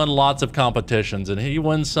have done lots of competitions, and he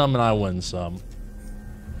wins some and I win some.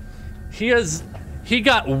 He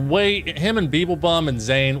got way... him and Beeblebum and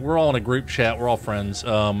Zane, we're all in a group chat, we're all friends.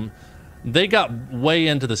 They got way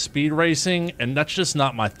into the speed racing, and that's just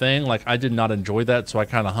not my thing. Like, I did not enjoy that, so I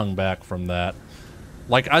kind of hung back from that.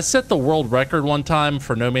 Like, I set the world record one time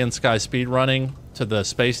for No Man's Sky speed running to the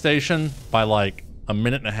space station by, like, a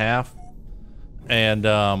minute and a half. And,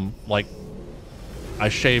 like, I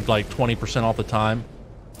shaved, like, 20% off the time.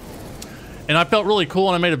 And I felt really cool,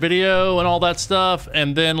 and I made a video and all that stuff.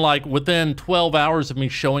 And then, like, within 12 hours of me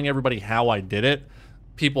showing everybody how I did it,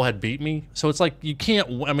 people had beat me. So it's like, you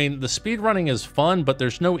can't... I mean, the speed running is fun, but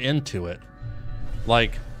there's no end to it.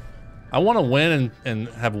 Like, I want to win and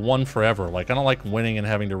have won forever. Like, I don't like winning and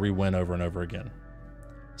having to re-win over and over again.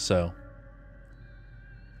 So,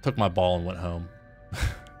 took my ball and went home.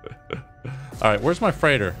 Alright, where's my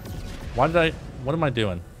freighter? Why did I... what am I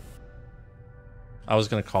doing? I was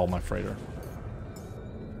going to call my freighter.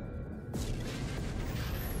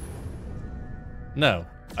 No,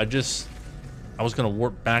 I was going to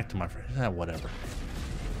warp back to my freighter. Whatever.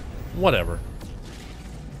 Whatever.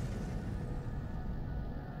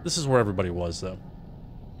 This is where everybody was, though.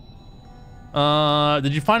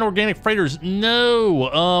 Did you find organic freighters?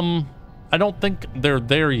 No, I don't think they're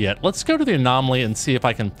there yet. Let's go to the anomaly and see if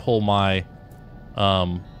I can pull my,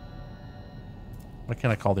 what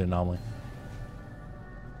can I call the anomaly?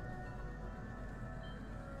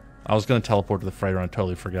 I was going to teleport to the freighter and I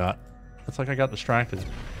totally forgot. It's like I got distracted.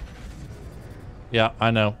 Yeah,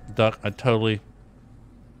 I know. Duck, I totally,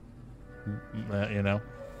 you know.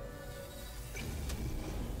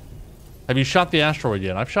 Have you shot the asteroid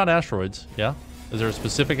yet? I've shot asteroids, yeah. Is there a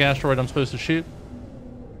specific asteroid I'm supposed to shoot?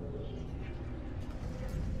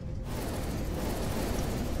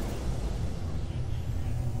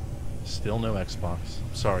 Still no Xbox.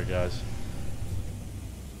 Sorry, guys.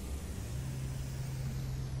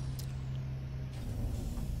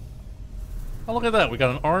 Oh, look at that. We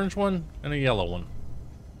got an orange one and a yellow one.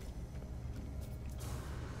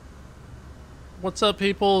 What's up,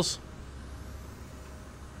 peoples?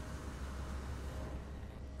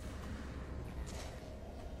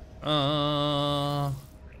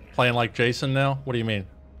 Playing like Jason now? What do you mean?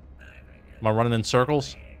 Am I running in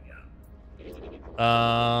circles?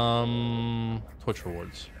 Twitch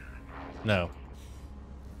rewards. No.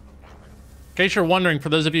 In case you're wondering, for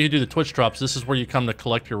those of you who do the Twitch drops, this is where you come to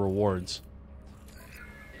collect your rewards.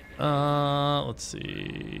 Let's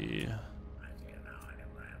see.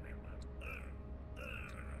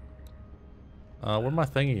 Where my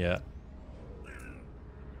thingy at?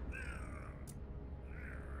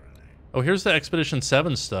 Oh, here's the Expedition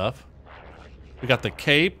 7 stuff. We got the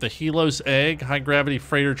Cape, the Helos Egg, High Gravity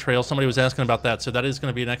Freighter Trail. Somebody was asking about that, so that is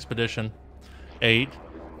going to be an Expedition 8.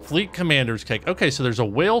 Fleet Commander's Cape. Okay, so there's a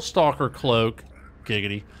Whale Stalker cloak,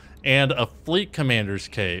 giggity, and a Fleet Commander's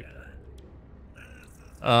Cape.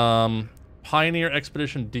 Pioneer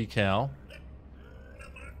Expedition decal.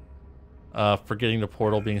 Forgetting the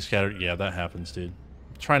portal being scattered. Yeah, that happens, dude.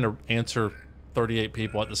 Trying to answer 38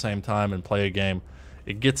 people at the same time and play a game.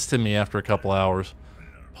 It gets to me after a couple hours.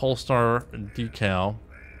 Polestar decal.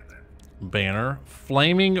 Banner.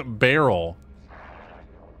 Flaming Barrel.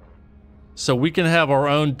 So we can have our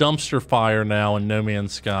own dumpster fire now in No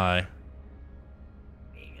Man's Sky.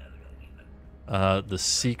 The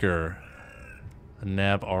Seeker. A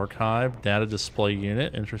nav archive. Data display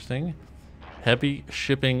unit. Interesting. Heavy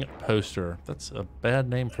shipping poster. That's a bad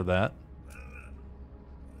name for that.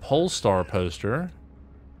 Polestar poster.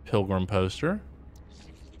 Pilgrim poster.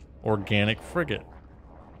 Organic frigate.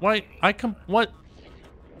 Why? What?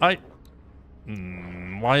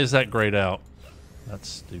 Why is that grayed out? That's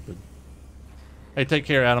stupid. Hey, take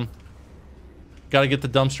care, Adam. Gotta get the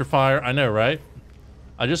dumpster fire. I know, right?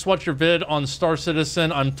 I just watched your vid on Star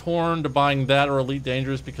Citizen. I'm torn to buying that or Elite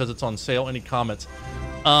Dangerous because it's on sale. Any comments?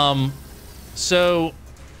 So,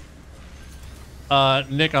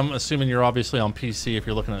 Nick, I'm assuming you're obviously on PC if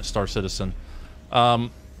you're looking at Star Citizen.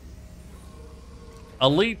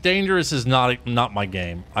 Elite Dangerous is not my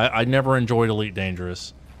game. I never enjoyed Elite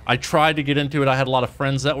Dangerous. I tried to get into it. I had a lot of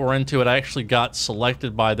friends that were into it. I actually got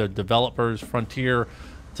selected by the developers, Frontier,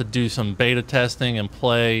 to do some beta testing and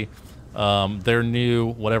play their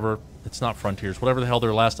new, whatever, it's not Frontiers, whatever the hell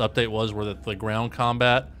their last update was, where the ground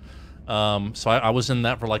combat. So I was in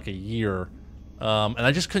that for like a year. And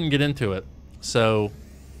I just couldn't get into it. So,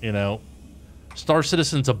 you know, Star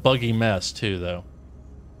Citizen's a buggy mess too, though.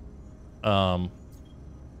 I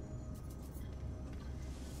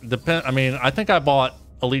mean, I think I bought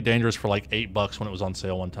Elite Dangerous for like $8 when it was on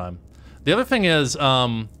sale one time. The other thing is,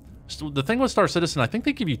 the thing with Star Citizen, I think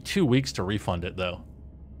they give you 2 weeks to refund it, though.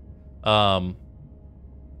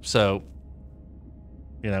 So,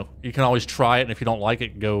 you know, you can always try it, and if you don't like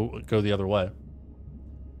it, go the other way.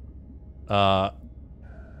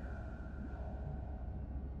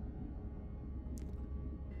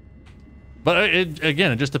 But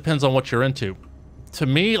again, it just depends on what you're into. To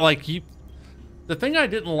me, like, the thing I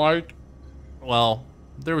didn't like, well,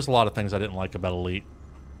 there was a lot of things I didn't like about Elite.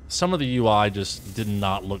 Some of the UI just did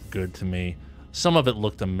not look good to me. Some of it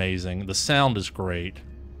looked amazing. The sound is great.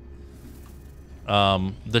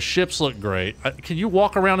 The ships look great. Can you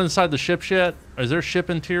walk around inside the ships yet? Is there ship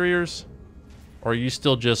interiors? Or are you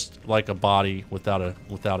still just like a body without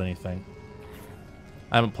anything?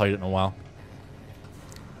 I haven't played it in a while.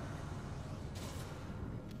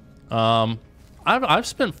 I've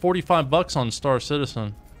spent $45 on Star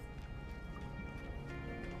Citizen.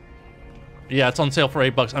 Yeah, it's on sale for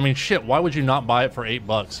 $8. I mean, shit, why would you not buy it for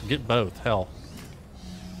 $8? Get both, hell.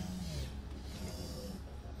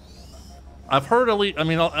 I've heard Elite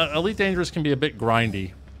Dangerous can be a bit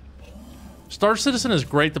grindy. Star Citizen is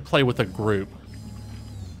great to play with a group.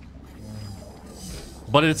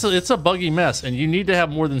 But it's a buggy mess, and you need to have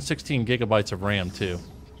more than 16 gigabytes of RAM, too.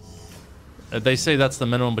 They say that's the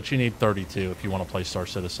minimum, but you need 32 if you want to play Star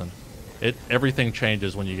Citizen. Everything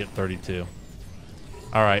changes when you get 32.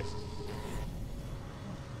 All right.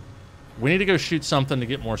 We need to go shoot something to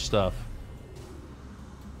get more stuff.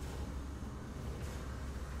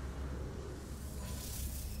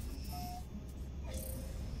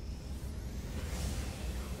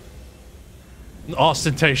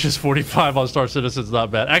 Ostentatious 45 on Star Citizen's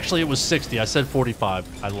not bad. Actually, it was 60. I said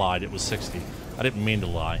 45. I lied. It was 60. I didn't mean to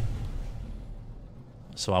lie.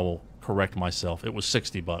 So I will correct myself. It was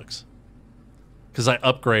 $60. Because I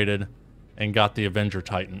upgraded and got the Avenger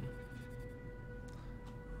Titan.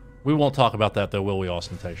 We won't talk about that, though, will we,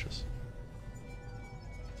 Ostentatious?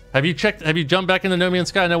 Have you jumped back into No Man's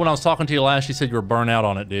Sky? I know when I was talking to you last, you said you were burnt out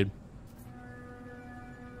on it, dude.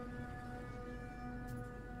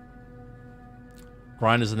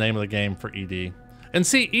 Grind is the name of the game for ED. And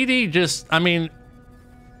see, ED just, I mean,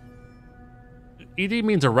 ED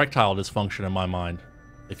means erectile dysfunction in my mind.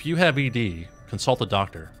 If you have ED, consult a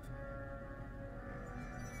doctor.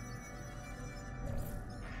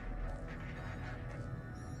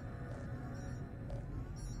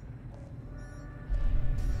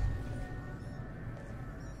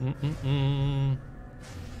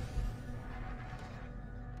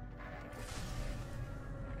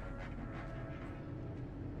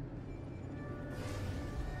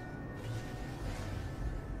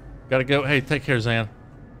 Gotta go. Hey, take care, Zan.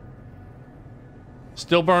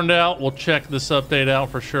 Still burned out. We'll check this update out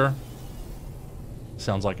for sure.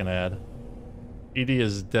 Sounds like an ad. ED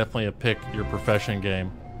is definitely a pick your profession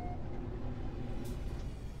game.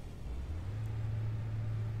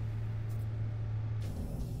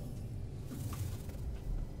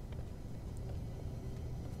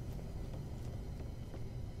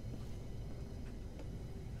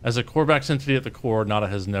 As a Korvax entity at the core, Nada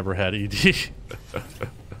has never had ED.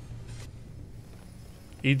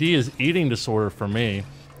 ED is eating disorder for me.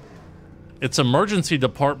 It's emergency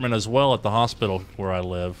department as well at the hospital where I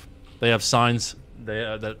live. They have signs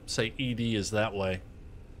that say ED is that way.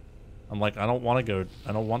 I'm like, I don't want to go.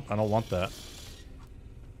 I don't want that.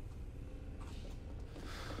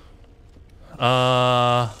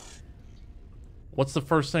 What's the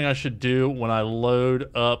first thing I should do when I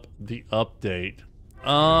load up the update?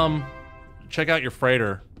 Check out your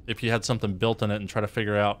freighter if you had something built in it and try to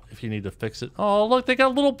figure out if you need to fix it. Oh, look, they got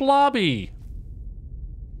a little blobby.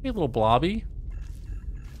 Hey, little blobby.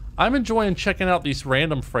 I'm enjoying checking out these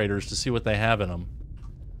random freighters to see what they have in them.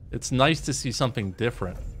 It's nice to see something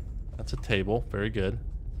different. That's a table. Very good.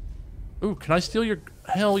 Ooh, can I steal your...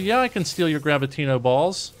 Hell yeah, I can steal your Gravitino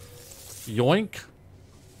balls. Yoink.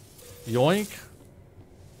 Yoink.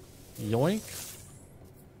 Yoink.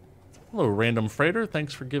 Hello, random freighter.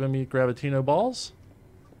 Thanks for giving me Gravitino balls.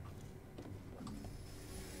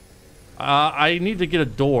 I need to get a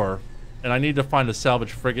door, and I need to find a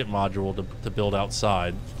salvage frigate module to build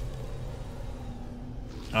outside.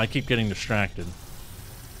 And I keep getting distracted.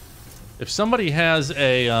 If somebody has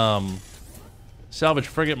a salvage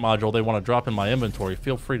frigate module they want to drop in my inventory,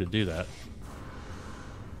 feel free to do that.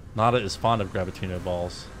 Nada is fond of Gravitino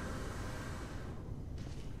balls.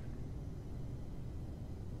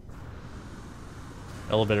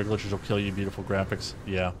 Elevator glitches will kill you. Beautiful graphics.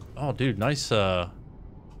 Yeah. Oh, dude, nice.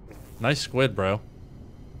 Nice squid, bro.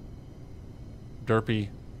 Derpy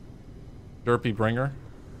bringer.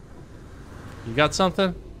 You got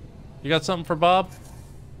something? You got something for Bob?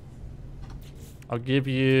 I'll give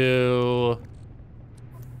you...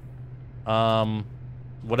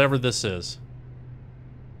 whatever this is.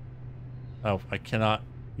 Oh, I cannot...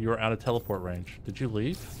 You are out of teleport range. Did you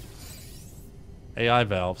leave? AI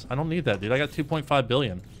valves. I don't need that, dude. I got 2.5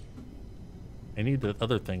 billion. I need the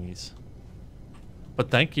other thingies. But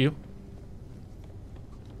thank you.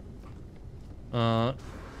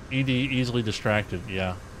 ED easily distracted.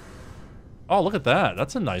 Yeah. Oh, look at that.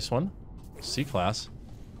 That's a nice one. C-class.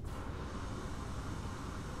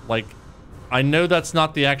 Like, I know that's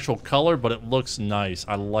not the actual color, but it looks nice.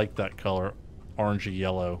 I like that color. Orangey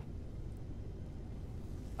yellow.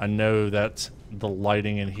 I know that's the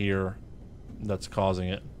lighting in here that's causing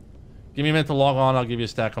it. Give me a minute to log on. I'll give you a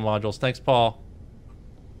stack of modules. Thanks, Paul.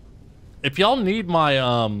 If y'all need my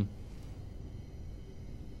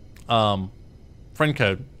friend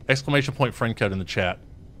code, exclamation point friend code in the chat,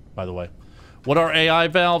 by the way. What are AI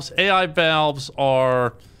valves? AI valves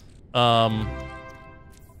are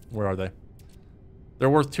where are they? They're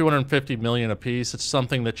worth 250 million a piece. It's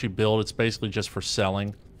something that you build. It's basically just for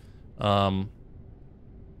selling.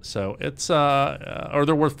 So it's or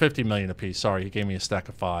they're worth 50 million a piece. Sorry, he gave me a stack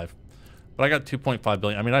of 5. But I got 2.5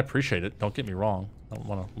 billion. I mean, I appreciate it. Don't get me wrong. I don't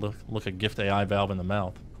want to look a gift AI valve in the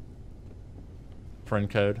mouth. Friend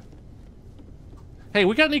code. Hey,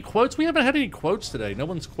 we got any quotes? We haven't had any quotes today. No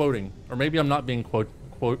one's quoting. Or maybe I'm not being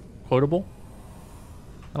quotable.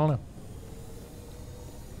 I don't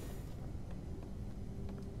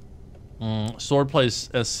know. Sword plays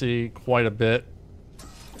SC quite a bit.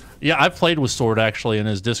 Yeah, I've played with Sword actually in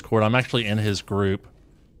his Discord. I'm actually in his group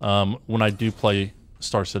when I do play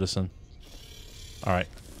Star Citizen. All right.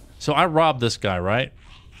 So I robbed this guy, right?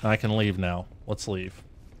 And I can leave now. Let's leave.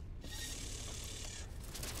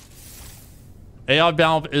 AI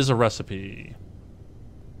valve is a recipe.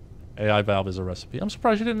 AI valve is a recipe. I'm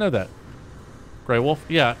surprised you didn't know that. Grey Wolf?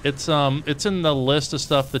 Yeah, it's in the list of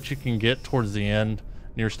stuff that you can get towards the end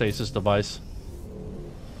near stasis device.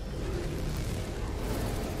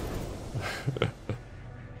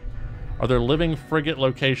 Are there living frigate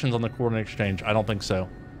locations on the coordinate exchange? I don't think so.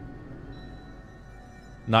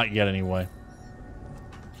 Not yet, anyway.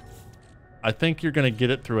 I think you're going to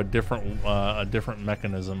get it through a different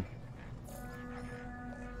mechanism.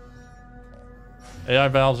 AI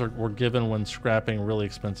valves were given when scrapping really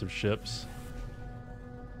expensive ships.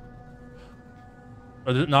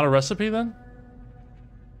 Is it not a recipe then?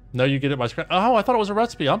 No, you get it by scrap. Oh, I thought it was a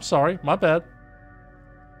recipe. I'm sorry. My bad.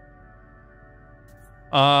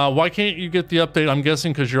 Why can't you get the update? I'm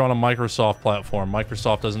guessing because you're on a Microsoft platform.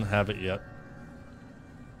 Microsoft doesn't have it yet.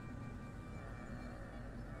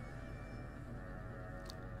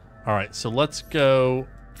 All right, so let's go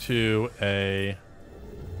to a...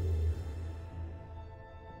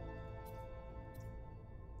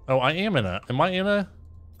 Oh, I am in a... Am I in a...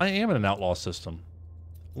 I am in an outlaw system.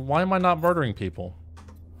 Why am I not murdering people?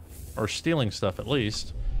 Or stealing stuff, at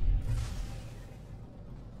least.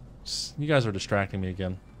 You guys are distracting me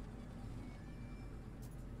again.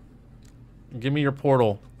 Give me your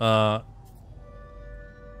portal.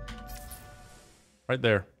 Right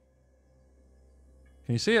there.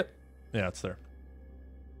 Can you see it? Yeah, it's there.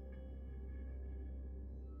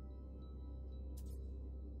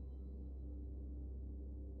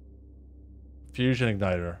 Fusion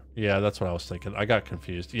igniter. Yeah, that's what I was thinking. I got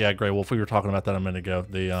confused. Yeah, Grey Wolf, we were talking about that a minute ago.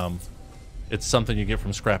 The it's something you get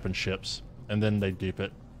from scrapping ships, and then they dupe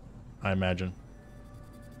it, I imagine.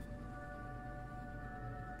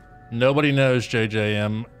 Nobody knows,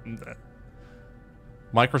 JJM.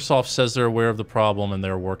 Microsoft says they're aware of the problem and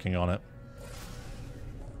they're working on it.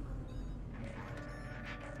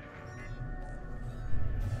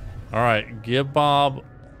 All right, give Bob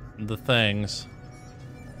the things.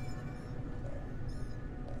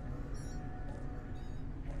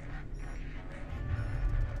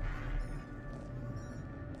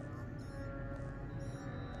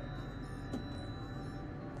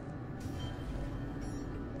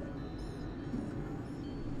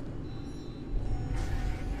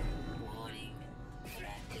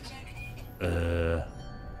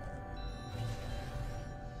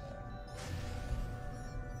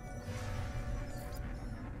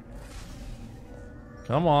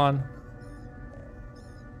 Come on.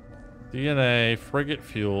 DNA, frigate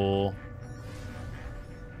fuel.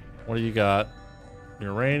 What do you got?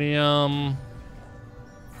 Uranium.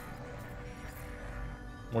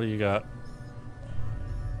 What do you got?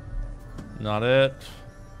 Not it.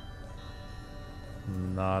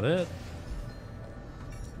 Not it.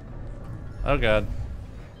 Oh god.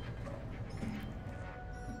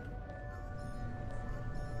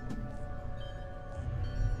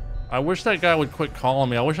 I wish that guy would quit calling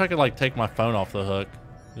me. I wish I could like take my phone off the hook.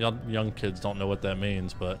 Young kids don't know what that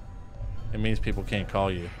means, but it means people can't call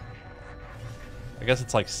you. I guess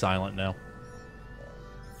it's like silent now.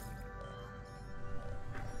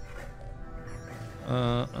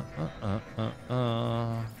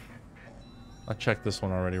 I checked this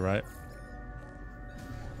one already, right?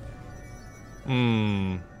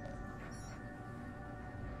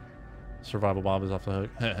 Survival Bob is off the hook.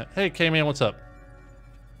 Hey, K-Man, what's up?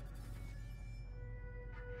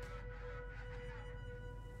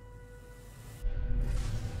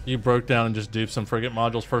 You broke down and just duped some frigate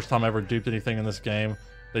modules. First time I ever duped anything in this game.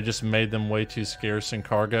 They just made them way too scarce in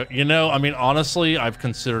cargo. You know, I mean, honestly, I've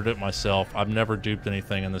considered it myself. I've never duped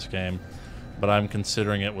anything in this game, but I'm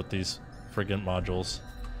considering it with these frigate modules.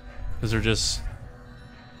 Because they're just...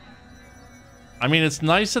 I mean, it's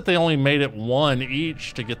nice that they only made it one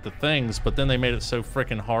each to get the things, but then they made it so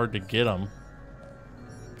freaking hard to get them.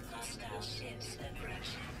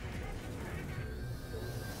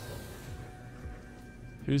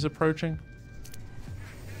 Who's approaching?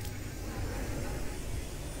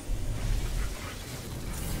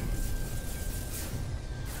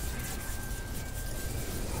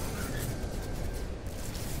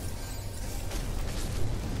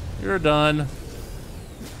 You're done.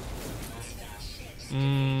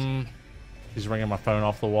 He's ringing my phone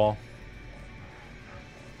off the wall.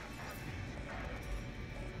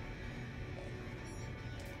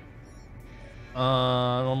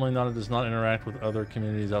 Normally NATA does not interact with other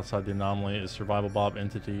communities outside the anomaly. Is TheSurvivalBob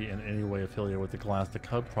entity in any way affiliated with the Galactic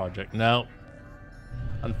Hub project? No.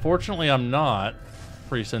 Unfortunately, I'm not.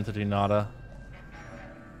 Priest entity NATA.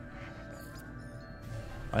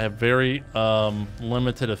 I have very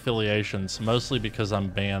limited affiliations, mostly because I'm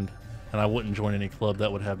banned, and I wouldn't join any club that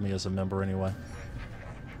would have me as a member anyway.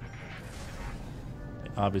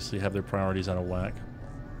 They obviously have their priorities out of whack.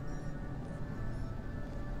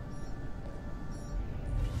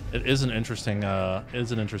 It is an interesting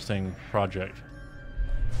project.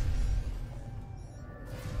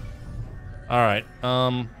 All right,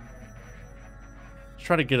 let's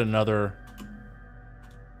try to get another.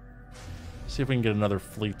 See if we can get another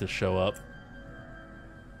fleet to show up.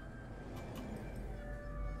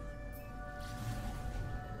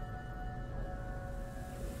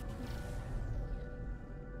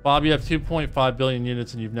 Bob, you have 2.5 billion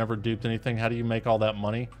units and you've never duped anything. How do you make all that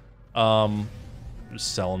money?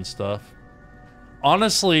 Just selling stuff.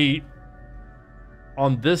 Honestly,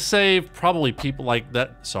 on this save, probably people like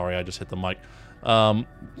that. Sorry, I just hit the mic.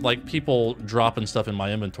 Like people dropping stuff in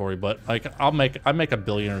my inventory, but like I make a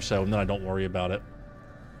billion or so, and then I don't worry about it.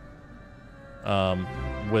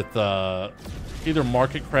 With either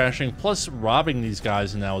market crashing, plus robbing these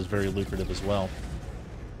guys now is very lucrative as well.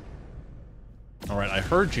 All right, I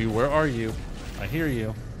heard you. Where are you? I hear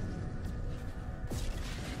you.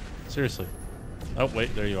 Seriously. Oh,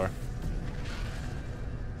 wait, there you are.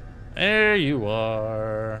 There you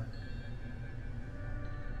are.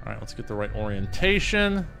 All right, let's get the right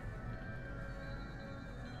orientation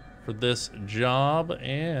for this job,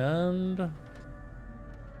 and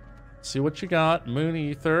See what you got. Moon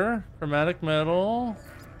Ether, chromatic metal,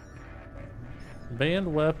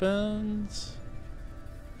 banned weapons.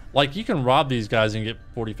 Like, you can rob these guys and get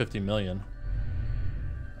 40, 50 million.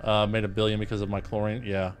 Made $1 billion because of my chlorine.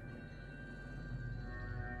 Yeah.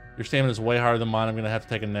 Your stamina is way higher than mine. I'm going to have to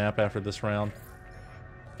take a nap after this round.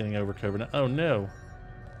 Getting over COVID. Oh, no.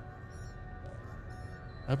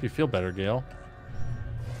 I hope you feel better, Gale.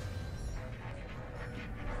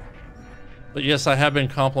 But yes, I have been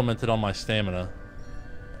complimented on my stamina.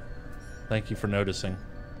 Thank you for noticing.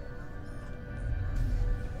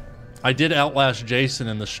 I did outlast Jason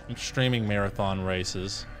in the streaming marathon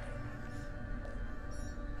races.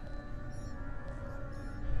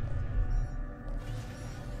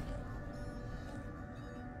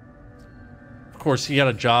 Of course, he had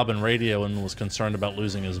a job in radio and was concerned about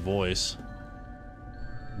losing his voice.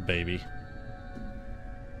 Baby.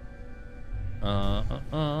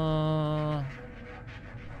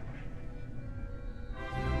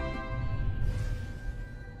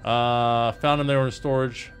 Found them there in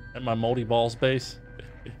storage at my Moldy Balls base.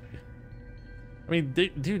 I mean,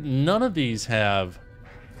 dude, none of these have...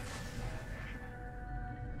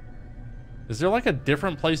 Is there like a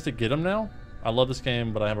different place to get them now? I love this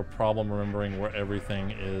game, but I have a problem remembering where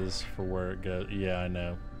everything is for where it goes. Yeah, I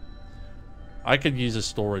know. I could use a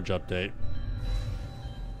storage update.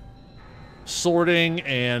 Sorting,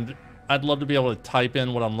 and I'd love to be able to type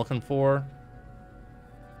in what I'm looking for.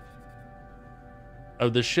 Oh,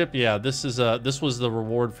 the ship, yeah, this is this was the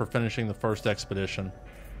reward for finishing the first expedition.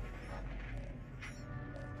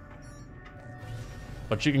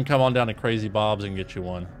 But you can come on down to Crazy Bob's and get you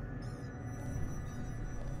one.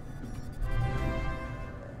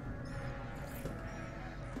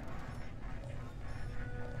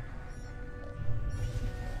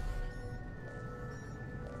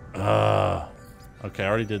 Okay, I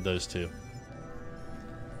already did those two.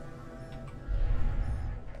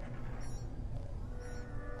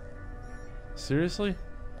 Seriously?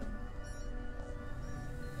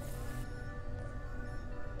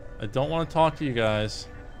 I don't want to talk to you guys.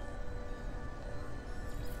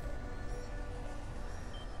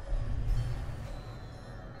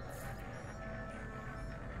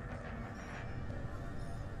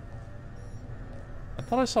 I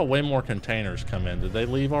thought I saw way more containers come in. Did they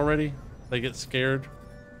leave already? They get scared?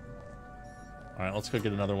 Alright, let's go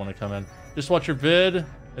get another one to come in. Just watch your vid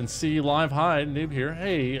and see live. Hi, noob here.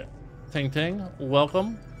 Hey, Ting Ting,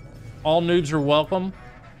 welcome. All noobs are welcome.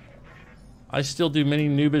 I still do many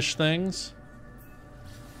noobish things.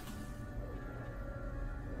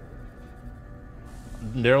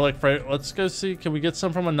 Derelict Freighter, let's go see. Can we get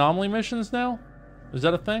some from anomaly missions now? Is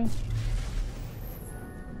that a thing?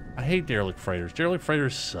 I hate derelict freighters. Derelict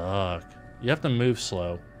freighters suck. You have to move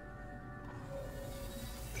slow.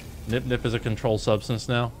 Nip Nip is a controlled substance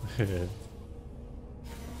now.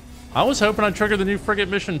 I was hoping I'd trigger the new frigate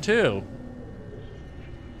mission too.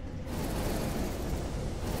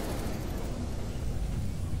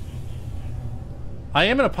 I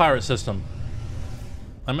am in a pirate system.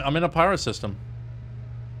 I'm in a pirate system.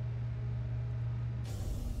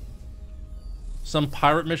 Some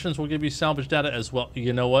pirate missions will give you salvage data as well.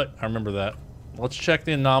 You know what? I remember that. Let's check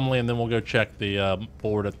the anomaly and then we'll go check the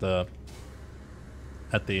board at the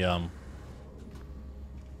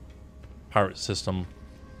pirate system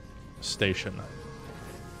station.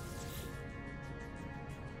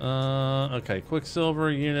 Okay,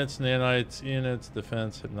 Quicksilver units, nanites units,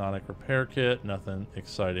 defense, hypnotic repair kit, nothing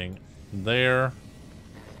exciting there.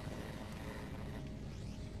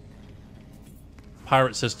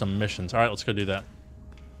 Pirate system missions. All right, let's go do that.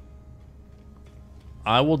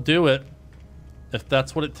 I will do it if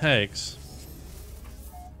that's what it takes.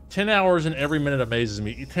 10 hours and every minute amazes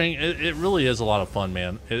me. It really is a lot of fun,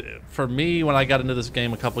 man. For me, when I got into this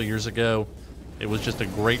game a couple of years ago, it was just a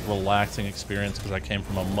great relaxing experience because I came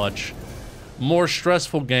from a much more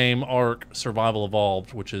stressful game, Ark Survival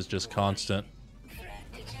Evolved, which is just constant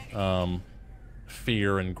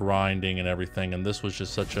fear and grinding and everything. And this was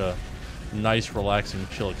just such a nice, relaxing,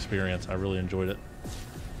 chill experience. I really enjoyed it.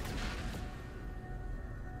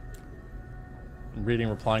 Reading,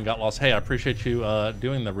 replying, got lost. Hey, I appreciate you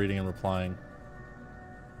doing the reading and replying.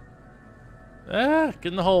 Ah,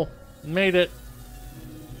 get in the hole. Made it.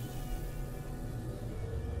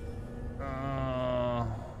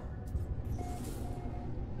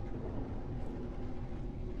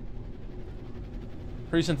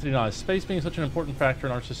 Precinct 39. Space being such an important factor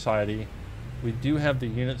in our society, we do have the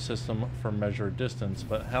unit system for measured distance,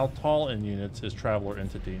 but how tall in units is Traveler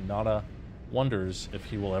Entity? Nada wonders if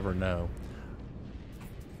he will ever know.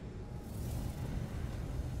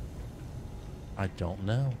 I don't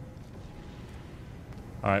know.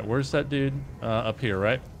 Alright, where's that dude? Up here,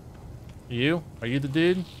 right? You? Are you the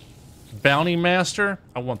dude? Bounty Master?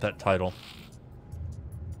 I want that title.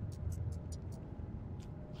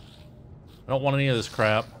 I don't want any of this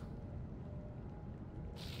crap.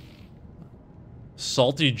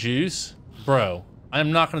 Salty juice? Bro, I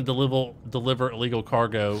am not going to deliver illegal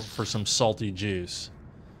cargo for some salty juice.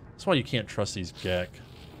 That's why you can't trust these geck.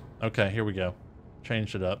 Okay, here we go.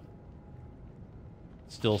 Changed it up.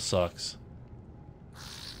 Still sucks.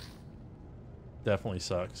 Definitely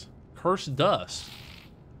sucks. Cursed dust.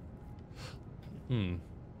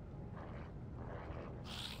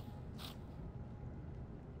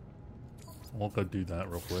 We'll go do that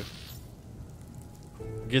real quick.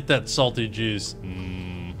 Get that salty juice.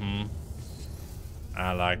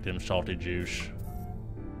 I like them salty juice.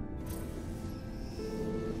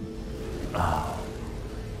 Oh.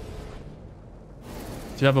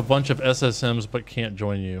 Do you have a bunch of SSMs but can't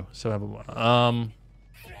join you? So have a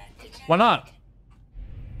why not?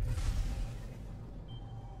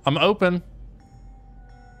 I'm open.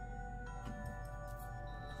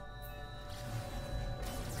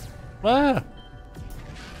 Ah.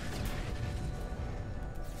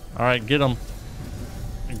 All right, get him.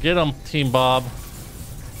 Get him, Team Bob.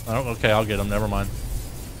 Oh, okay, I'll get him. Never mind.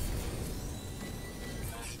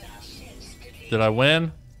 Did I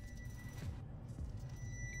win?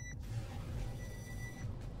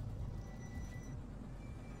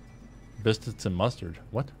 Biscuits and mustard.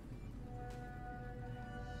 What?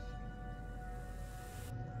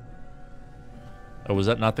 Oh, was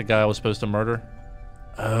that not the guy I was supposed to murder?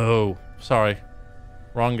 Oh, sorry.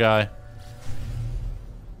 Wrong guy.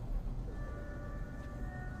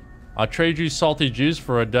 I'll trade you salty juice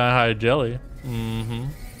for a die-high jelly.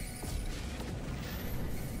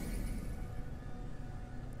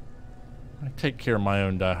 I take care of my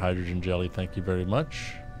own dihydrogen jelly, thank you very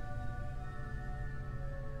much.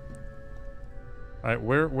 Alright,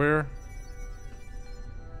 where?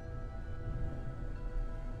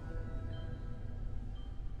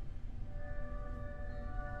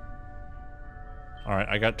 Alright,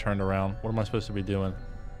 I got turned around. What am I supposed to be doing?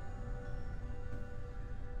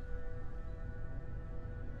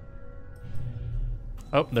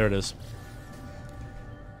 Oh, there it is.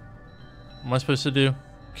 What am I supposed to do?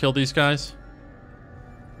 Kill these guys?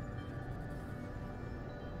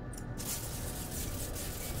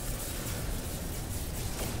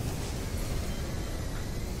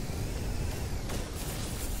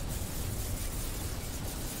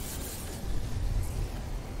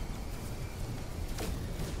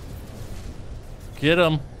 Get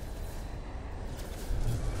him.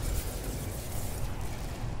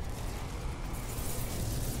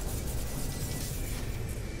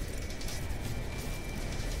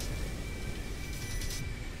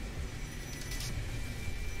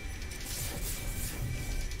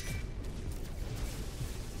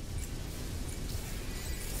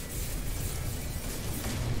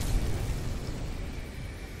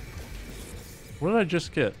 What did I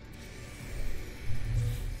just get?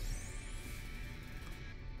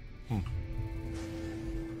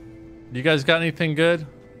 You guys got anything good?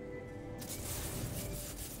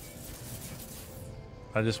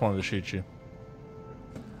 I just wanted to shoot you.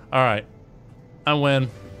 Alright. I win.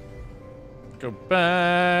 Go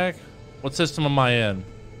back. What system am I in?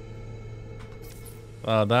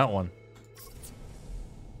 That one.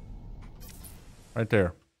 Right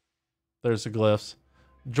there. There's the glyphs.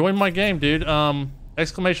 Join my game, dude.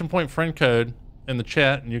 Exclamation point friend code in the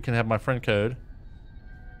chat and you can have my friend code.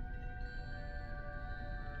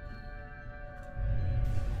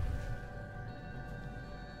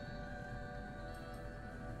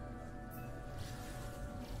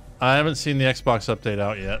 I haven't seen the Xbox update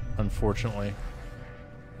out yet, unfortunately.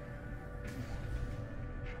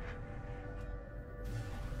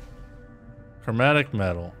 Chromatic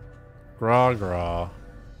metal. Gra gra.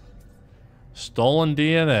 Stolen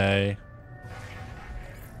DNA.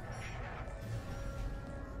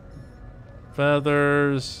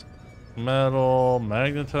 Feathers. Metal.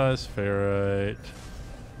 Magnetized ferrite.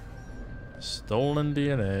 Stolen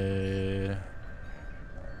DNA.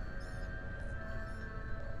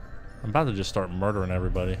 I'm about to just start murdering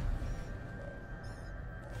everybody.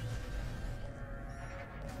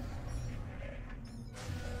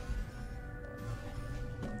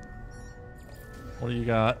 What do you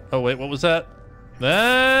got? Oh, wait, what was that?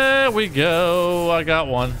 There we go. I got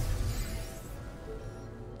one.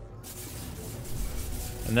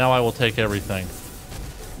 And now I will take everything.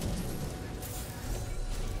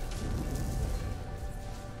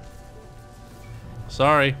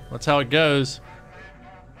 Sorry, that's how it goes.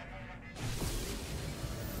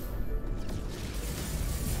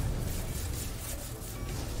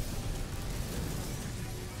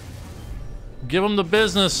 Give them the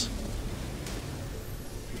business.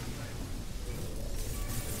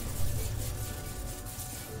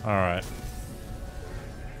 All right.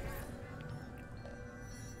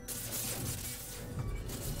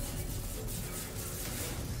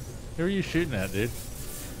 Who are you shooting at, dude?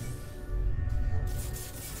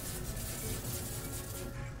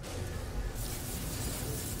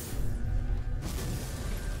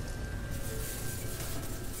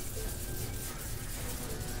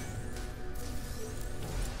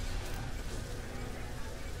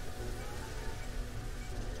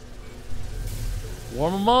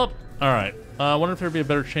 Warm them up. All right. I wonder if there'd be a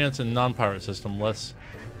better chance in non-pirate system, less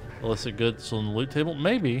illicit goods on the loot table.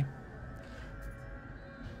 Maybe.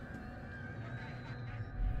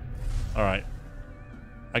 All right.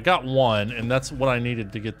 I got one, and that's what I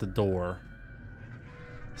needed to get the door.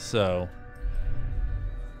 So,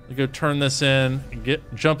 I go turn this in,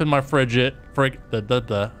 jump in my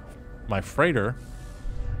my freighter,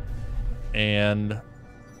 and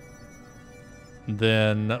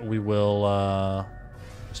then we will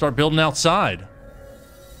start building outside.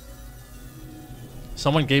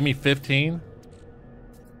 Someone gave me 15.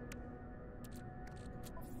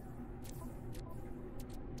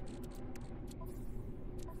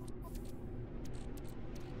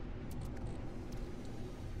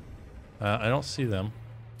 I don't see them.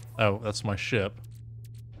 Oh, that's my ship.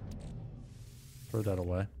 Throw that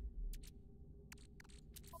away.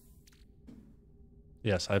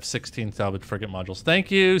 Yes, I have 16 salvage frigate modules.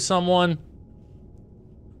 Thank you, someone.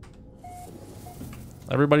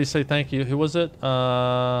 Everybody say thank you. Who was it?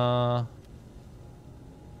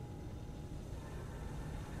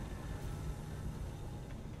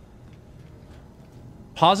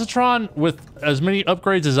 Positron with as many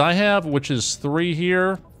upgrades as I have, which is 3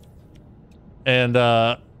 here and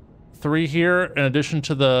 3 here, in addition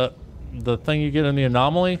to the thing you get in the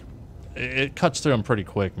anomaly, it cuts through them pretty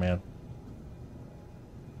quick, man.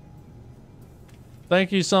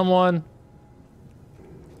 Thank you, someone.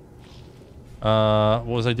 What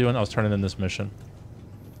was I doing? I was turning in this mission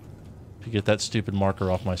to get that stupid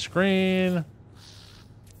marker off my screen.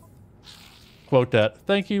 Quote that.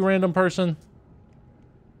 Thank you, random person.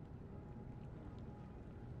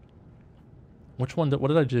 Which one? What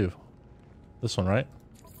did I do? This one, right?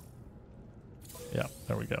 Yeah,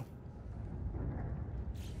 there we go.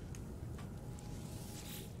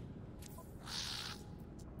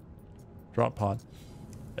 Drop pod.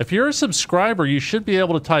 If you're a subscriber, you should be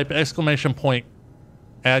able to type exclamation point,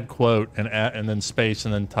 add quote, and then space,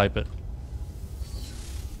 and then type it.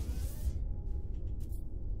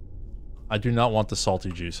 I do not want the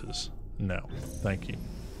salty juices. No, thank you.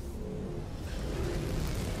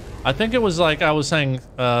 I think it was like I was saying,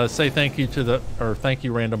 say thank you to the, or thank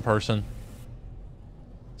you random person.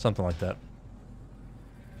 Something like that.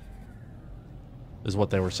 Is what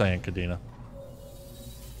they were saying, Kadena.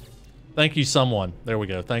 Thank you, someone. There we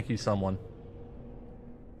go. Thank you, someone.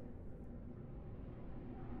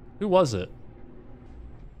 Who was it?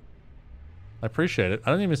 I appreciate it.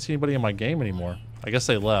 I don't even see anybody in my game anymore. I guess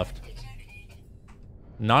they left.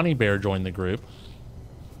 Nani Bear joined the group.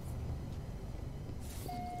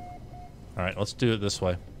 Alright, let's do it this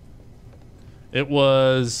way. It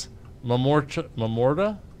was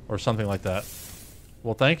Mamorta or something like that.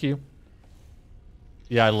 Well, thank you.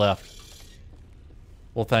 Yeah, I left.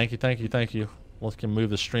 Well, thank you, thank you, thank you. Let's can move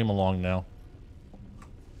the stream along now.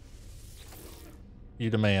 You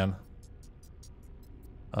demand.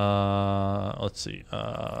 Let's see.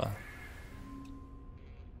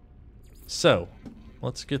 So,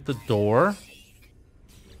 let's get the door.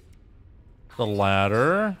 The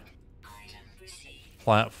ladder.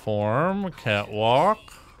 Platform. Catwalk.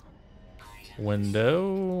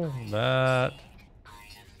 Window. That.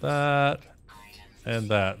 And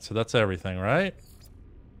that. So that's everything, right?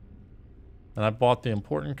 And I bought the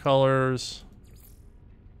important colors.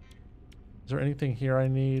 Is there anything here I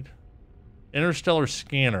need? Interstellar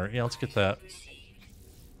scanner. Yeah, let's get that.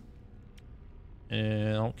 And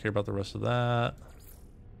I don't care about the rest of that.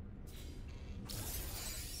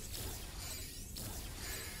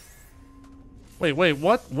 Wait,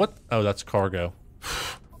 what? What? Oh, that's cargo.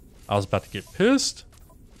 I was about to get pissed.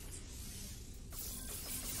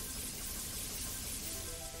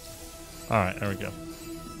 Alright, there we go.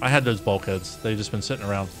 I had those bulkheads. They've just been sitting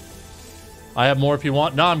around. I have more if you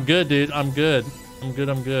want. No, I'm good, dude. I'm good. I'm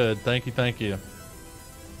good. Thank you, thank you.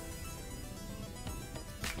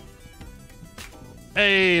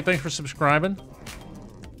 Hey, thanks for subscribing.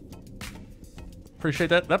 Appreciate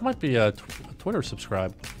that. That might be a Twitter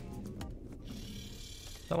subscribe.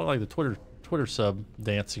 That look like the Twitter sub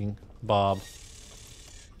dancing Bob.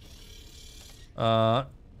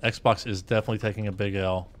 Xbox is definitely taking a big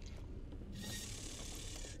L.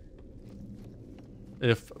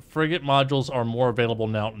 If frigate modules are more available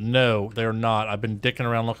now, no, they're not. I've been dicking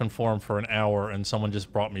around looking for them for an hour, and someone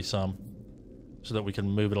just brought me some so that we can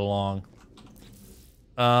move it along.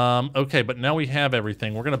 Okay, but now we have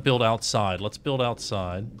everything. We're going to build outside. Let's build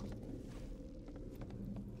outside.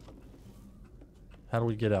 How do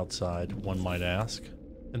we get outside, one might ask?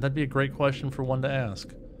 And that'd be a great question for one to ask.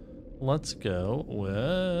 Let's go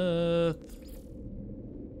with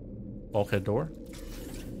bulkhead door.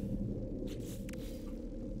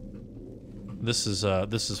 This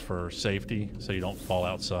is for safety, so you don't fall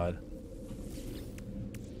outside.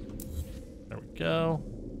 There we go.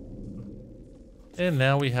 And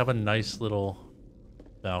now we have a nice little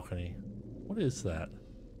balcony. What is that?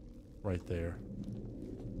 Right there.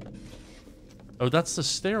 Oh, that's the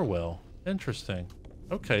stairwell. Interesting.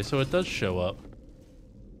 Okay, so it does show up.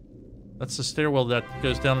 That's the stairwell that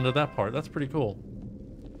goes down into that part. That's pretty cool.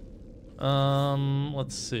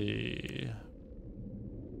 Let's see.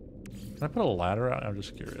 Can I put a ladder out? I'm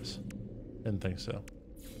just curious. Didn't think so.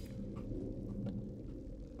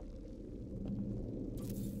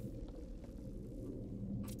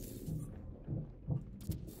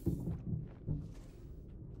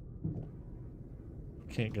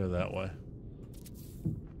 Can't go that way.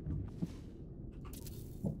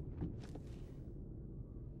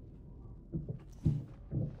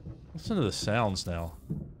 Listen to the sounds now.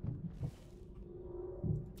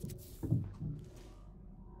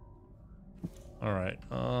 All right.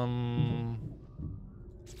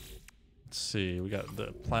 Let's see. We got the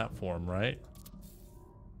platform, right?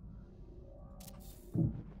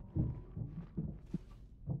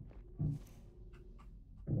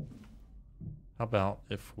 How about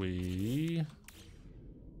if we...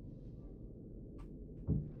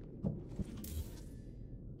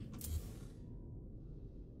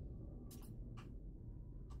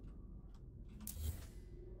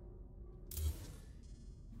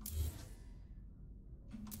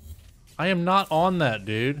 I am not on that,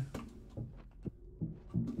 dude.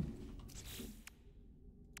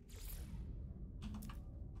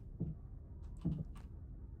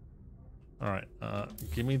 All right,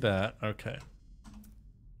 give me that. Okay.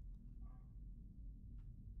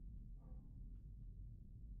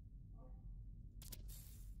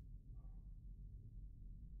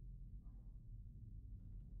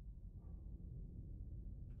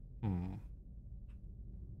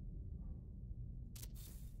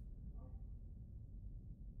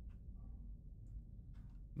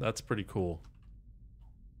 That's pretty cool.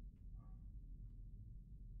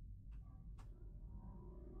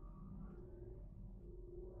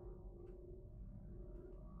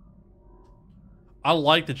 I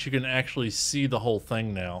like that you can actually see the whole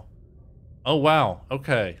thing now. Oh, wow.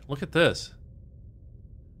 Okay, look at this.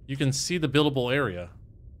 You can see the buildable area.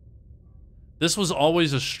 This was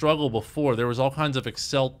always a struggle before. There was all kinds of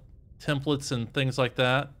Excel templates and things like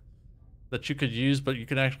that that you could use, but you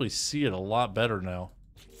can actually see it a lot better now.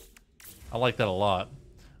 I like that a lot.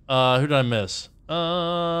 Who did I miss?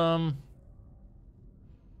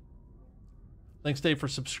 Thanks, Dave, for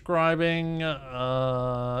subscribing.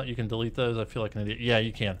 You can delete those. I feel like an idiot. Yeah,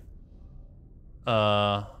 you can.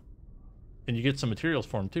 And you get some materials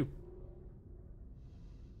for them, too.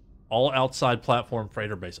 All outside platform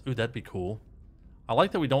freighter base. Ooh, that'd be cool. I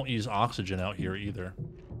like that we don't use oxygen out here, either.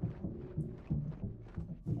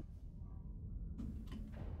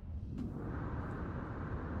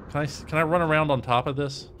 Can I run around on top of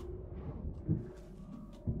this?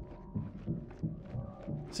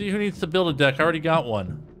 See, who needs to build a deck? I already got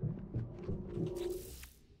one.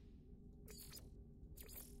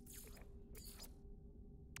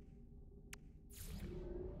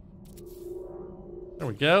 There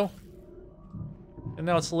we go. And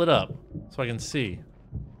now it's lit up, so I can see.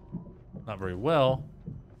 Not very well.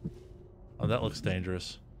 Oh, that looks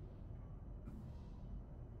dangerous.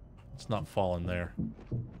 Let's not fall in there.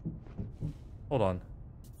 Hold on.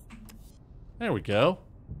 There we go.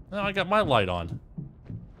 Now I got my light on.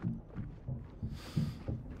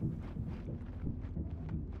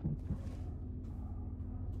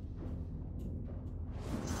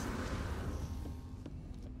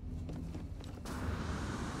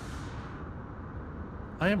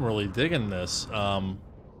 I am really digging this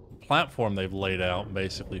platform they've laid out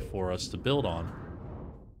basically for us to build on.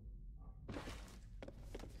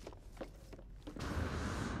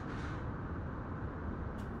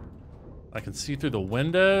 I can see through the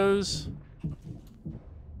windows.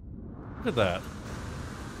 Look at that.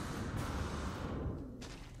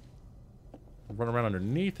 I'll run around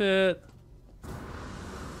underneath it.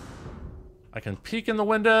 I can peek in the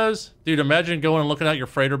windows. Dude, imagine going and looking at your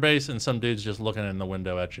freighter base and some dude's just looking in the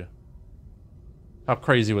window at you. How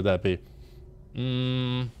crazy would that be?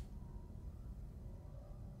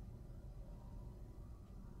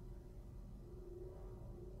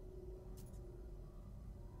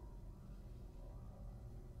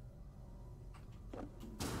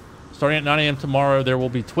 Starting at 9 a.m. tomorrow, there will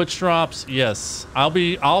be Twitch drops. Yes,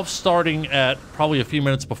 I'll starting at probably a few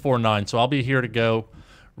minutes before 9, so I'll be here to go,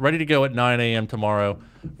 ready to go at 9 a.m. tomorrow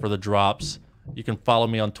for the drops. You can follow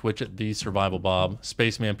me on Twitch at TheSurvivalBob,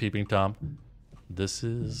 Spaceman Peeping Tom. This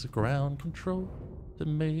is ground control to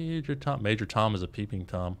Major Tom. Major Tom is a peeping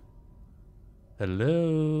Tom.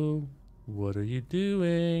 Hello, what are you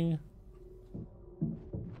doing?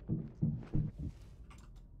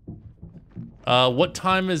 What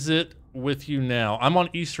time is it with you now? I'm on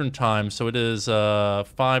Eastern time, so it is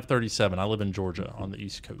 5:37. I live in Georgia on the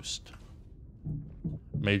East Coast.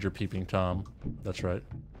 Major Peeping Tom. That's right.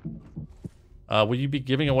 Will you be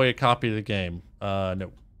giving away a copy of the game?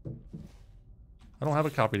 No. I don't have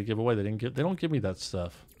a copy to give away. They don't give me that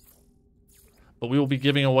stuff. But we will be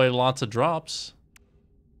giving away lots of drops.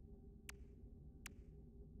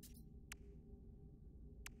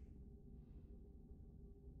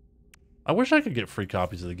 I wish I could get free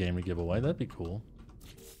copies of the game to give away. That'd be cool.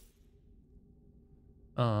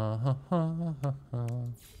 Okay,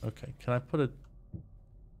 can I put it...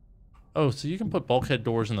 Oh, so you can put bulkhead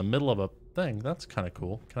doors in the middle of a thing. That's kind of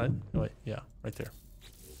cool. Can I... Oh, wait, yeah, right there.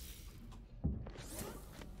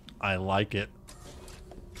 I like it.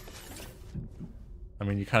 I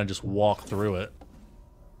mean, you kind of just walk through it.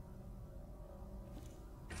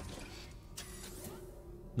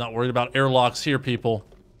 Not worried about airlocks here, people.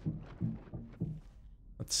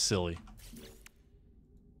 That's silly.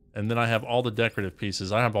 And then I have all the decorative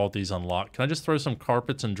pieces. I have all these unlocked. Can I just throw some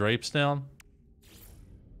carpets and drapes down?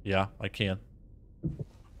 Yeah, I can.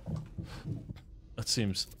 That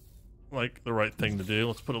seems like the right thing to do.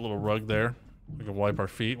 Let's put a little rug there. We can wipe our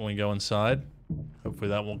feet when we go inside. Hopefully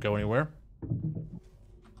that won't go anywhere.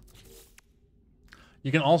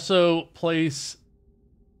 You can also place...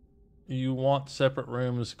 You want separate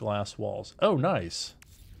rooms, glass walls. Oh, nice.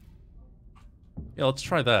 Yeah, let's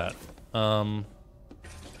try that.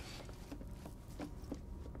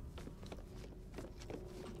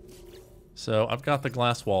 So I've got the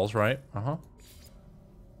glass walls, right? Uh-huh.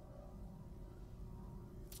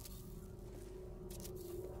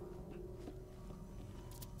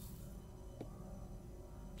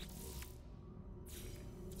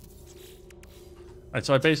 Alright,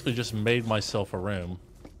 so I basically just made myself a room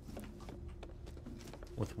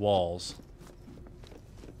with walls.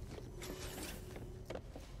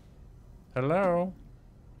 Hello?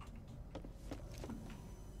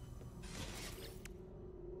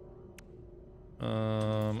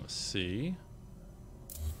 Let's see.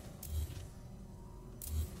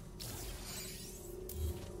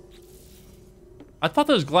 I thought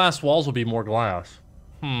those glass walls would be more glass.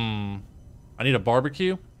 I need a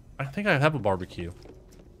barbecue? I think I have a barbecue.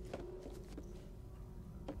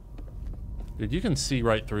 Dude, you can see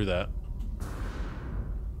right through that.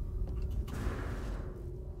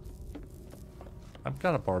 I've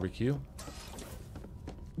got a barbecue.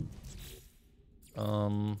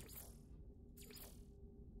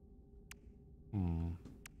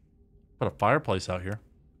 Put a fireplace out here.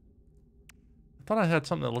 I thought I had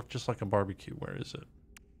something that looked just like a barbecue. Where is it?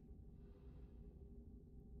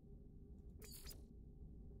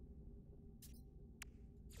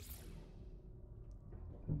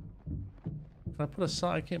 Can I put a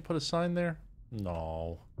sign? I can't put a sign there?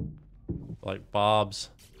 No. Like Bob's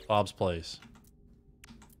Place.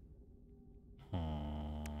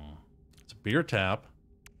 It's a beer tap.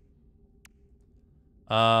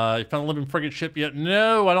 You found a living frigate ship yet?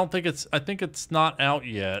 No, I don't think it's... I think it's not out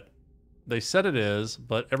yet. They said it is,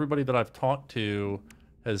 but everybody that I've talked to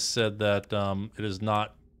has said that it is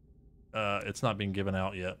not... it's not being given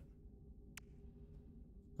out yet.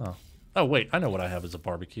 Oh. Oh, wait. I know what I have as a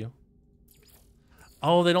barbecue.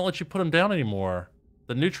 Oh, they don't let you put them down anymore.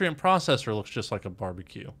 The nutrient processor looks just like a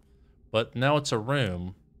barbecue. But now it's a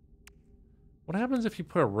room. What happens if you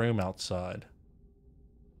put a room outside?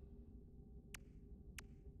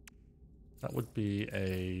 That would be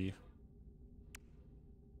a...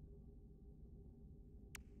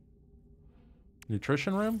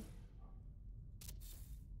 nutrition room?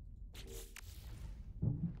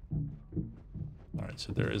 Alright,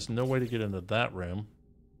 so there is no way to get into that room.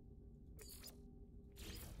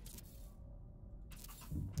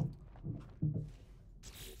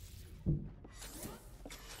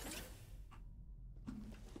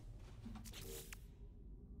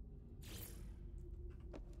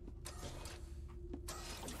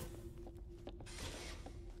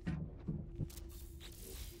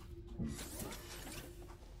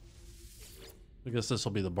 guess this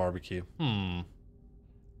will be the barbecue.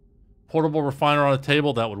 Portable refiner on a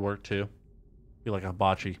table, that would work too. Be like a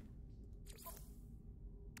hibachi.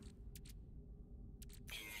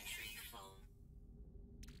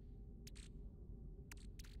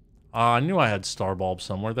 I knew I had star bulb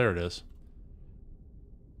somewhere. There it is.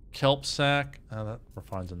 Kelp sack. That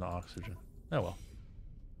refines into oxygen. Oh well.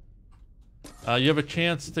 You have a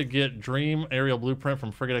chance to get Dream aerial blueprint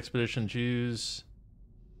from Frigate Expeditions. You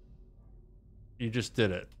just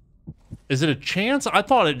did it. Is it a chance? I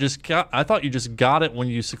thought you just got it when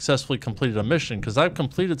you successfully completed a mission, because I've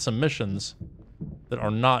completed some missions that are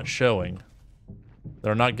not showing.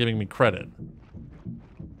 They're not giving me credit.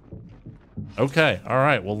 Okay, all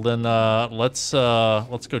right. Well then, let's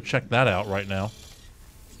go check that out right now.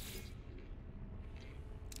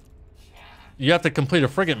 You have to complete a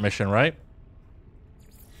frigate mission, right?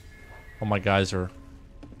 Oh, my guys are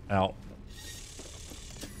out.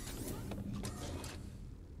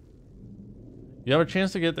 You have a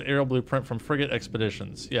chance to get the aerial blueprint from Frigate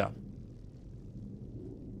Expeditions. Yeah.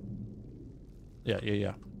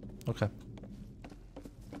 Yeah. Okay.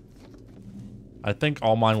 I think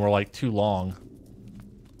all mine were like too long.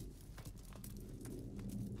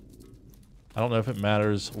 I don't know if it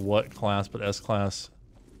matters what class, but S class,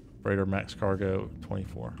 freighter, max cargo,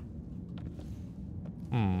 24.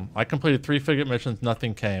 I completed 3 frigate missions,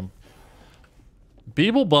 nothing came.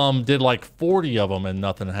 Beeblebum did like 40 of them and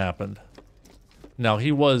nothing happened. Now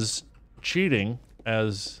he was cheating,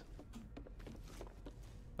 as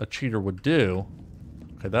a cheater would do.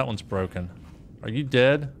 Okay, that one's broken. Are you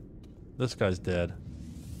dead? This guy's dead.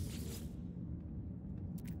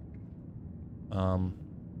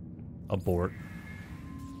 Abort.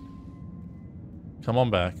 Come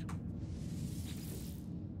on back.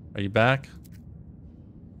 Are you back?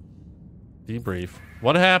 Debrief.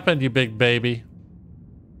 What happened, you big baby?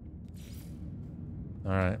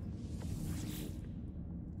 Alright.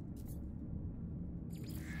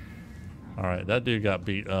 Alright, that dude got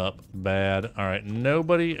beat up bad. Alright,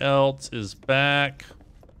 nobody else is back.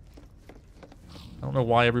 I don't know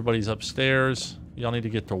why everybody's upstairs. Y'all need to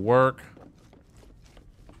get to work.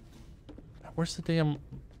 Where's the damn...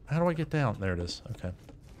 How do I get down? There it is. Okay.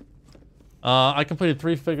 I completed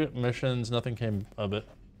 3 frigate missions. Nothing came of it.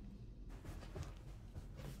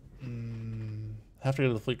 Have to go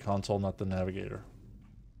to the fleet console, not the navigator.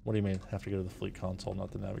 What do you mean, have to go to the fleet console,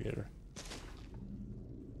 not the navigator?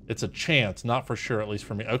 It's a chance, not for sure, at least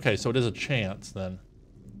for me. Okay, so it is a chance, then.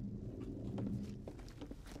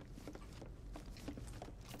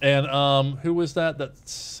 And, who was that? That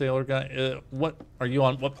sailor guy? What are you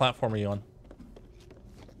on? What platform are you on?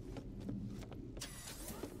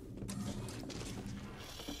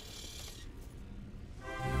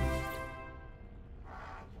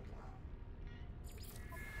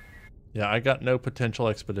 Yeah, I got no potential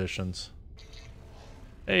expeditions.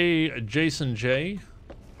 Hey, Jason J.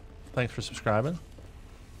 Thanks for subscribing.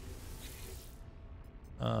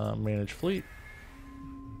 Manage fleet.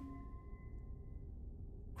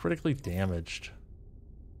 Critically damaged.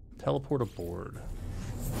 Teleport aboard.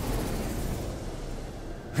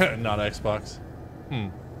 Not Xbox.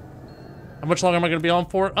 How much longer am I going to be on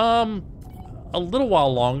for? A little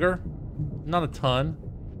while longer. Not a ton.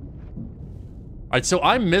 Alright, so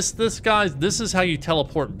I missed this, guys. This is how you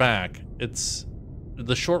teleport back. It's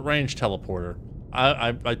the short-range teleporter.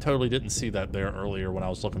 I totally didn't see that there earlier when I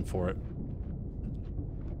was looking for it.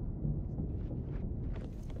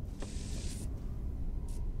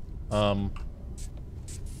 Am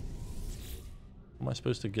I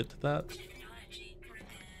supposed to get to that?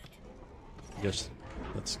 I guess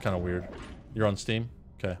that's kind of weird. You're on Steam?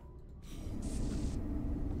 Okay.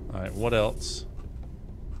 Alright, what else?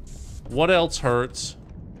 What else hurts?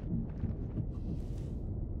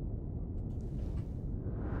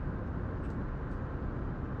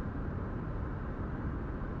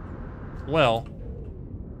 Well,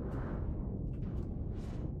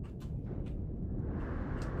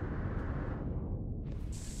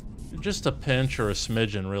 just a pinch or a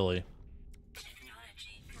smidgen, really.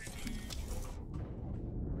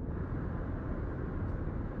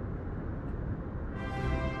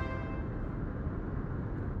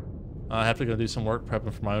 I have to go do some work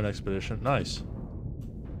prepping for my own expedition. Nice.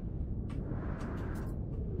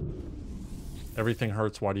 Everything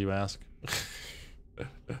hurts, why do you ask?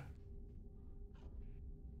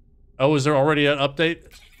 Oh, is there already an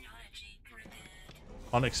update?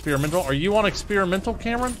 On experimental? Are you on experimental,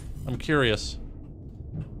 Cameron? I'm curious.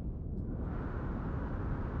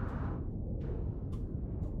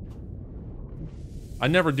 I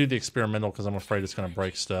never do the experimental because I'm afraid it's going to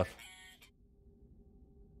break stuff.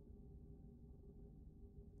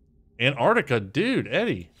 Antarctica, dude,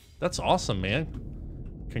 Eddie. That's awesome, man.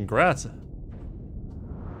 Congrats.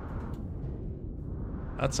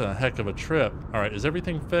 That's a heck of a trip. All right, is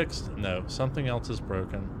everything fixed? No, something else is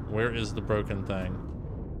broken. Where is the broken thing?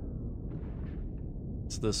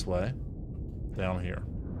 It's this way. Down here.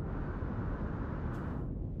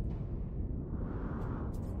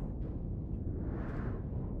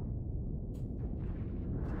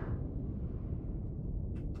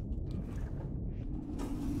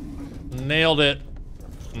 Nailed it.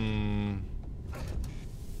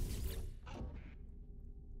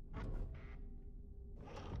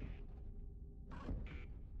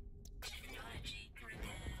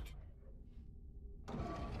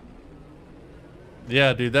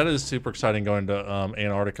 Yeah, dude, that is super exciting going to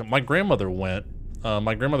Antarctica. My grandmother went.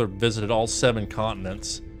 My grandmother visited all 7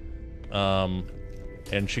 continents. And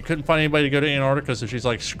she couldn't find anybody to go to Antarctica, so she's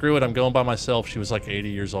like, screw it, I'm going by myself. She was like 80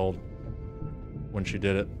 years old when she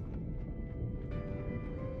did it.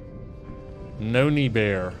 Noni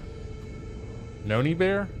Bear. Noni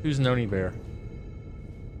Bear? Who's Noni Bear?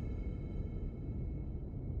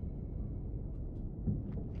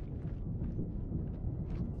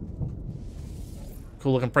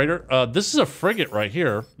 Cool looking freighter. This is a frigate right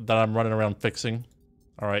here that I'm running around fixing.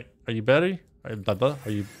 All right, are you better? Are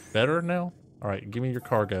you better now? All right, give me your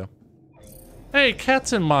cargo. Hey,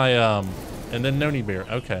 cat's in my, and then Noni Bear.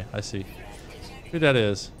 Okay, I see who that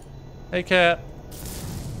is. Hey, cat.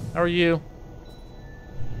 How are you?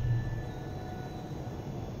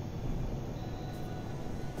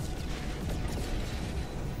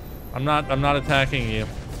 I'm not attacking you.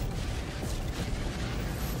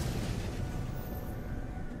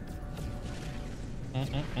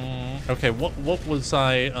 Okay, what was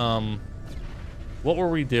I, what were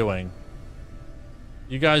we doing?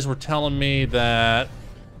 You guys were telling me that...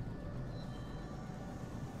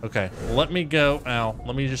 Okay, let me go, ow,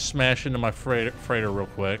 let me just smash into my freighter real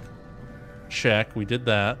quick. Check, we did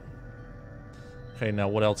that. Okay, now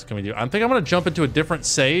what else can we do? I think I'm gonna jump into a different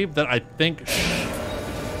save that I think...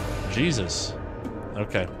 Jesus.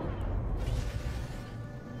 Okay.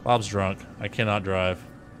 Bob's drunk. I cannot drive.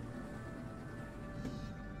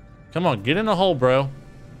 Come on, get in the hole, bro.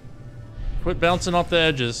 Quit bouncing off the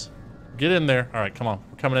edges. Get in there. All right, come on.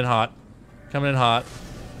 We're coming in hot. Coming in hot.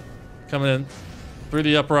 Coming in through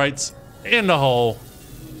the uprights. In the hole.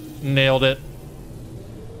 Nailed it.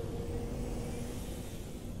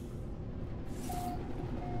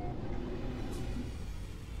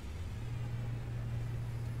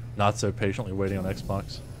 Not so patiently waiting on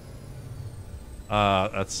Xbox.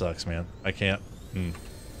 That sucks, man. I can't.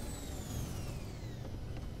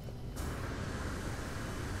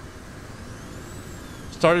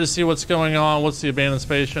 Started to see what's going on. What's the abandoned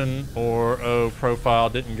station or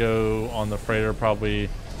profile? Didn't go on the freighter. Probably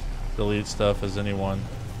delete stuff as anyone.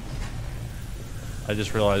 I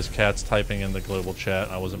just realized Cat's typing in the global chat.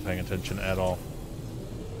 And I wasn't paying attention at all.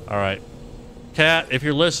 All right. Cat, if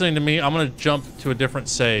you're listening to me, I'm going to jump to a different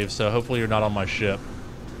save, so hopefully you're not on my ship.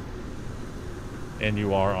 And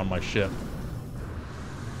you are on my ship.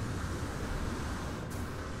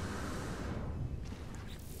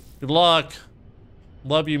 Good luck.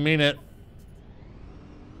 Love you, mean it.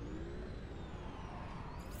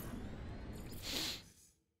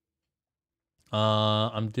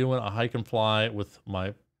 I'm doing a hike and fly with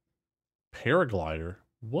my paraglider.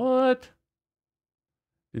 What?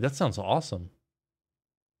 Dude, that sounds awesome.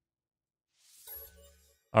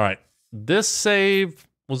 All right, this save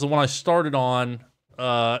was the one I started on,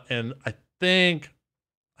 and I think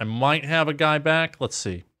I might have a guy back. Let's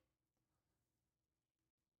see.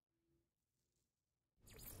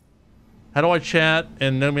 How do I chat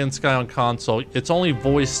in No Man's Sky on console? It's only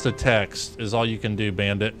voice to text is all you can do,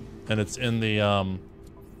 Bandit, and it's in the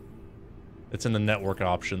network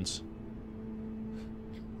options,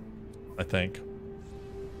 I think.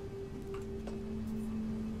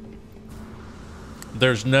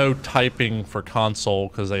 There's no typing for console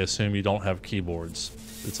because they assume you don't have keyboards.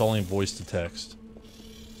 It's only voice to text.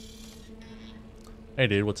 Hey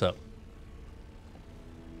dude, what's up?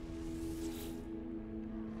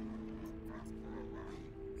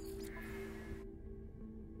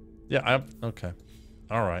 Yeah, okay.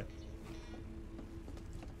 All right.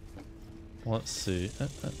 Let's see.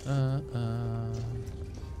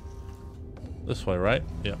 This way, right?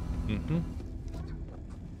 Yeah. Mm-hmm.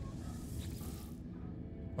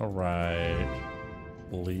 All right.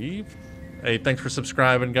 Leave. Hey, thanks for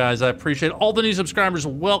subscribing, guys. I appreciate it. All the new subscribers,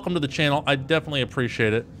 welcome to the channel. I definitely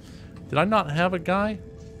appreciate it. Did I not have a guy?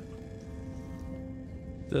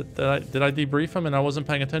 Did I debrief him and I wasn't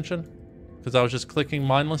paying attention? Because I was just clicking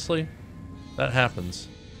mindlessly? That happens.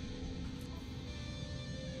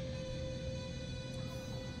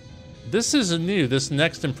 This is new. This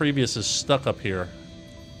next and previous is stuck up here.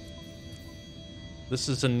 This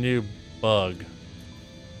is a new bug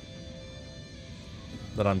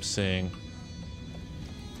that I'm seeing.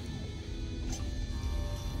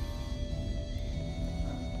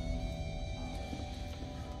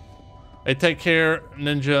 Hey, take care,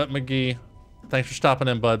 Ninja McGee. Thanks for stopping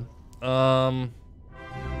in, bud.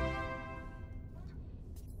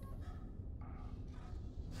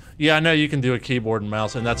 Yeah, I know you can do a keyboard and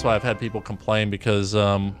mouse, and that's why I've had people complain because,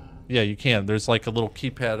 yeah, you can. There's like a little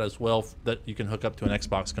keypad as well that you can hook up to an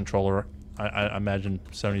Xbox controller. I imagine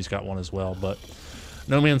Sony's got one as well, but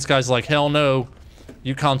No Man's Sky's like, hell no.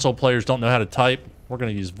 You console players don't know how to type. We're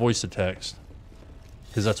going to use voice to text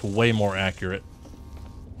because that's way more accurate.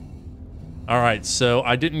 All right, so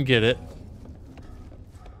I didn't get it.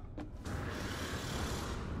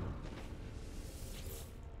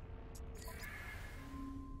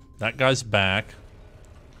 That guy's back.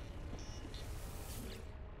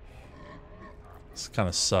 This kind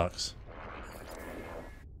of sucks.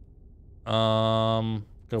 Go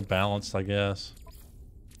balanced, I guess.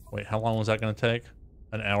 Wait, how long was that going to take?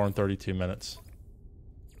 An hour and 32 minutes.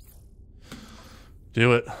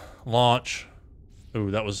 Do it. Launch.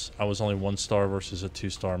 Ooh, I was only 1 star versus a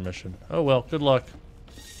 2-star mission. Oh well, good luck.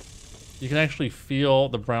 You can actually feel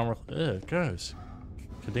the brown. Ugh, gross.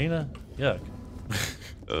 Kadena? Yuck.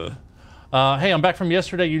 Hey, I'm back from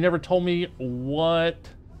yesterday. You never told me what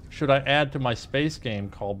should I add to my space game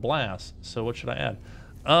called Blast. So what should I add?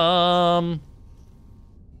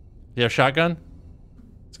 You have a shotgun?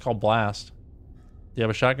 It's called Blast. Do you have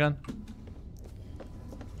a shotgun?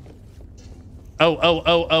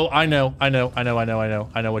 Oh, I know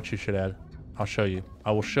what you should add. I'll show you.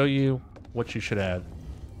 I will show you what you should add.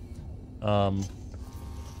 How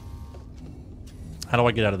do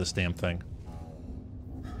I get out of this damn thing?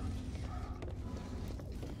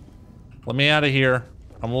 Let me out of here.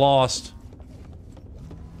 I'm lost.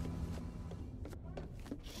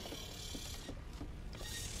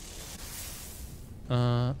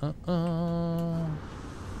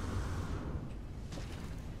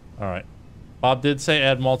 Alright. Bob did say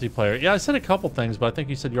add multiplayer. Yeah, I said a couple things, but I think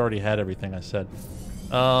you said you already had everything I said.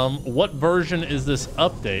 What version is this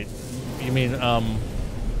update? You mean,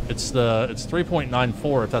 it's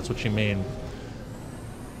 3.94 if that's what you mean.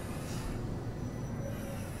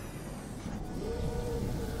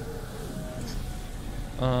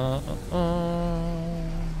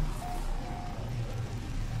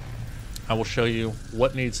 I will show you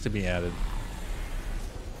what needs to be added.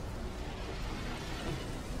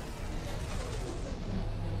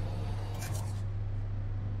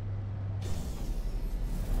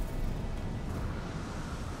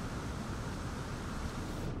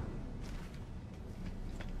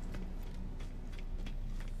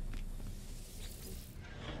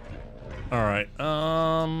 All right.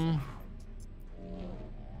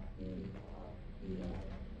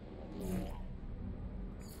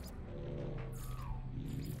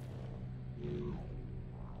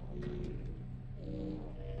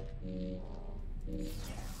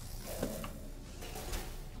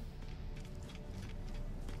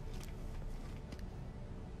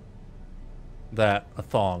 A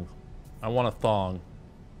thong. I want a thong.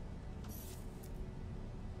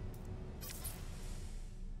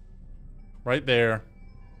 Right there.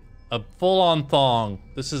 A full-on thong.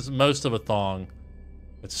 This is most of a thong.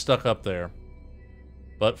 It's stuck up there.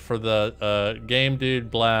 But for the game dude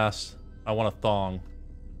Blast, I want a thong.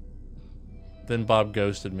 Then Bob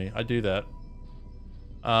ghosted me. I do that.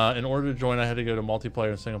 In order to join, I had to go to multiplayer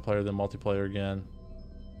and single player, then multiplayer again.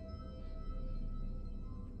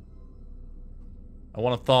 I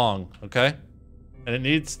want a thong, okay? And it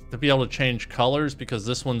needs to be able to change colors because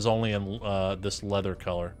this one's only in this leather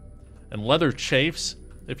color. And leather chafes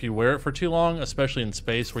if you wear it for too long, especially in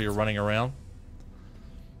space where you're running around.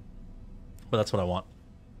 But that's what I want.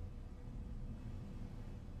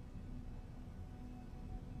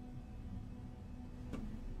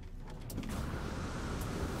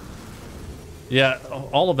 Yeah,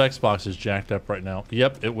 all of Xbox is jacked up right now.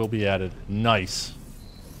 Yep, it will be added. Nice.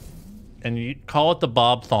 And you call it the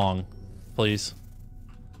Bob Thong, please.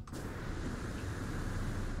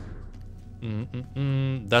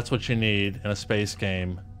 That's what you need in a space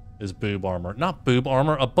game, is boob armor. Not boob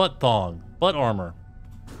armor, a butt thong. Butt armor.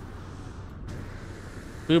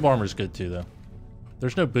 Boob armor's good too, though.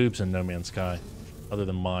 There's no boobs in No Man's Sky, other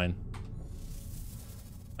than mine.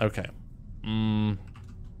 Okay.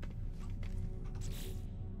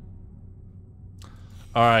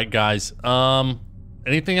 Alright, guys.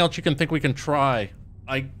 Anything else you can think we can try?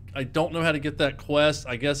 I don't know how to get that quest.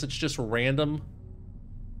 I guess it's just random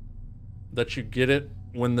that you get it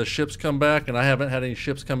when the ships come back, and I haven't had any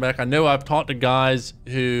ships come back. I know I've talked to guys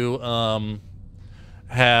who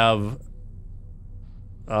have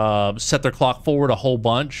set their clock forward a whole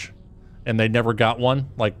bunch, and they never got one.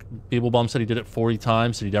 Like, BeebleBum said he did it 40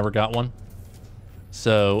 times, and he never got one.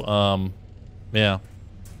 So, yeah.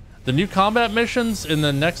 The new combat missions in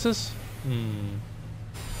the Nexus?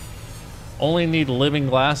 Only need living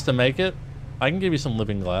glass to make it? I can give you some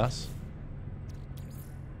living glass.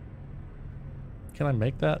 Can I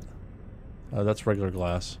make that? Oh, that's regular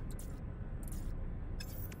glass.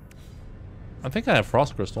 I think I have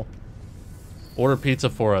frost crystal. Order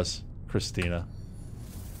pizza for us, Christina.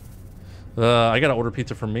 I gotta order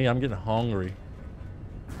pizza for me. I'm getting hungry.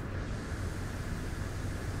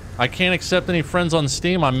 I can't accept any friends on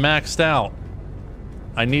Steam. I'm maxed out.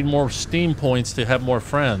 I need more Steam points to have more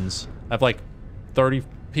friends. I have like 30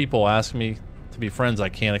 people ask me to be friends. I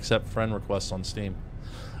can't accept friend requests on Steam.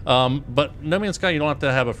 But No Man's Sky, you don't have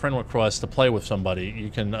to have a friend request to play with somebody. You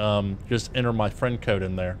can just enter my friend code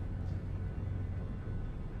in there.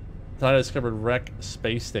 Tonight I discovered wreck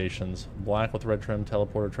space stations. Black with red trim,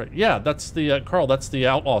 teleporter tray. Yeah, that's the, Carl, that's the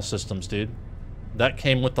Outlaw systems, dude. That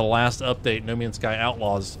came with the last update, No Man's Sky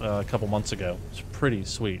Outlaws, a couple months ago. It's pretty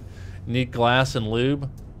sweet. Need glass and lube.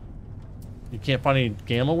 You can't find any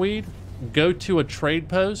gamma weed? Go to a trade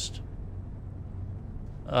post.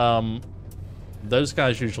 Those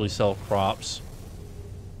guys usually sell crops.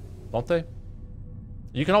 Don't they?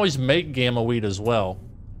 You can always make gamma weed as well.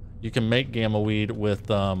 You can make gamma weed with,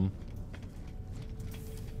 in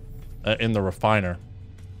the refiner.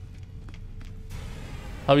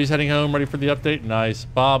 Hubby's heading home, ready for the update. Nice.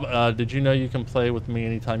 Bob, did you know you can play with me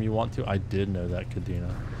anytime you want to? I did know that, Kadena.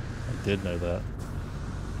 I did know that.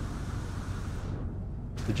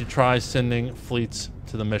 Did you try sending fleets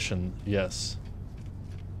to the mission? Yes.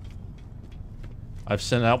 I've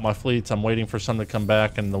sent out my fleets. I'm waiting for some to come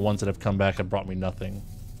back, and the ones that have come back have brought me nothing.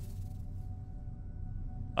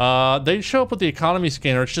 They show up with the economy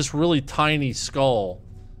scanner. It's just really tiny skull.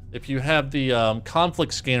 If you have the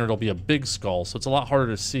conflict scanner, it'll be a big skull, so it's a lot harder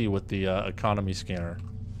to see with the economy scanner.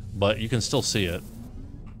 But you can still see it.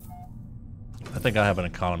 I think I have an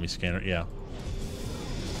economy scanner, yeah.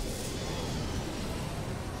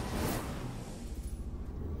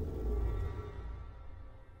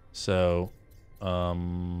 So,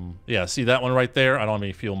 yeah, see that one right there? I don't have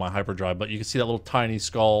any fuel in my hyperdrive, but you can see that little tiny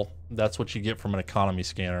skull. That's what you get from an economy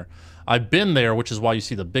scanner. I've been there, which is why you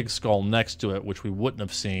see the big skull next to it, which we wouldn't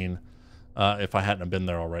have seen if I hadn't have been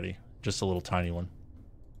there already. Just a little tiny one.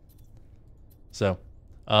 So,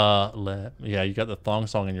 yeah, you got the thong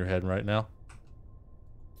song in your head right now.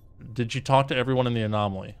 Did you talk to everyone in the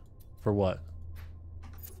anomaly? For what?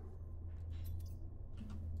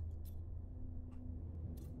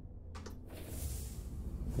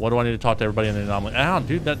 What do I need to talk to everybody in the anomaly? Ow,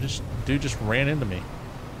 dude, dude just ran into me.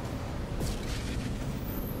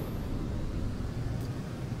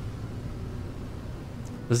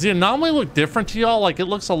 Does the anomaly look different to y'all? Like, it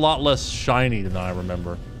looks a lot less shiny than I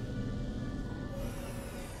remember.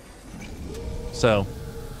 So.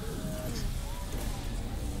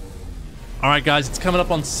 Alright, guys, it's coming up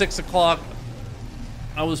on 6 o'clock.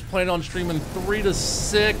 I was planning on streaming 3 to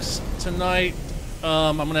 6 tonight.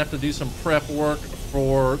 I'm going to have to do some prep work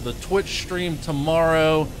for the Twitch stream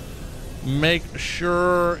tomorrow. Make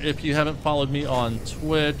sure, if you haven't followed me on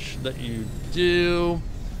Twitch, that you do.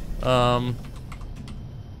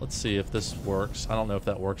 Let's see if this works. I don't know if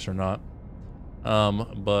that works or not.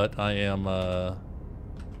 But I am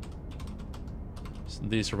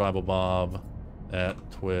TheSurvivalBob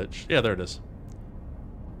at Twitch. Yeah, there it is.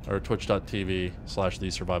 Or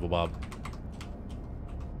twitch.tv/TheSurvivalBob.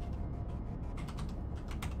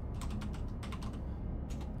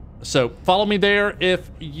 So follow me there if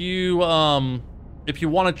you want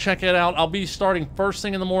to check it out. I'll be starting first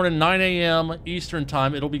thing in the morning, 9 a.m. Eastern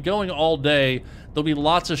time. It'll be going all day. There'll be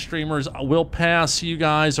lots of streamers. We'll pass you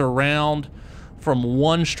guys around from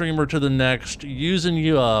one streamer to the next, using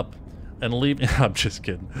you up and leaving. I'm just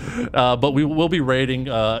kidding. But we will be raiding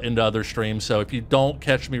into other streams. So if you don't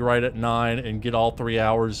catch me right at 9 and get all 3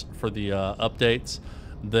 hours for the updates,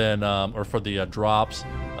 then or for the drops,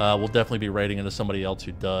 we'll definitely be raiding into somebody else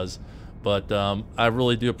who does. But I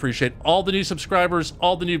really do appreciate all the new subscribers,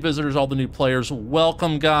 all the new visitors, all the new players.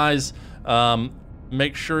 Welcome, guys.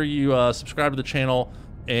 Make sure you subscribe to the channel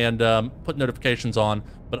and put notifications on.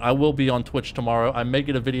 But I will be on Twitch tomorrow. I may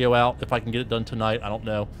get a video out if I can get it done tonight. I don't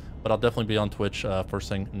know. But I'll definitely be on Twitch first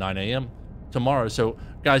thing 9 a.m. tomorrow. So,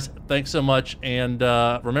 guys, thanks so much. And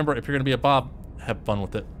remember, if you're going to be a Bob, have fun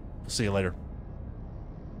with it. We'll see you later.